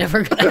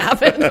never going to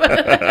happen.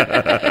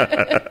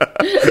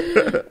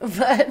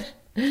 But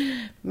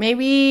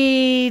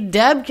maybe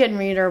Deb can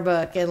read her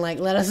book and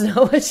let us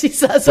know what she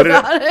says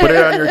about it. Put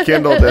it on your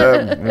Kindle,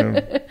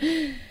 Deb.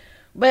 Yeah.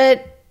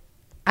 But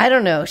I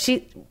don't know.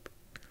 She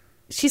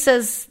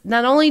says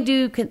not only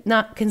do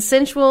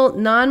consensual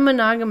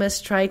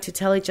non-monogamists try to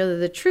tell each other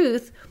the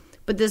truth,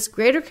 but this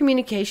greater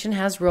communication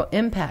has real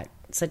impact,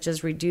 such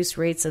as reduced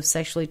rates of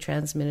sexually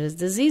transmitted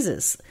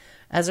diseases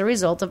as a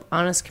result of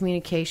honest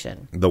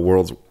communication. The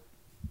world's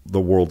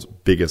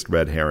biggest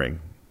red herring.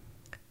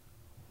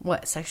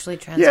 What, sexually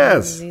transmitted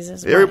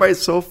diseases? Yes.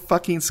 Everybody's so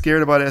fucking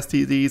scared about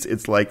STDs.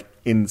 It's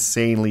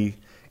insanely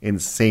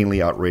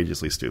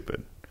outrageously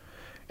stupid.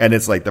 And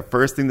it's the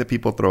first thing that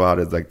people throw out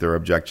is their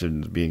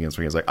objections being in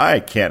swing. It's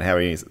I can't have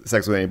any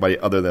sex with anybody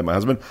other than my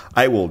husband.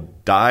 I will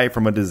die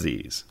from a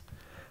disease.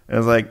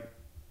 And it's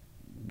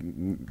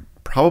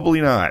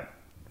probably not.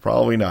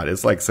 Probably not.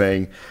 It's like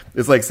saying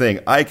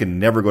I can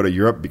never go to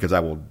Europe because I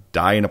will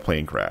die in a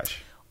plane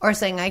crash. Or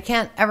saying I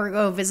can't ever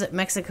go visit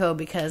Mexico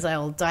because I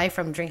will die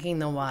from drinking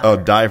the water. Oh,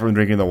 die from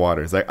drinking the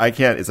water. It's I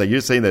can't. It's you're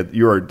saying that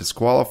you are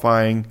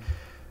disqualifying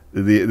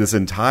this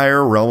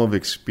entire realm of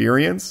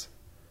experience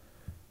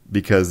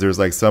because there's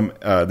some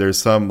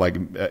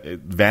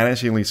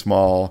vanishingly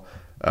small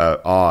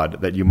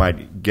odd that you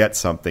might get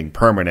something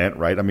permanent,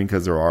 right? I mean,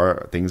 because there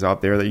are things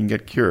out there that you can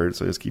get cured.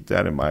 So just keep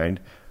that in mind.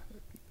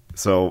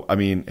 So, I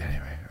mean,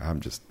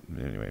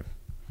 anyway.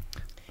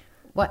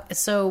 What?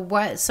 So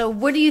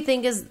what do you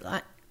think is?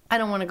 I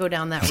don't want to go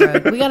down that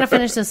road. We got to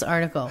finish this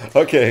article.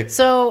 Okay.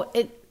 So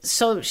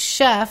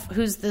Chef,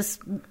 who's this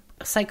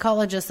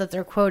psychologist that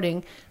they're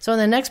quoting. So in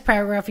the next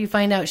paragraph, you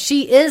find out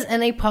she is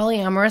in a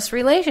polyamorous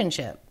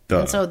relationship,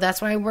 and so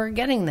that's why we're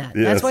getting that.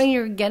 Yes. That's why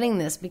you're getting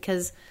this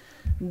because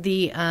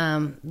the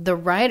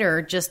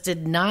writer just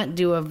did not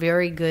do a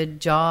very good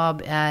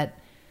job at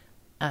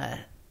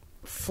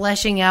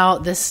fleshing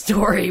out this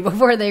story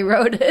before they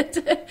wrote it.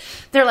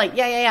 They're like,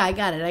 yeah, I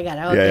got it. Okay,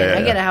 yeah.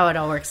 I get it how it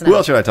all works now. Who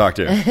else should I talk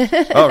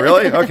to? Oh,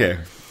 really? Okay.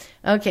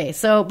 Okay,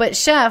 so but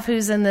Chef,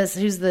 who's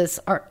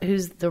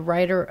the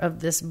writer of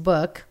this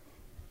book,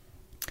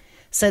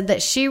 said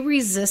that she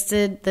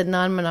resisted the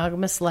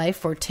non-monogamous life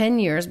for 10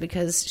 years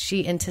because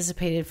she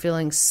anticipated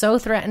feeling so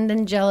threatened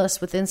and jealous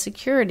with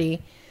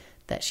insecurity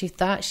that she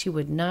thought she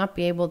would not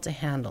be able to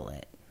handle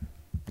it.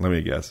 Let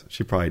me guess.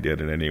 She probably did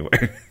it anyway.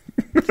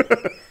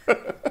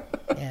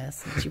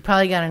 Yes. She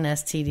probably got an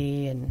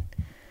STD and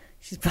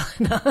she's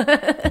probably not.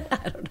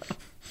 I don't know.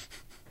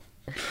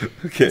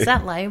 Okay. Is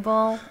that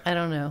libel? I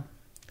don't know.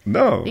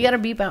 No. You got to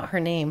beep out her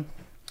name.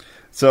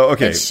 So,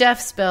 okay. It's Chef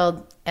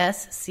spelled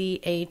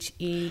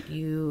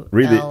SCHEULF.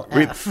 Read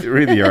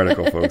the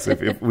article, folks.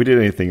 If we did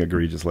anything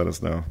egregious, let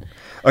us know.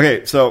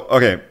 Okay. So,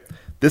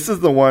 this is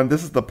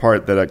the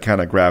part that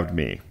kind of grabbed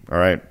me. All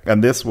right.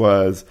 And this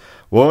was,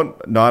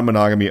 won't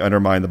non-monogamy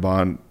undermine the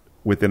bond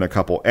within a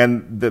couple?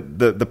 And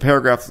the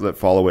paragraphs that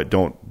follow it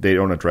don't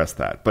address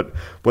that. But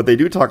what they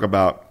do talk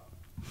about,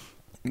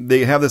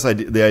 they have this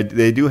idea.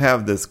 They do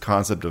have this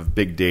concept of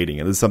big dating,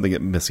 and this is something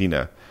that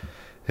Messina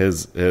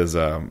was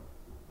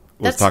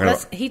talking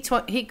about. He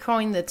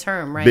coined the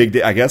term,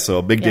 right? I guess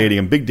so. Big dating,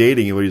 and big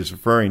dating, what he's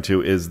referring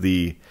to is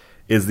the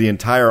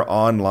entire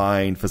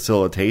online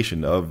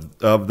facilitation of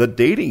the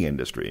dating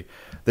industry.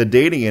 The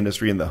dating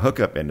industry and the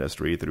hookup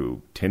industry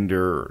through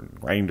Tinder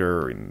and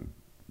Grindr and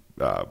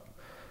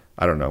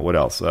I don't know what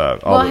else.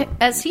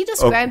 As he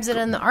describes it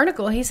in the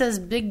article, he says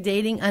big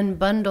dating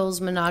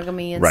unbundles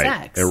monogamy and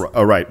sex.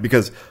 Right,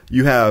 because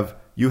you have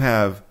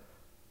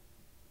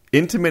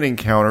intimate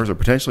encounters or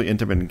potentially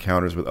intimate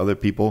encounters with other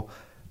people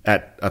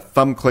at a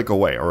thumb click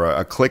away or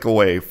a click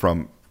away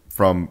from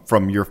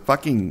your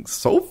fucking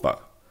sofa,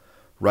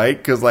 right?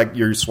 Because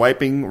you're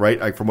swiping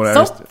right from what I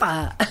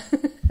understand.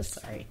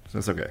 Sorry,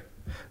 that's okay.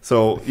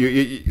 So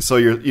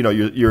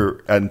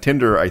you're on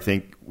Tinder. I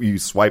think you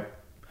swipe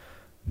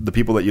the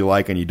people that you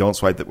like and you don't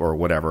swipe them or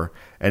whatever,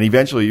 and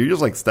eventually you're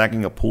just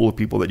stacking a pool of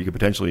people that you could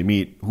potentially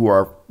meet who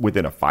are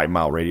within a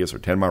 5-mile radius or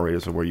 10-mile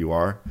radius of where you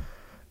are,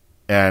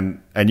 and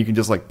you can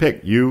just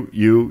pick you,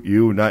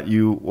 not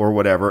you, or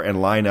whatever,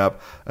 and line up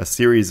a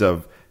series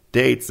of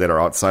dates that are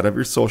outside of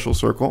your social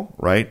circle,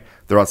 right?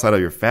 They're outside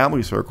of your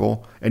family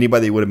circle.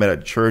 Anybody you would have met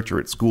at church or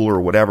at school or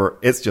whatever.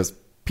 It's just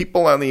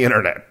people on the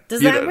internet.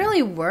 Does that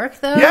really work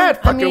though? Yeah,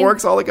 it fucking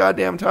works all the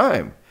goddamn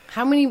time.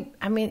 How many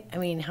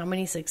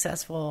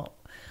successful?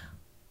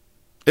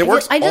 It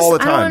works all the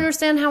time. I don't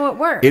understand how it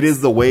works. It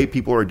is the way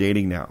people are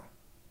dating now.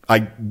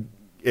 I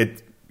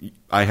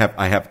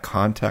have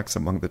contacts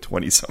among the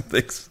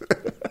 20-somethings.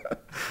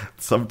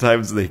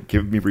 Sometimes they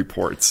give me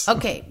reports.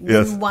 Okay,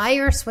 Yes. then why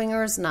are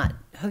swingers not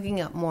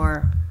hooking up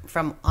more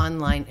from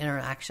online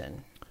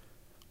interaction?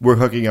 We're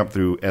hooking up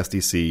through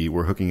SDC.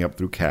 We're hooking up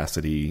through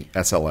Cassidy,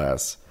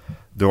 SLS.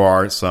 There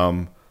are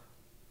some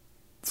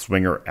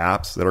swinger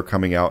apps that are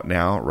coming out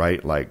now,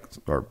 right? Like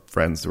our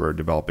friends who are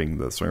developing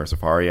the Swinger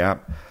Safari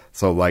app.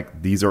 So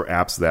like these are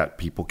apps that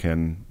people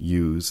can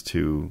use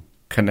to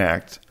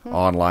connect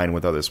online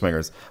with other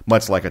swingers,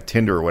 much like a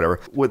Tinder or whatever.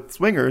 With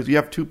swingers, you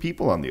have two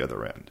people on the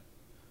other end,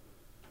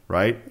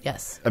 right?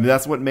 Yes. I mean,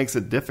 that's what makes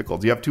it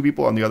difficult. You have two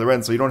people on the other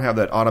end, so you don't have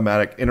that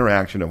automatic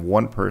interaction of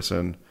one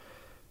person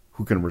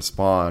who can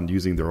respond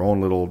using their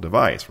own little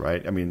device,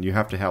 right? I mean, you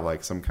have to have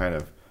like some kind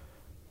of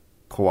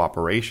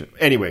cooperation.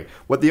 Anyway,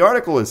 what the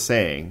article is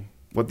saying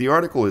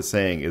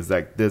is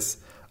that this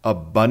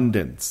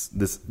abundance,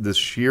 this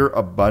sheer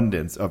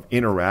abundance of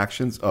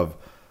interactions, of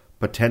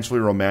potentially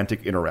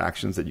romantic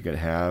interactions that you can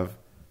have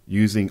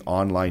using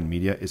online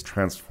media is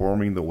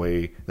transforming the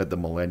way that the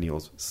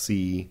millennials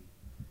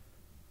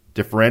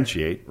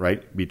differentiate,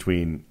 right,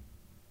 between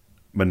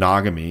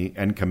monogamy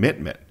and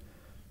commitment.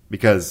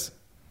 Because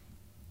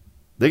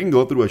they can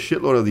go through a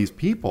shitload of these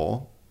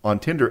people on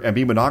Tinder and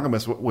be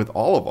monogamous with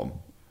all of them.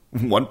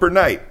 One per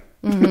night.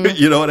 Mm-hmm.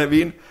 You know what I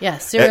mean? Yeah,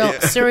 serial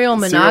monogamy. Serial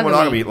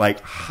monogamy, like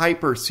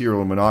hyper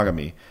serial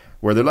monogamy,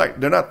 where they're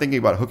not thinking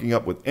about hooking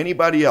up with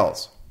anybody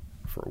else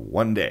for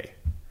one day.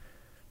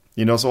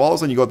 You know, so all of a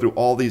sudden you go through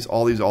all these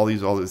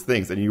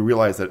things, and you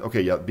realize that,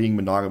 okay, yeah, being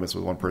monogamous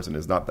with one person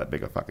is not that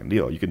big a fucking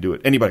deal. You can do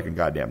it. Anybody can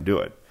goddamn do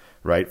it,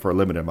 right? For a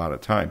limited amount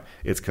of time.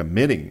 It's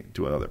committing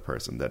to another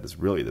person that is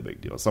really the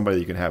big deal. Somebody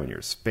you can have in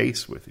your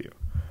space with you,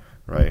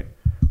 right?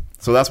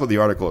 So that's what the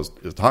article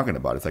is talking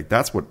about. It's like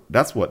that's what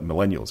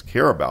millennials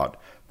care about.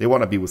 They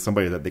want to be with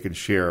somebody that they can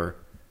share,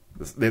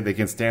 they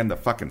can stand the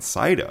fucking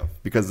sight of.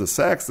 Because the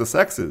sex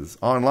is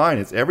online.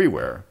 It's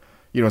everywhere.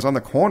 You know, it's on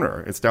the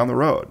corner. It's down the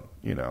road.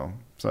 You know,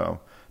 so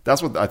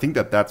that's what I think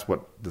that's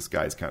what this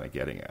guy's kind of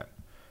getting at.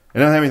 It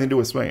doesn't have anything to do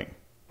with swinging.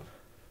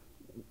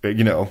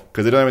 You know,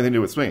 because it doesn't have anything to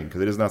do with swinging.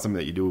 Because it is not something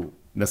that you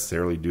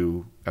necessarily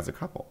do as a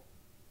couple.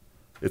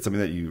 It's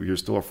something that you're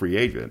still a free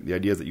agent. The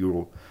idea is that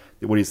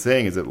what he's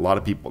saying is that a lot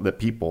of people, the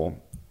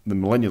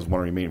millennials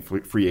want to remain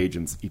free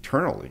agents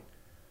eternally.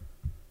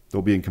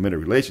 They'll be in committed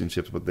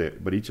relationships,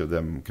 but each of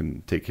them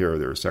can take care of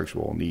their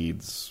sexual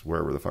needs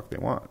wherever the fuck they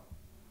want.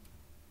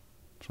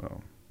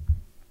 So,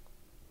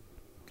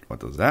 what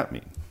does that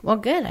mean? Well,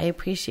 good. I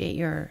appreciate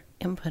your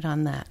input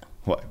on that.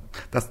 What?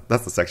 That's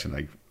the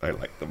section I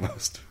like the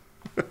most.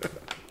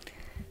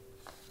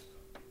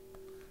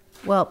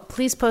 Well,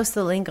 please post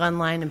the link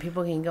online and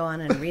people can go on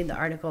and read the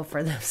article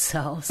for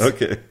themselves.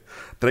 Okay.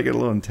 Did I get a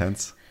little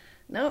intense?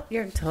 Nope,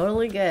 you're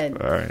totally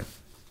good. All right.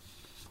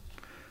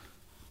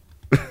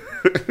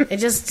 It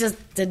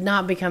just did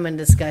not become a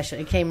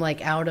discussion. It came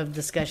like out of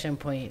discussion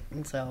point.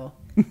 And so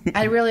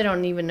I really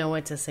don't even know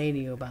what to say to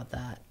you about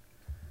that.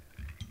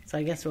 So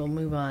I guess we'll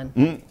move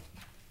on.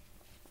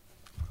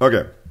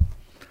 Okay.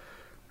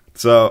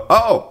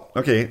 So,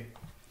 okay.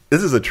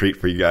 This is a treat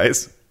for you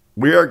guys.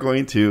 We are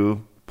going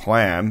to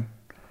plan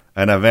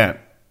an event.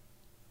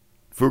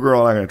 Fugaro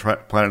and I are going to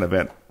plan an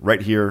event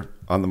right here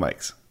on the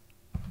mics.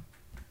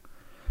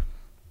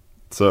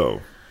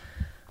 So.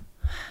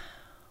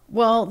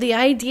 Well, the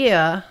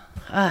idea,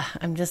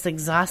 I'm just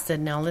exhausted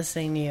now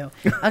listening to you.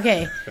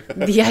 Okay,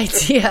 the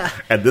idea.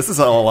 And this is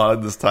how a lot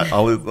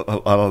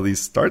of these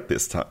start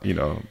this time, you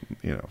know,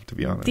 to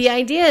be honest. The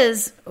idea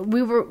is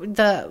we were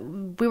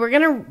going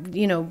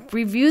to,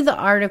 review the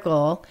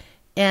article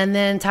and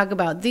then talk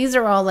about these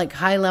are all like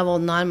high level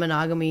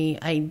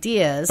non-monogamy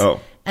ideas. Oh.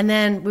 And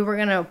then we were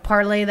going to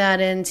parlay that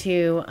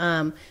into,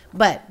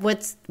 but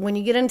when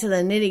you get into the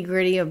nitty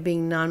gritty of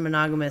being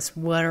non-monogamous,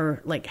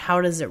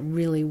 how does it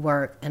really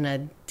work in a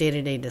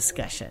day-to-day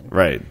discussion?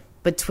 Right.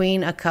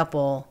 Between a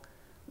couple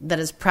that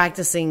is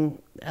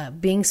practicing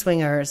being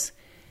swingers,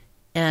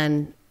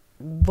 and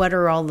what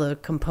are all the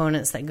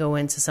components that go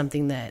into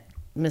something that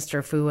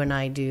Mr. Fu and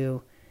I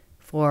do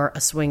for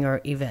a swinger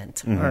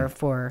event or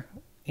for,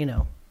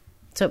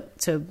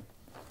 to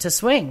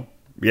swing.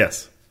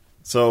 Yes.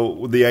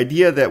 So the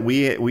idea that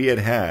we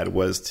had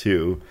was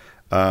to,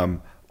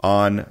 on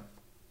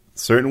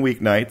certain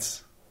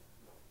weeknights,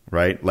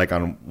 right? Like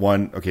on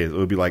one, okay, it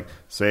would be like,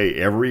 say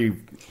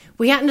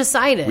we hadn't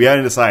decided.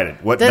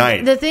 What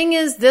night. The thing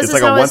is, this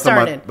is how it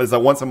started. But it's a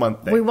once a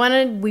month thing. We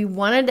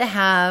wanted to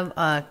have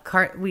a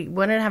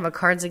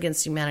Cards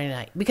Against Humanity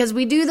night because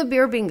we do the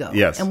beer bingo.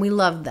 Yes. And we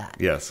loved that.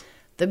 Yes.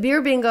 The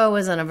beer bingo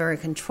was in a very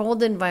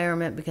controlled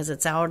environment because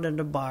it's out at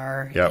a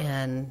bar. Yep.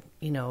 And,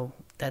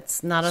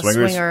 that's not a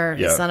swinger.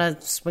 Yeah. It's not a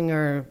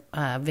swinger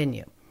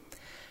venue.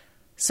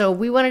 So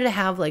we wanted to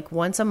have like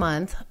once a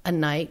month a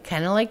night,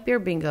 kind of like beer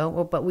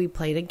bingo, but we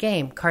played a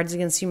game, Cards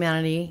Against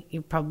Humanity.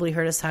 You've probably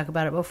heard us talk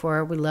about it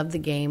before. We love the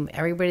game.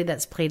 Everybody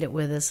that's played it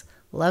with us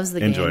loves the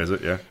game. Enjoys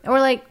it, yeah.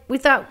 And we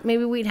thought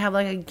maybe we'd have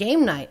like a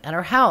game night at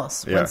our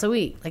house once a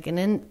week, like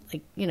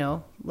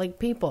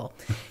people.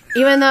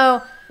 Even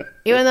though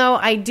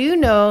I do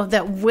know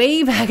that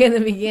way back in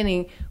the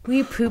beginning,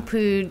 We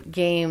poo-pooed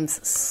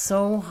games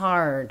so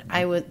hard.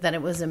 That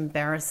it was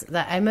embarrassing.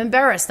 That I'm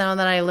embarrassed now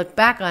that I look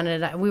back on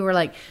it. We were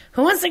like,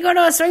 "Who wants to go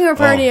to a swinger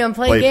party and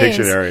play games?"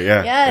 Pictionary,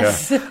 yeah.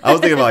 Yes. Yeah. I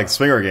was thinking about like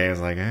swinger games,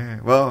 like,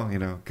 well,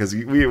 because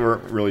we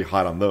weren't really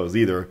hot on those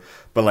either.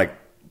 But like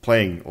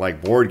playing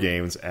like board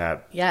games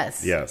at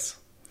yes.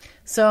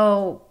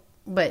 So,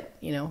 but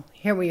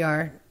here we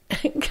are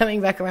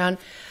coming back around.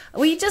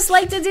 We just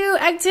like to do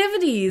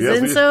activities, yes,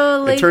 and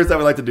so it turns out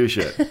we like to do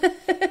shit.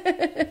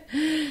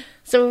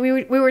 So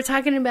we were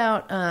talking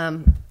about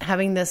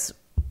having this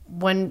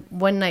one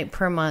night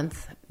per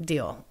month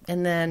deal,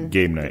 and then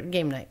game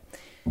night,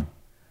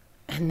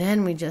 and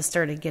then we just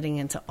started getting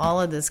into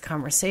all of this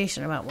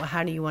conversation about, well,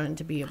 how do you want it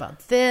to be about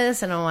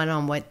this, and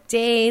on what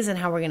days, and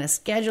how we're going to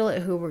schedule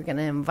it, who we're going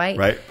to invite,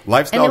 right?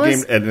 Lifestyle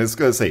game, and it's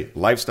going to say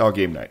lifestyle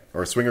game night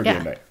or swinger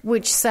game night,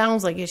 which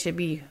sounds like it should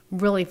be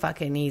really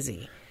fucking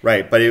easy,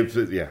 right? But yes.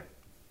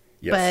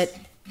 But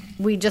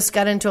we just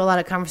got into a lot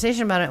of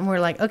conversation about it, and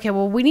we're like, okay,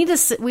 well, we need to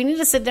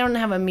sit down and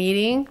have a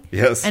meeting,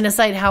 and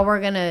decide how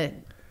we're gonna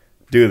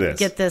do this,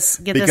 get this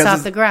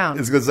off the ground.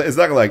 It's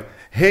not like,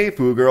 hey,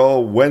 Foo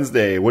Girl,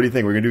 Wednesday, what do you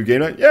think? We're gonna do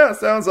game night? Yeah,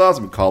 sounds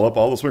awesome. Call up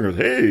all the swingers.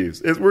 Hey,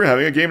 we're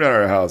having a game night at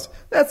our house.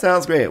 That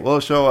sounds great. We'll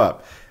show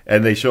up,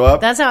 and they show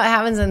up. That's how it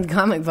happens in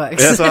comic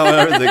books. That's how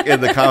it happens in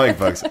the comic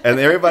books, and then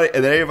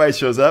everybody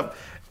shows up,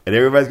 and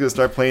everybody's gonna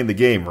start playing the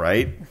game,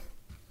 right?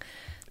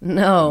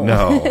 No.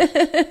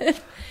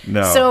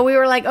 No. So we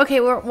were like, okay,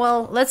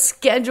 let's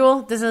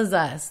schedule. This is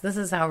us. This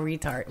is how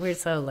retard. We're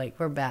so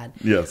we're bad.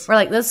 Yes. We're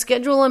like, let's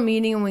schedule a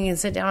meeting and we can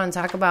sit down and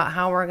talk about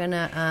how we're going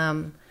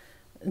to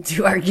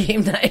do our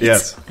game night.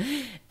 Yes.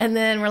 And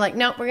then we're like,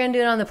 nope, we're going to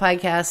do it on the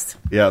podcast.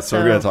 Yeah, so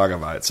we're going to talk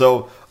about it.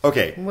 So,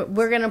 okay.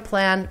 We're going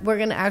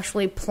to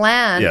actually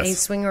plan a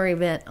swinger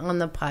event on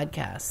the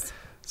podcast.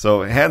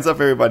 So hands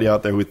up, everybody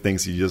out there who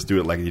thinks you just do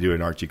it like you do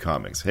in Archie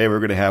Comics. Hey, we're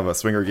going to have a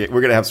swinger game.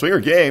 We're going to have swinger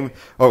game.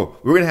 Oh,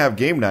 we're going to have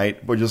game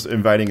night.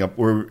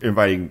 We're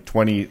inviting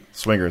 20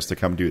 swingers to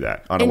come do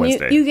that on a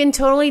Wednesday. You can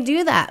totally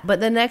do that.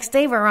 But the next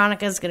day,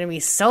 Veronica's going to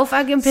be so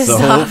fucking pissed off.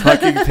 So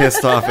fucking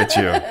pissed off at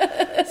you.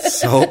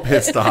 So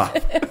pissed off.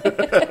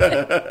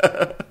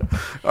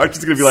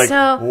 Archie's going to be like,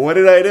 what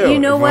did I do? You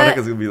know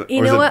Veronica's what? Gonna be like,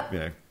 you know what?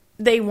 Yeah.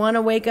 They want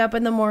to wake up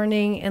in the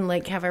morning and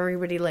have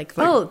everybody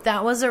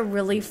that was a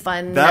really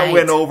fun night. That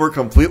went over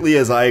completely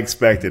as I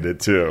expected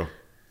it to.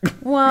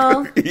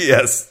 Well,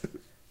 yes.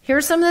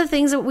 Here's some of the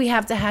things that we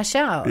have to hash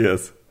out.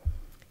 Yes.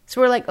 So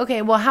we're like,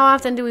 okay, well, how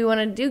often do we want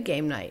to do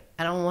game night?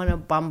 I don't want to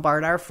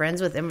bombard our friends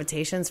with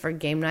invitations for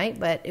game night,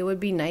 but it would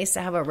be nice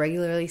to have a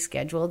regularly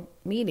scheduled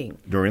meeting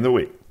during the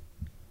week.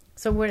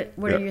 So what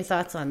are your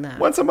thoughts on that?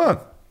 Once a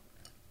month.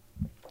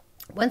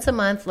 Once a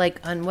month,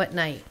 on what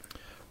night?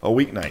 A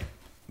weeknight.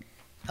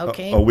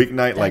 Okay. A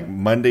weeknight, like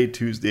Monday,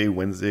 Tuesday,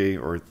 Wednesday,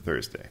 or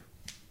Thursday.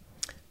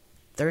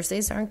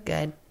 Thursdays aren't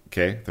good.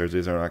 Okay,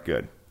 Thursdays are not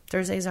good.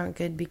 Thursdays aren't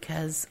good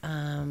because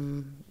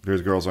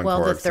there's girls on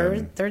court. Well,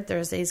 the third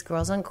Thursday's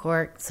girls on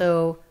court.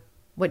 So,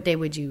 what day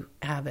would you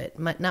have it?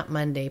 Not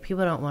Monday.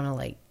 People don't want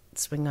to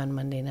swing on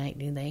Monday night,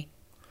 do they?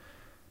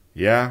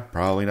 Yeah,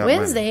 probably not.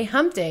 Wednesday,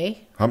 hump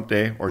day. Hump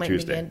day or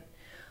Tuesday.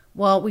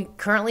 Well, we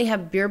currently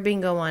have beer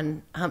bingo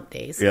on hump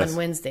days on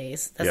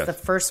Wednesdays. That's the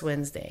first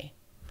Wednesday.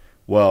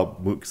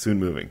 Well, soon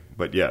moving,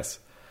 but yes.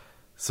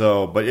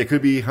 So, but it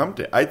could be hump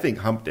day. I think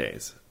hump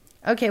days.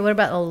 Okay, what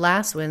about the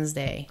last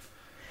Wednesday?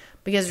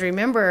 Because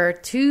remember,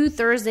 2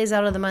 Thursdays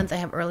out of the month, I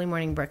have early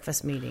morning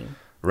breakfast meeting.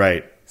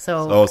 Right.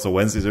 So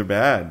Wednesdays are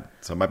bad.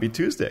 So it might be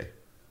Tuesday.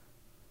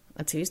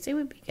 A Tuesday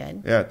would be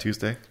good. Yeah,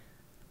 Tuesday.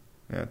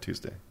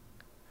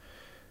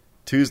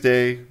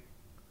 Tuesday.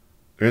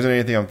 There isn't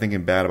anything I'm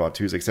thinking bad about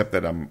Tuesday, except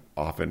that I'm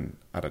often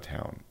out of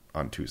town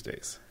on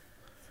Tuesdays.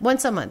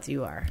 Once a month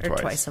you are, or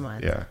twice a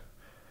month. Yeah.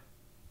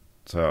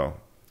 So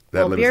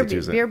that limits to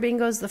Tuesday. Beer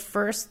bingo's the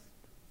first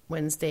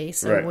Wednesday,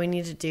 so we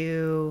need to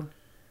do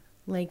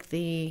we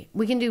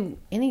can do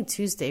any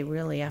Tuesday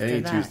really after that.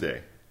 Any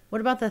Tuesday.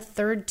 What about the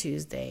third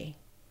Tuesday?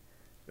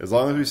 As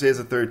long as we say it's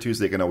the third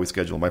Tuesday, I can always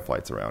schedule my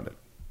flights around it.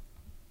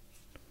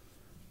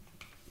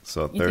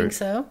 So you think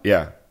so?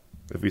 Yeah.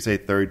 If we say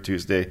third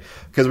Tuesday,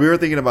 because we were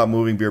thinking about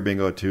moving beer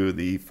bingo to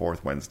the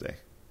fourth Wednesday.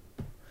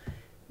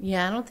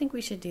 Yeah, I don't think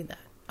we should do that.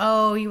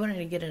 Oh, you wanted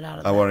to get it out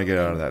of that. I want to get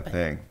out of that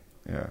thing.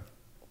 Yeah.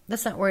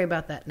 Let's not worry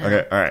about that now.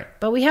 Okay, all right.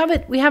 But we have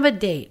it. We have a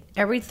date.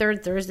 Every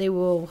third Thursday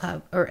we'll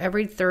have, or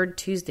every third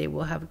Tuesday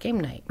we'll have a game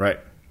night. Right.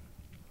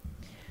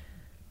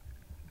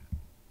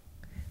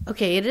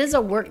 Okay, it is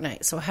a work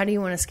night. So how do you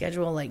want to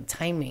schedule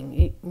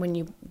timing? When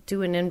you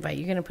do an invite,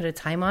 you're going to put a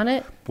time on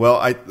it?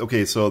 Well,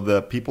 so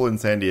the people in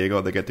San Diego,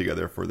 they get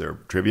together for their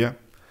trivia.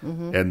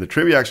 Mm-hmm. And the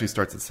trivia actually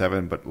starts at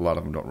 7, but a lot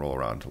of them don't roll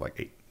around until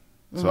 8.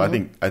 So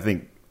mm-hmm. I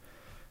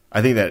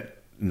think that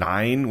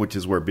 9, which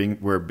is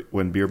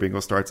when beer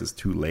bingo starts, is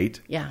too late.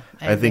 Yeah,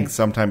 I think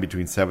sometime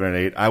between 7 and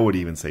 8. I would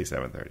even say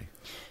 7:30.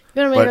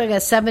 You're gonna make a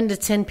 7 to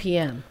 10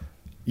 p.m.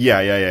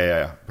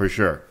 Yeah, for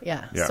sure.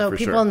 Yeah. Yeah, So for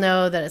people sure.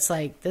 know that it's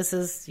like, this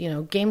is,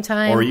 game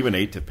time. Or even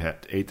 8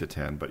 to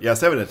 10. But yeah,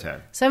 7 to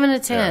 10. 7 to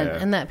 10. Yeah.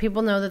 And that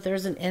people know that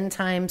there's an end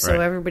time so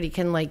Right. everybody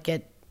can like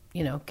get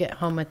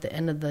home at the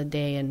end of the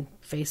day and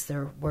face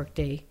their work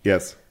day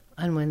Yes.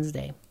 on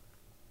Wednesday.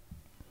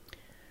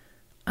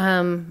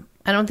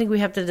 I don't think we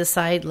have to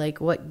decide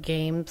like what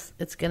games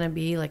it's going to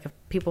be. Like if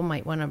people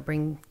might want to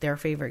bring their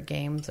favorite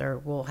games, or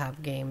we'll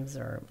have games,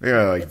 or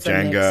Yeah, like it's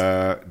a mix.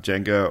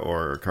 Jenga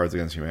or Cards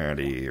Against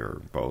Humanity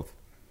or both.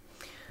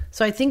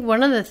 So I think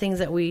one of the things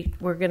that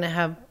we're going to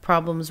have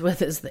problems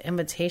with is the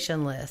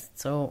invitation list.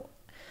 So,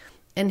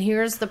 and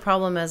here's the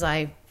problem as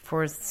I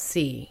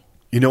foresee.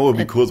 You know what would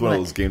be cool is one of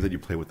What? those games that you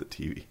play with the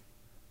TV.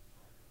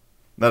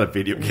 Not a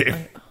video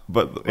game,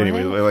 but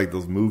anyway, What? like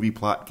those movie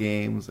plot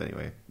games.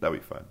 Anyway, that'd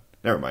be fun.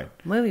 Never mind.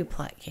 Movie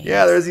plot games.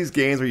 Yeah, there's these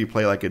games where you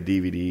play like a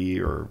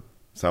DVD or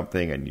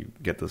something and you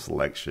get to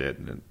select shit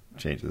and it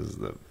changes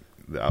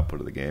the output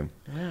of the game.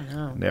 I don't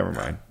know. Never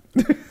mind.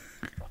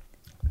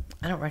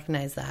 I don't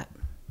recognize that.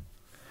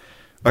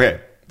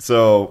 Okay,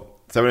 so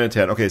 7 and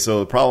 10. Okay, so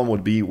the problem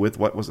would be with,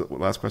 what was the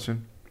last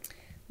question?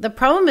 The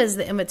problem is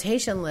the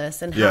invitation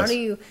list, and how Yes. do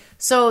you?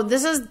 So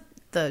this is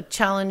the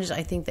challenge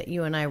I think that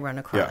you and I run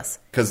across.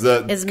 Because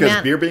Is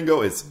man- beer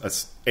bingo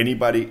is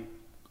anybody,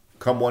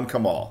 come one,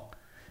 come all.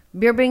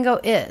 Beer bingo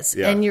is,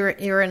 Yeah. and you're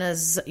in a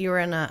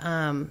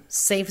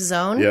safe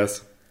zone.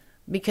 Yes,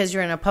 Because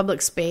you're in a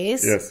public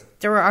space. Yes.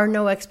 There are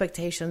no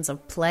expectations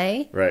of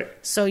play. right.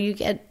 So you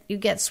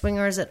get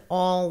swingers at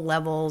all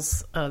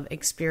levels of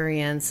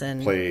experience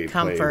and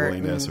comfort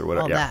willingness and or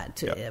whatever. all Yeah.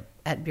 that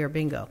at beer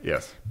bingo.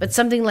 Yes. But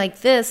something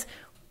like this,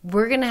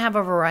 we're going to have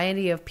a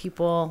variety of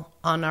people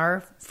on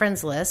our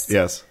friends list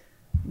Yes.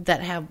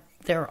 that have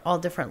they're all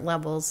different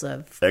levels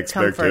of comfort.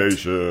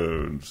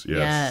 Expectations.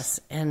 Yes.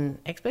 And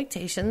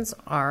expectations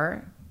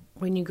are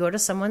when you go to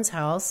someone's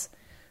house,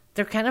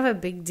 they're kind of a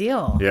big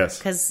deal. Yes.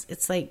 Because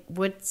it's like,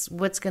 what's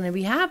going to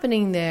be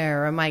happening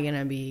there? Am I going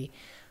to be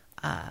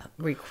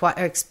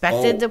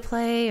expected to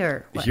play,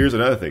 or what? Here's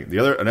another thing.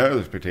 Another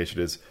expectation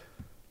is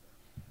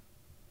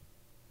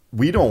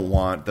we don't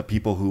want the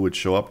people who would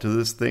show up to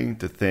this thing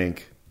to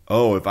think,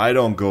 oh, if I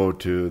don't go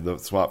to the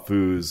Swap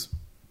Foos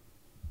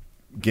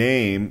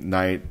game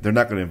night, they're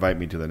not going to invite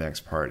me to the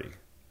next party.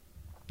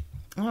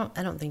 Well,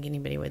 I don't think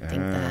anybody would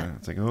think that.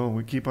 It's like, oh,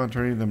 we keep on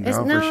turning them It's-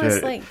 down no, for it's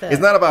shit. like the-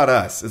 It's not about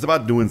us. It's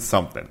about doing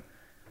something,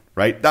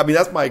 right? I mean,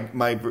 that's my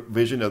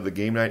vision of the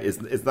game night.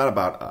 It's not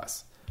about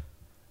us.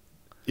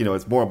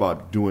 It's more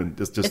about doing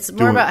just. It's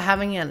more about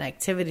having an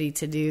activity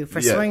to do for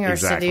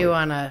swingers exactly. to do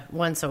on a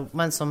once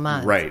a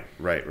month.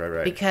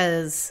 Right.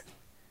 Because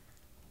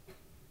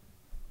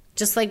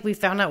just like we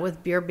found out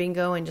with beer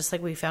bingo, and just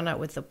like we found out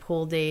with the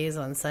pool days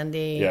on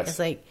Sunday, Yes. it's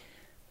like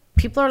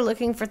people are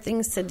looking for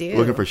things to do,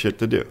 looking for shit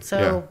to do. So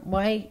yeah.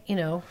 why,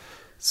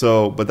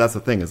 So, but that's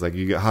the thing is like,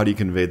 how do you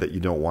convey that you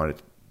don't want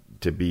it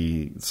to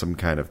be some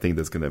kind of thing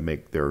that's going to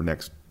make their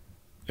next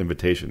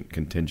invitation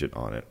contingent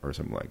on it or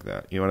something like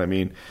that? You know what I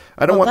mean?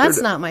 I don't want. That's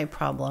not my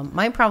problem.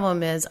 My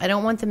problem is I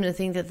don't want them to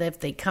think that if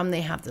they come,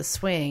 they have to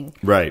swing.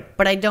 Right.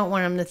 But I don't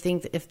want them to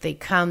think that if they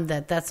come,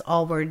 that's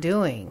all we're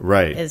doing.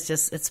 Right.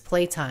 It's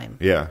playtime.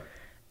 Yeah.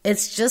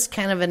 It's just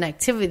kind of an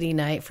activity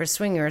night for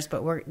swingers,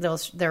 but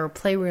there are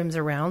playrooms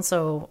around.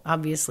 So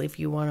obviously, if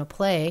you want to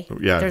play,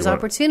 there's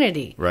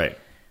opportunity. Right.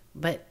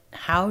 But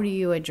how do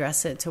you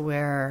address it to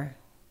where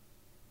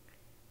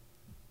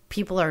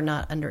people are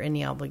not under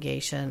any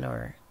obligation,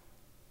 or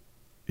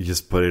You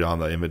just put it on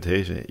the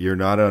invitation. You're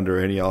not under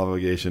any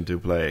obligation to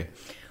play.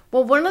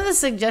 Well, one of the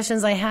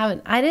suggestions I have,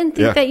 and I didn't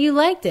think that you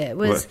liked it,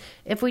 was What?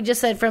 if we just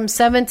said from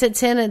 7 to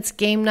 10, it's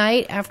game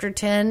night. After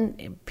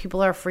 10,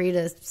 people are free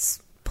to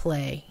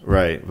play.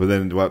 Right. But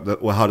then,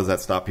 how does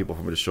that stop people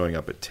from just showing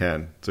up at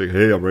 10? It's like,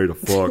 hey, I'm ready to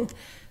fuck.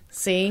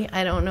 See,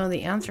 I don't know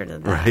the answer to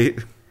that. Right?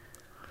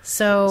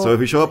 So if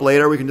we show up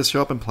later, we can just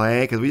show up and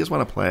play because we just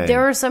want to play.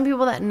 there are some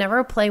people that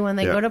never play when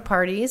they Yeah. go to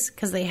parties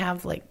because they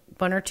have like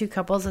one or two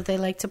couples that they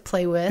like to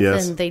play with,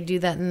 Yes. and they do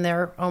that in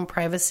their own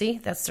privacy.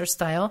 That's their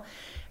style.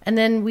 And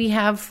then we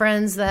have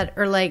friends that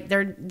are like,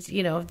 they're,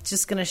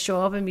 just going to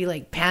show up and be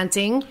like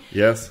panting.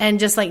 Yes. And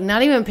just like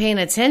not even paying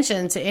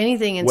attention to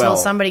anything until Well-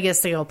 somebody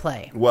gets to go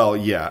play. Well,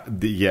 yeah,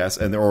 yes,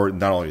 or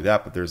not only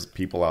that, but there's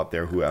people out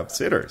there who have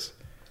sitters.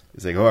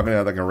 It's like, oh, I'm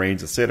gonna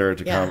arrange a sitter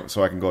to come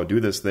so I can go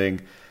do this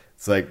thing.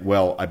 It's like,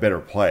 well, I better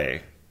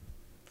play.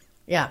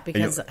 Yeah,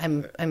 because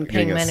I'm paying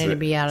getting a money to sit-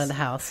 be out of the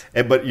house.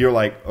 But you're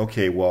like,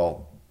 okay,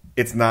 well,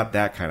 it's not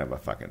that kind of a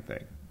fucking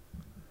thing.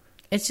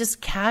 It's just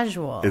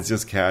casual. It's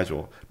just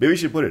casual. Maybe we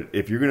should put it,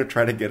 if you're gonna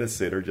try to get a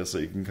sitter just so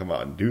you can come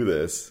out and do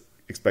this,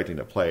 expecting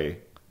to play,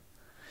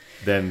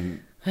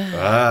 then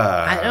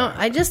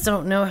I just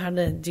don't know how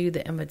to do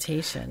the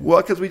invitation.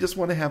 well, because we just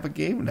want to have a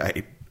game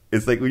night.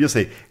 It's like we just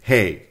say,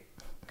 hey.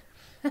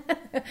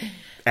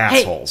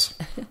 Assholes.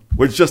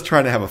 We're just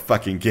trying to have a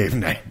fucking game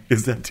night.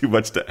 Is that too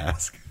much to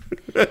ask?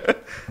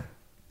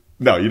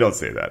 No, you don't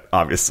say that.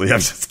 Obviously, I'm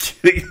just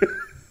kidding.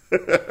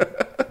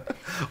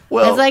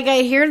 Well, it's like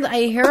I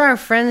hear our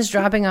friends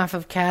dropping off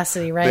of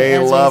Cassidy, right? They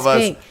as love we us.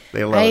 speak.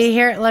 They love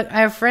us. Look,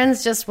 our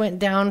friends just went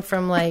down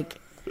from like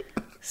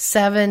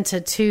 7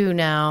 to 2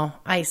 now.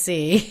 I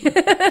see.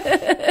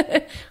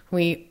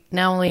 We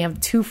now only have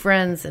 2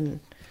 friends, and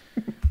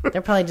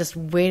they're probably just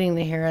waiting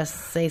to hear us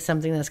say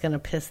something that's going to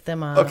piss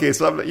them off. Okay,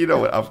 so you know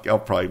what? I'll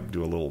probably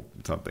do a little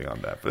something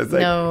on that. But it's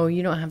like, No,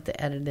 you don't have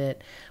to edit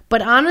it.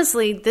 But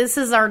honestly, this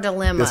is our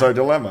dilemma. This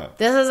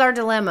is our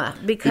dilemma.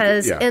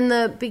 Because Yeah. in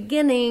the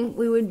beginning,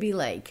 we'd be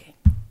like,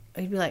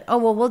 oh,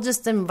 well, we'll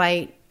just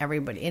invite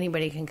everybody.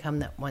 Anybody can come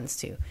that wants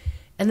to.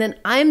 And then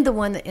I'm the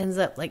one that ends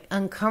up like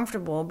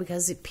uncomfortable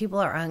because people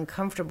are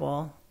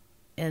uncomfortable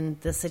in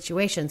the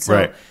situation. So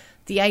Right.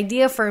 the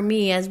idea for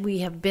me, as we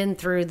have been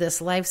through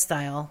this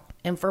lifestyle,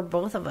 and for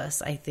both of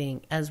us, I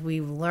think, as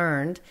we've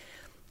learned,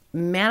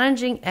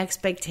 managing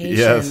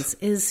expectations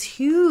is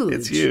huge.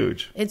 It's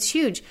huge. It's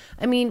huge.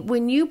 I mean,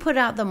 when you put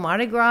out the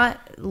Mardi Gras,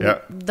 Yeah.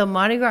 the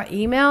Mardi Gras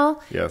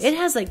email, Yes. it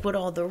has like what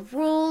all the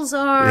rules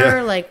are,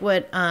 Yeah. like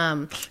what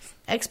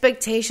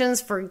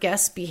expectations for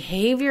guest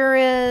behavior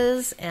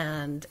is,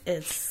 and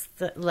it's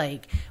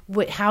like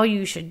how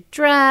you should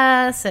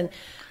dress,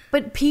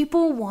 but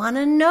people want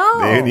to know.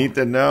 They need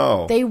to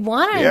know. They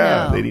want to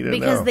Yeah, know they need to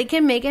because know. they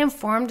can make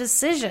informed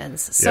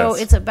decisions. So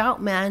Yes. it's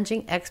about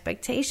managing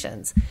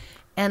expectations.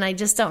 And I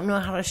just don't know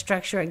how to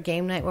structure a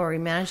game night where we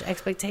manage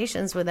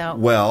expectations without.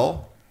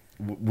 Well,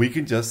 we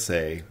can just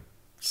say,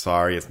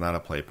 sorry, it's not a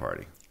play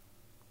party.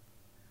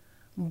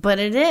 But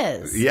it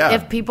is. Yeah.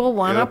 If people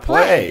want to Yeah,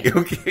 play.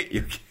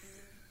 Okay.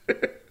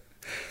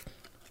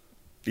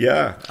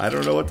 Yeah, I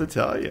don't know what to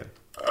tell you.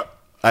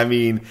 I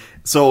mean,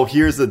 so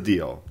here's the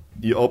deal.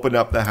 You open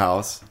up the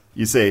house,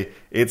 you say,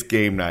 it's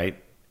game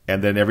night,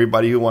 and then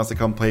everybody who wants to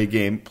come play a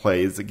game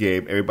plays the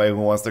game. Everybody who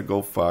wants to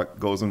go fuck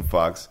goes and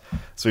fucks.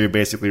 So you're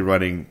basically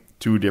running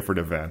 2 different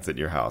events at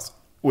your house,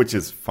 which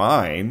is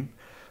fine.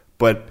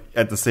 But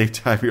at the same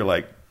time, you're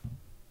like,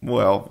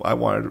 well, I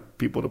wanted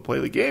people to play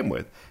the game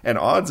with. And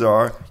odds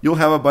are you'll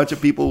have a bunch of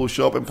people who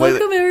show up and play How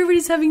come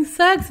everybody's having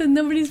sex and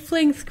nobody's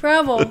playing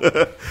Scrabble?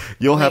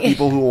 You'll have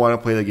people who want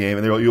to play the game,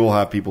 and you'll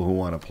have people who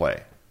want to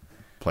play.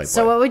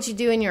 So what would you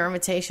do in your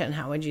invitation?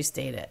 How would you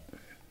state it?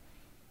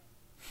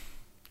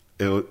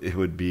 It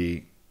would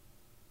be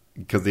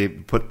because they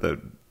put the,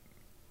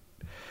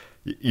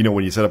 you know,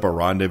 when you set up a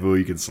rendezvous,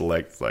 you can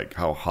select like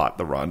how hot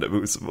the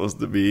rendezvous is supposed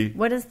to be.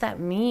 What does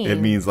that mean? It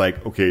means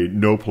like, okay,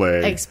 no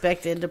play.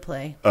 Expected to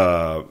play.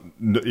 Yeah,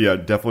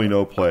 definitely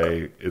no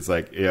play. It's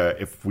like, yeah,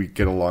 if we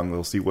get along,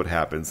 we'll see what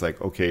happens.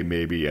 Like, okay,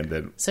 maybe, and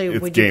then So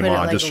it's would you game put it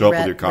on. like Just show up red-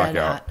 with your cock red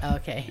out.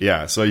 hot? Okay.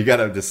 Yeah, so you got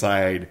to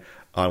decide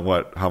on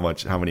how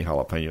many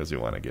jalapenos you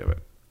want to give it.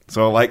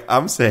 So, like,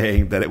 I'm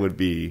saying that it would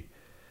be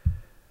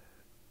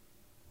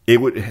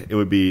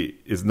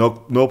is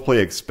no play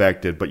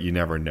expected, but you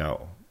never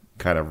know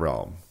kind of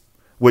realm,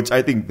 which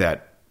I think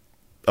that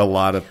a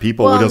lot of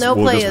people Well, will just no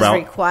will play just is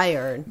round.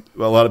 required.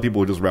 A lot of people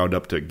will just round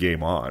up to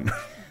game on.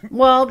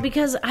 Well,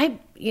 because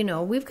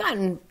we've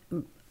gotten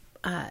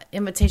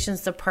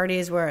invitations to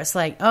parties where it's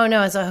like, oh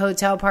no, it's a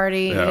hotel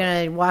party. Yeah. You're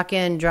gonna walk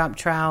in, drop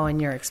trowel, and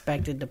you're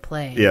expected to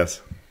play.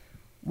 Yes.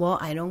 Well,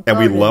 I don't. And go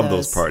we to love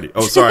those parties.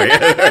 Oh, sorry.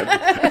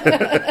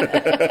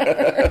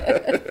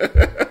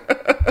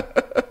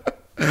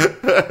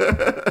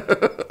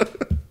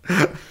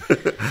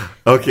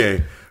 Okay.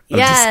 I'm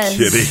Yes.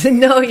 just kidding.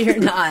 No, you're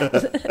not.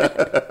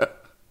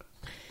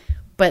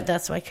 But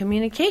that's why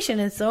communication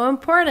is so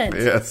important.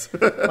 Yes.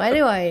 Why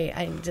do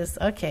I'm just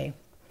okay.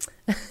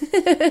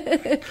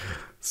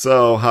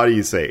 So how do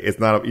you say it's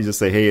not? You just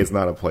say, "Hey, it's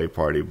not a play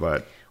party,"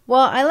 but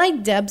Well, I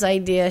like Deb's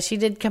idea. She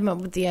did come up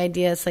with the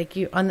idea. It's like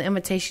you on the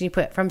invitation you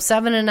put from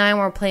 7 to 9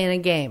 we're playing a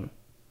game.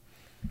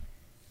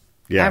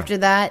 yeah. After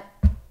that,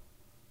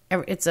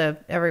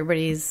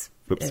 everybody's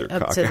Whips their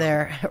up cock to out.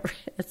 their.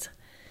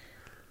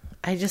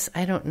 I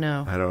don't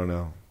know.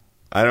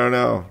 I don't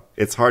know.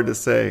 It's hard to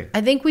say.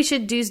 I think we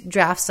should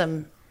draft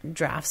some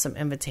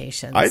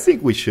invitations. I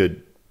think we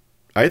should.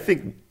 I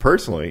think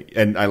personally,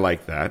 and I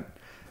like that.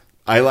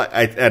 I like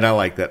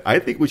that. I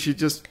think we should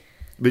just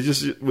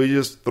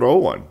throw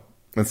one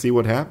and see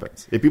what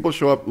happens. If people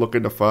show up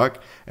looking to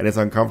fuck and it's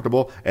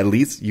uncomfortable, at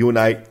least you and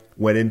I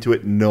went into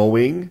it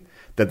knowing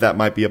that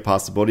might be a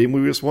possibility, and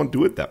we just won't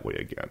do it that way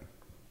again.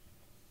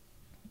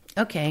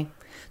 Okay.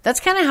 That's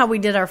kind of how we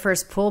did our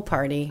first pool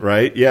party.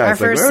 Right? Yeah. Our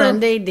it's like, first "Oh."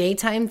 Sunday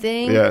daytime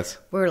thing. Yes.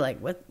 We were like,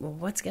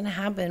 what's going to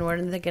happen? What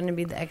are they going to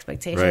be the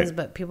expectations? Right.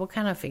 But people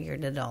kind of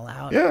figured it all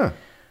out. Yeah.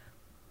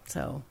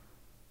 So.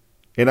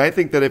 And I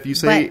think that if you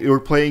say we're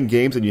playing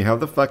games and you have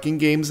the fucking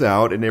games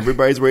out and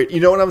everybody's ready, you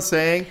know what I'm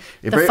saying?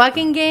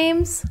 Fucking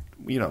games?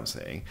 You know what I'm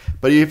saying.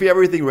 But if you have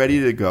everything ready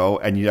to go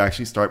and you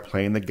actually start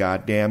playing the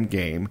goddamn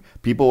game,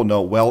 people will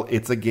know, well,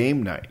 it's a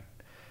game night.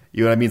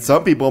 You know what I mean?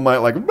 Some people might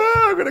like, I'm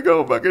going to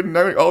go fucking,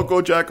 I'll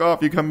go jack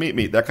off. You come meet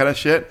me. That kind of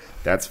shit.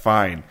 That's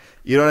fine.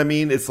 You know what I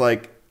mean? It's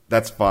like,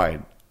 that's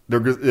fine.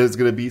 There's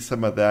going to be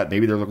some of that.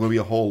 Maybe there's going to be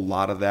a whole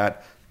lot of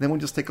that. Then we'll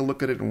just take a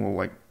look at it and we'll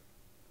like,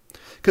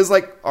 Because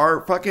like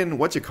our fucking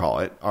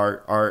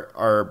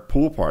our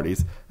pool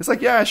parties, it's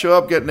like, yeah, show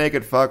up, get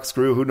naked, fuck,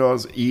 screw, who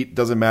knows, eat,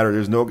 doesn't matter.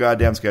 There's no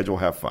goddamn schedule,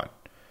 have fun,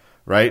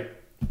 right?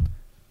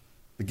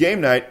 The game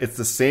night, it's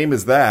the same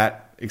as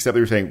that, except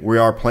you're saying we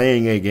are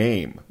playing a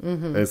game.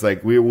 And it's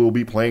like we will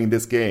be playing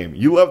this game.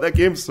 You love that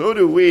game, so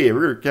do we.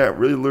 We're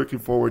really looking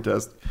forward to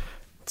us.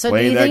 So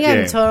do you think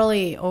I'm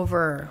totally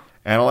over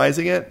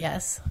analyzing it?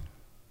 Yes.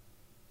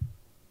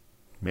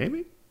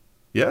 Maybe.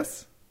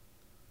 Yes.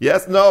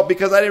 Yes. No,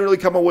 because I didn't really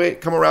come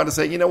around to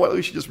say, you know what,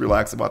 we should just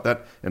relax about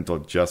that until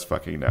just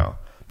fucking now.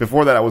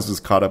 Before that, I was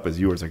just caught up as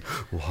you were. It's like,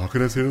 well, how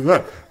can I say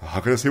that?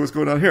 How can I say what's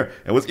going on here?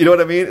 And you know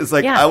what I mean? It's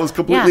like I was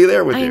completely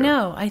there with you. I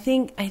know. I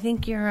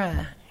think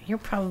you're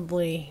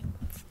probably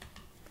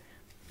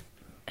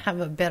have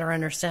a better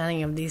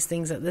understanding of these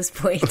things at this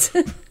point.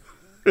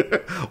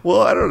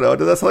 Well, I don't know.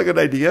 Does that sound like an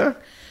idea?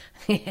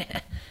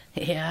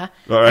 Yeah.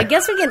 All right. I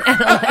guess we can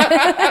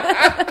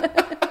analyze.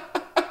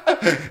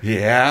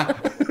 Yeah.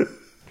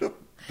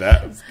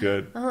 That's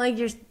good. I'm like,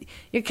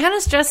 you're kind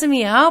of stressing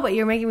me out, but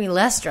you're making me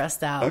less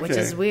stressed out, which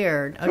is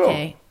weird. Cool.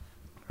 Okay.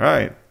 All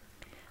right.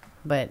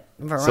 But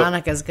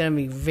Veronica's going to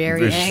be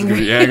very angry. She's going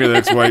to be angry.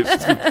 That's why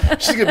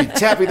she's going to be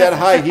tapping that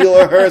high heel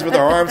of hers with her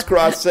arms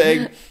crossed,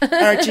 saying,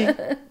 Archie,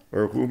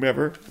 or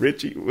whomever,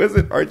 Richie, was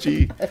it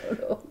Archie? I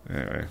don't know.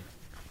 Anyway,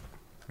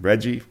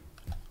 Reggie.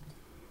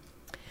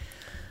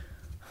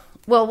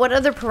 Well, what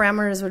other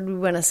parameters would we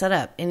want to set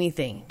up?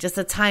 Anything? Just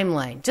a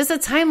timeline. Just a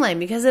timeline,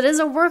 because it is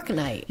a work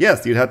night.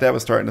 Yes, you'd have to have a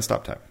start and a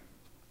stop time.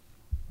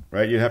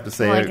 Right? You'd have to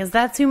say... Like, is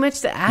that too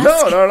much to ask?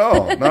 No. Not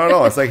at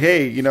all. It's like,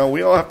 hey,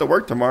 we all have to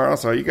work tomorrow,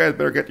 so you guys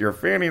better get your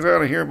fannies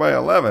out of here by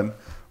 11,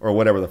 or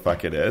whatever the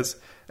fuck it is.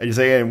 And you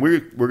say, and we're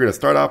going to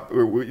start off...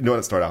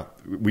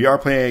 We are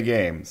playing a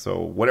game, so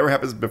whatever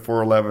happens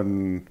before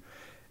 11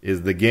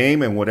 is the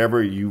game, and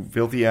whatever you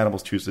filthy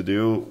animals choose to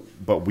do,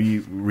 but we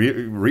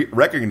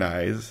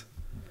recognize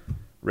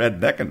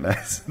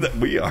that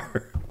we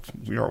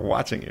are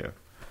watching you.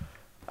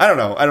 I don't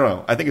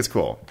know. I think it's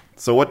cool.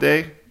 So what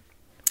day?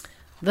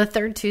 The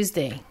third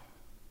Tuesday.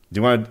 Are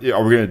we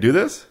going to do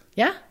this?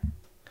 Yeah.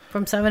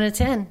 From 7 to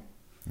 10.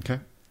 Okay.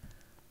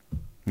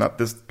 Not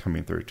this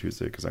coming third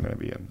Tuesday, because I'm going to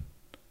be in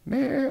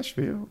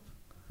Nashville.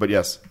 But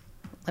yes.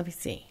 Let me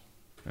see.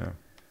 Yeah.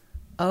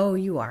 Oh,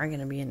 you are going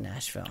to be in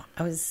Nashville.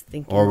 I was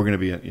thinking. Or we're going to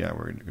be in,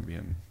 we're going to be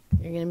in.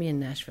 You're going to be in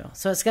Nashville.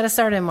 So it's got to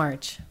start in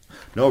March.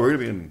 No, we're going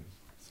to be in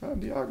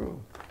San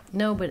Diego.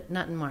 No, but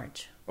not in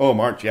March. Oh,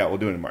 March. Yeah, we'll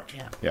do it in March.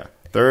 Yeah.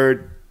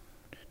 Third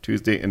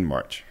Tuesday in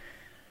March.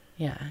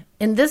 Yeah.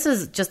 And this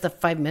is just a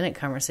 5-minute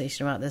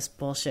conversation about this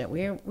bullshit.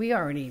 We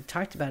already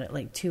talked about it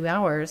like 2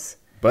 hours.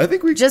 But I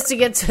think we... Just to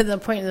get to the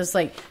point that's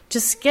like,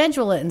 just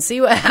schedule it and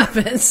see what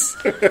happens.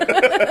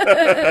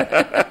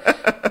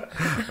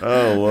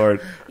 Oh,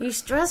 Lord. You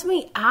stress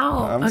me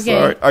out. I'm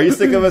sorry. Are you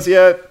sick of us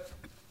yet?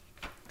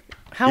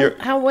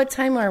 What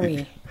time are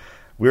we?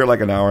 We're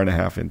like an hour and a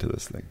half into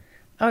this thing.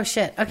 Oh,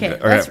 shit. Okay.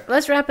 Yeah,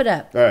 Let's wrap it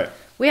up. All right.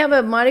 We have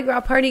a Mardi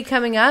Gras party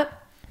coming up.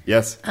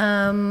 Yes.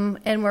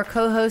 And we're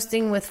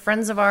co-hosting with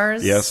friends of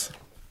ours. Yes.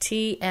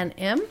 T and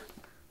M.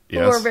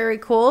 Yes. Who are very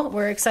cool.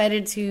 We're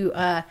excited to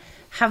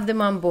have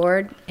them on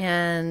board,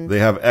 and they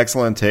have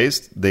excellent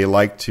taste. They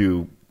like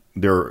to.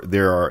 They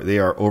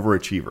are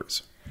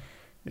overachievers,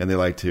 and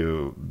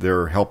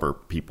they're helper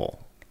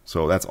people.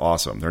 So that's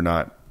awesome. They're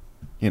not,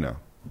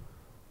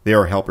 they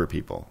are helper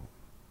people.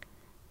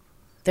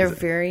 They're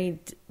very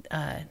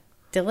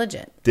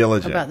diligent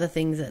about the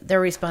things that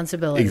their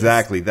responsibilities.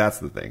 Exactly, that's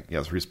the thing.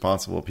 Yes,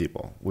 responsible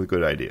people with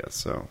good ideas.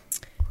 So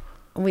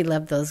we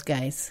love those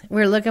guys.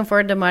 We're looking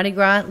forward to Mardi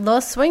Gras.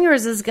 Los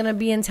Swingers is going to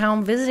be in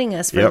town visiting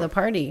us for the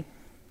party,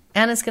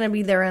 and it's going to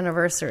be their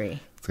anniversary.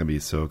 It's going to be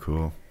so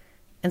cool.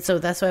 And so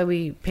that's why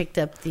we picked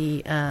up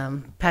the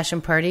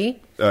Passion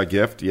Party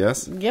gift.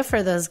 Yes, gift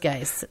for those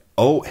guys.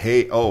 Oh,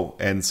 hey,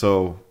 and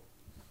so.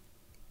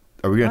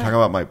 Are we going to talk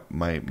about my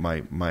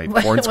porn screen?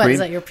 What, is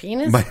that your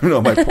penis?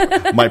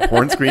 My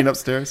porn screen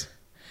upstairs.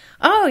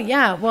 Oh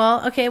yeah,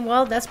 well, okay,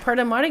 that's part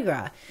of Mardi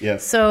Gras.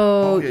 Yes.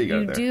 So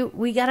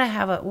we gotta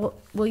have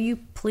will you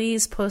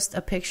please post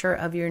a picture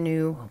of your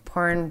new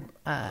porn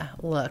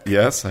look?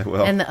 Yes, I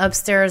will. And the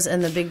upstairs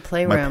and the big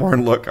playroom. My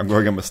porn look. I'm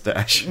wearing a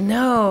mustache.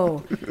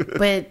 No,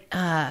 but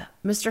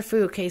Mr.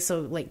 Fu. Okay,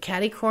 so like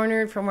catty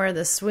cornered from where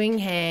the swing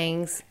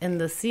hangs in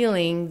the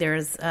ceiling,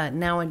 there's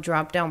now a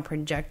drop down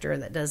projector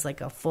that does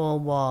like a full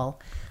wall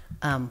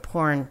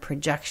porn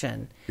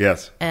projection.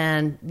 Yes.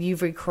 And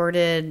you've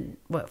recorded,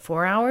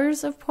 4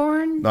 hours of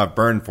porn? Not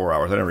burned 4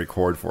 hours. I didn't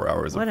record 4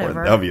 hours of porn.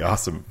 That would be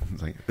awesome.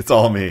 It's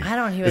all me. I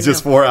don't even It's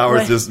just 4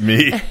 hours, just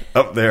me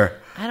up there.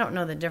 I don't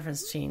know the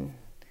difference between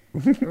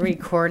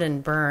record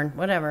and burn,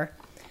 whatever.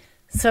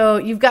 So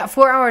you've got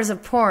 4 hours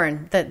of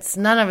porn.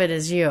 None of it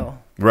is you.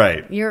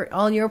 Right.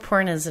 All your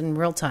porn is in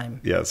real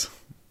time. Yes.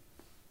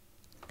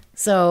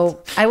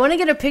 So I want to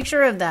get a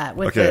picture of that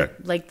with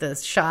the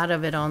shot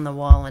of it on the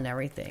wall and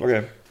everything.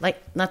 Okay.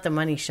 Like not the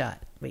money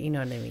shot, but you know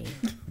what I mean.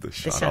 the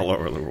shot all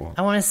over the world.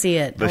 I want to see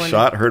it. The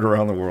shot heard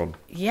around the world.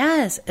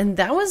 Yes, and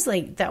that was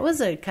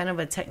a kind of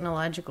a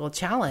technological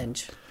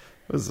challenge.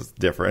 This is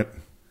different.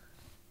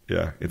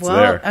 Yeah, it's well,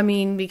 there. I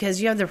mean,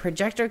 because you have the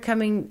projector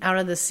coming out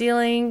of the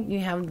ceiling,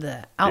 you have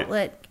the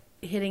outlet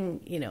hitting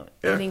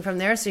from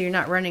there, so you're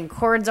not running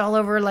cords all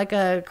over like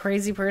a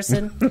crazy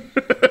person.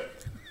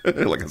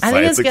 Like a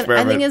science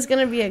experiment. I think it's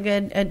going to be a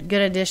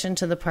good addition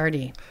to the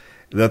party.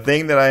 The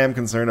thing that I am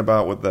concerned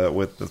about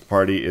with this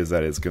party is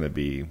that it's going to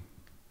be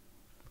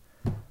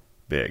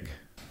big.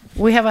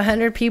 We have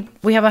 100 people.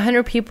 We have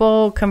 100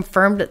 people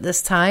confirmed at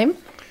this time,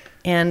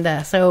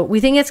 and so we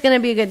think it's going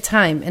to be a good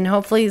time. And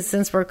hopefully,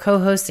 since we're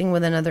co-hosting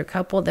with another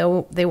couple,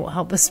 they will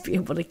help us be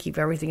able to keep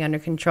everything under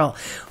control.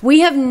 We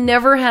have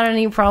never had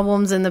any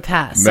problems in the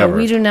past, so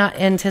we do not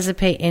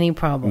anticipate any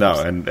problems. No,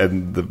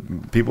 and the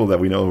people that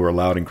we know who are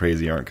loud and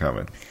crazy aren't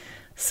coming.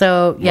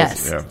 So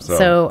yes,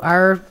 so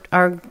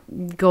our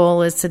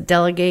goal is to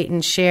delegate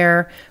and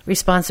share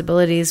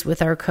responsibilities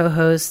with our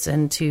co-hosts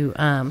and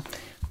to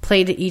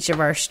play to each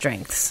of our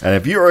strengths. And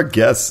if you're a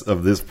guest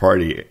of this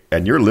party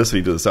and you're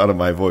listening to the sound of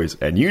my voice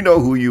and you know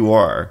who you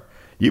are,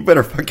 you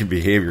better fucking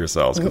behave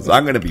yourselves because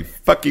I'm going to be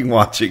fucking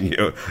watching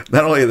you.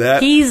 Not only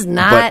that, he's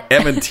not. But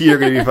M and T are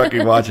going to be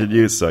fucking watching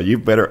you, so you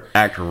better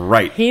act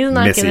right. He's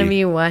not going to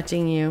be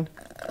watching you.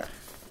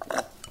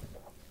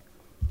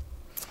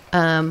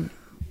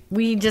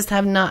 We just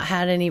have not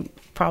had any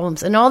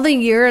problems. In all the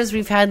years,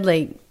 we've had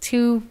like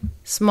 2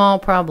 small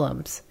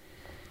problems.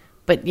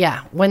 But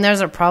yeah, when there's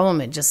a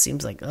problem, it just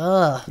seems like,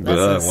 ugh,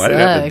 why did I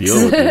have to deal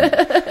with you?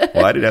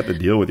 Why did I have to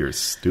deal with your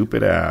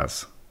stupid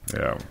ass?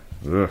 Yeah.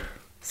 Ugh.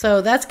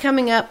 So that's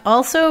coming up.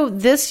 Also,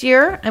 this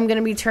year, I'm going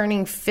to be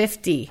turning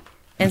 50.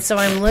 And so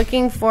I'm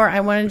looking for, I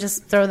want to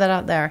just throw that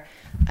out there.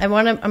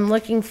 I'm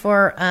looking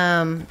for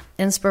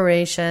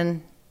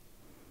inspiration.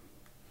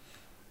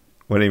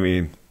 What do you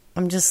mean?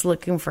 I'm just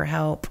looking for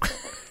help.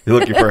 You're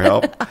looking for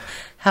help?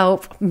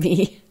 Help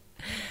me.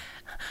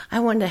 I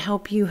want to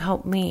help you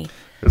help me.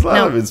 There's a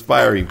lot of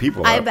inspiring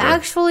people. I've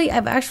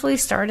actually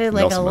started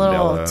like Nelson a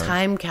little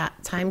Mandela.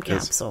 time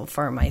capsule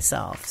for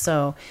myself.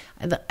 So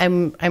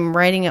I'm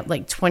writing up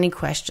like 20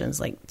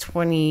 questions, like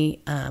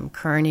 20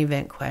 current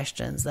event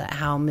questions that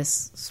how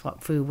Miss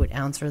Swap Food would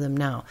answer them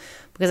now.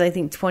 Because I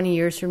think 20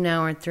 years from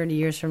now or 30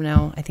 years from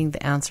now, I think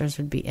the answers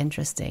would be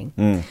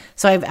interesting.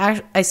 So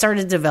I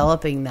started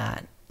developing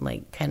that,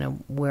 like kind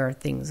of where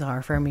things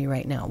are for me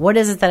right now. What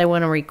is it that I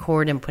want to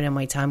record and put in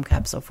my time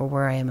capsule for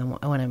where I am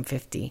when I'm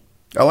 50?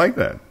 I like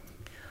that.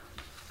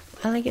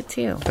 I like it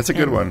too. That's a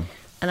good one.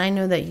 And I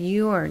know that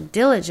you are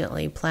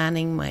diligently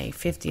planning my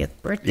 50th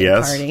birthday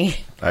party.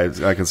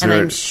 I consider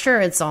and I'm sure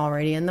it's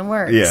already in the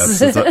works.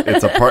 Yes,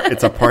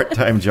 it's a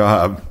part-time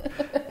job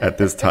at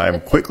this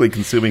time, quickly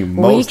consuming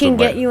most of We can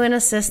get you an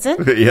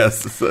assistant.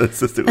 Yes, an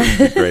assistant would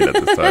be great at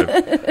this time.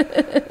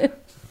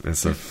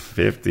 It's the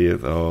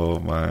 50th. Oh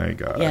my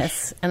gosh.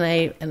 Yes, and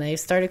I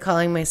started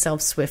calling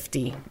myself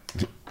Swifty.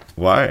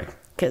 Why?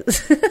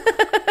 Because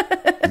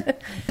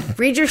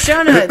read your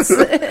show notes.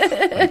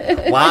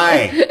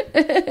 Why?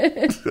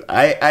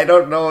 I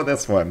don't know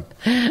this one.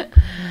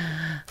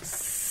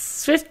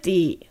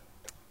 Swifty.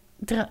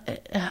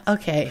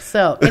 Okay,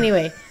 so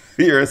anyway.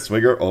 You're a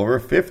swinger over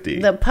 50.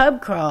 The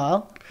pub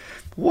crawl.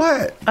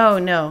 What? Oh,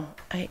 no.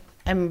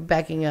 I'm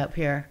backing up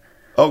here.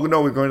 Oh,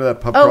 no, we're going to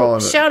that pub crawl.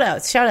 Shout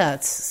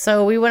outs.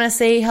 So we want to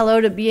say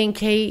hello to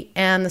B&K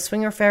and the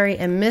Swinger Ferry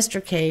and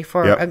Mr. K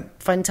for a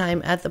fun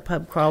time at the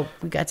pub crawl.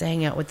 We got to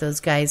hang out with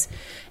those guys.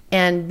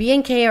 And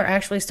B&K are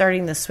actually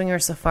starting the Swinger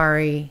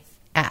Safari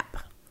app.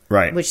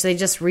 Right. Which they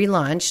just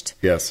relaunched.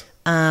 Yes.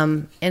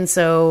 And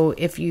so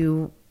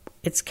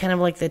it's kind of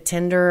like the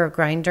Tinder or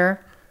Grindr.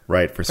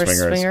 Right, for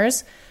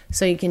swingers.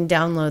 So you can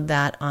download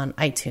that on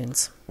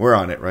iTunes. We're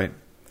on it, right?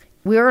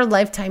 We are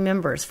lifetime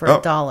members for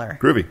 $1.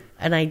 Groovy.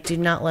 And I do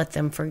not let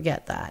them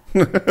forget that.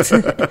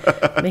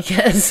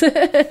 Because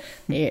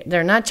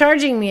they're not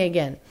charging me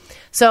again.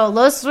 So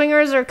Los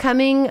Swingers are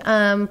coming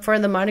for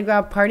the Mardi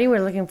Gras party. We're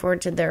looking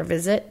forward to their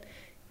visit.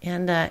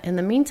 And in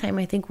the meantime,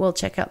 I think we'll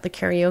check out the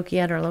karaoke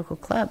at our local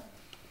club.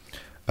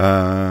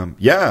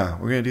 Yeah,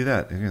 we're going to do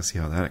that. We're going to see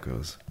how that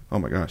goes. Oh,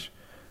 my gosh.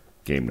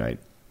 Game night.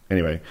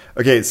 Anyway.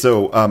 Okay,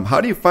 so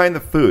how do you find the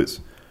foods?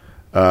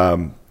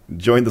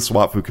 Join the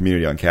Swap Food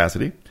community on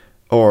Cassidy.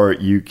 Or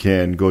you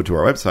can go to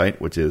our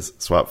website, which is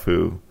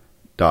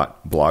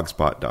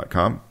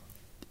swapfoo.blogspot.com.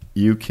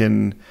 You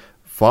can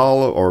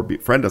follow or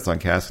friend us on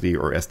Cassidy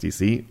or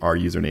SDC. Our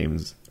username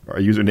is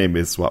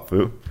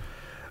swapfoo.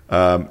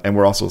 And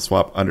we're also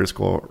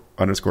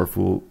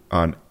swap_foo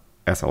on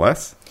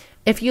SLS.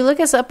 If you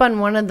look us up on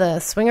one of the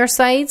swinger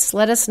sites,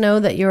 let us know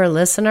that you're a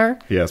listener.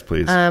 Yes,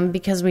 please.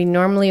 Because we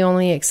normally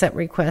only accept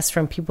requests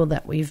from people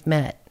that we've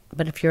met.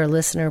 But if you're a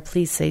listener,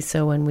 please say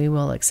so and we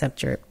will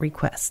accept your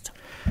request.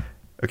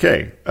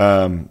 Okay.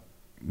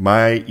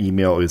 My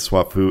email is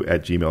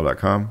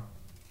swapfoo@gmail.com.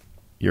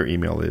 Your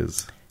email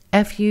is?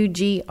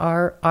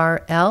 FUGRRL,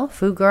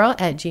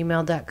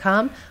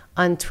 foogirl@gmail.com.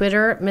 On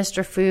Twitter,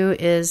 Mr. Foo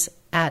is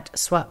at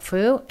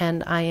swapfoo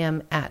and I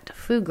am at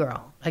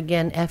foogirl.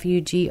 Again,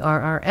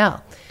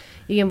 FUGRRL.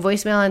 You can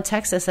voicemail and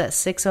text us at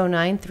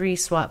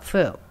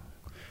 609-3-SWAP-FOO.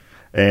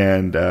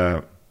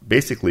 And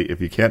basically, if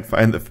you can't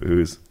find the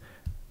foos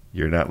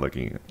you're not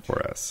looking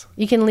for us.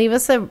 You can leave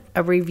us a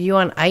review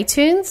on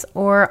iTunes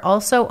or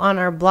also on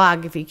our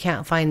blog if you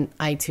can't find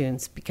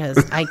iTunes, because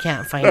I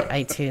can't find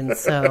iTunes.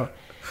 So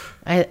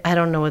I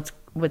don't know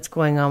what's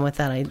going on with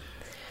that.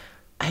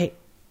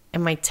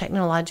 Am I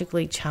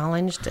technologically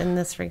challenged in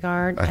this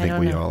regard? I think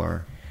we all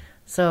are.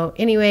 So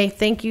anyway,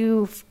 thank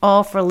you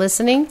all for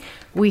listening.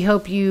 We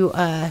hope you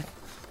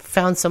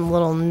found some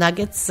little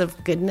nuggets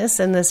of goodness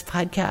in this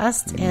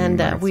podcast,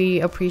 and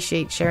we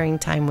appreciate sharing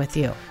time with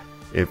you.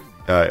 If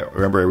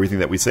remember everything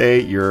that we say,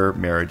 your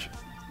marriage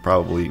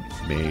probably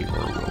may or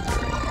will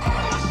vary.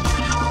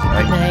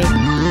 Good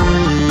night.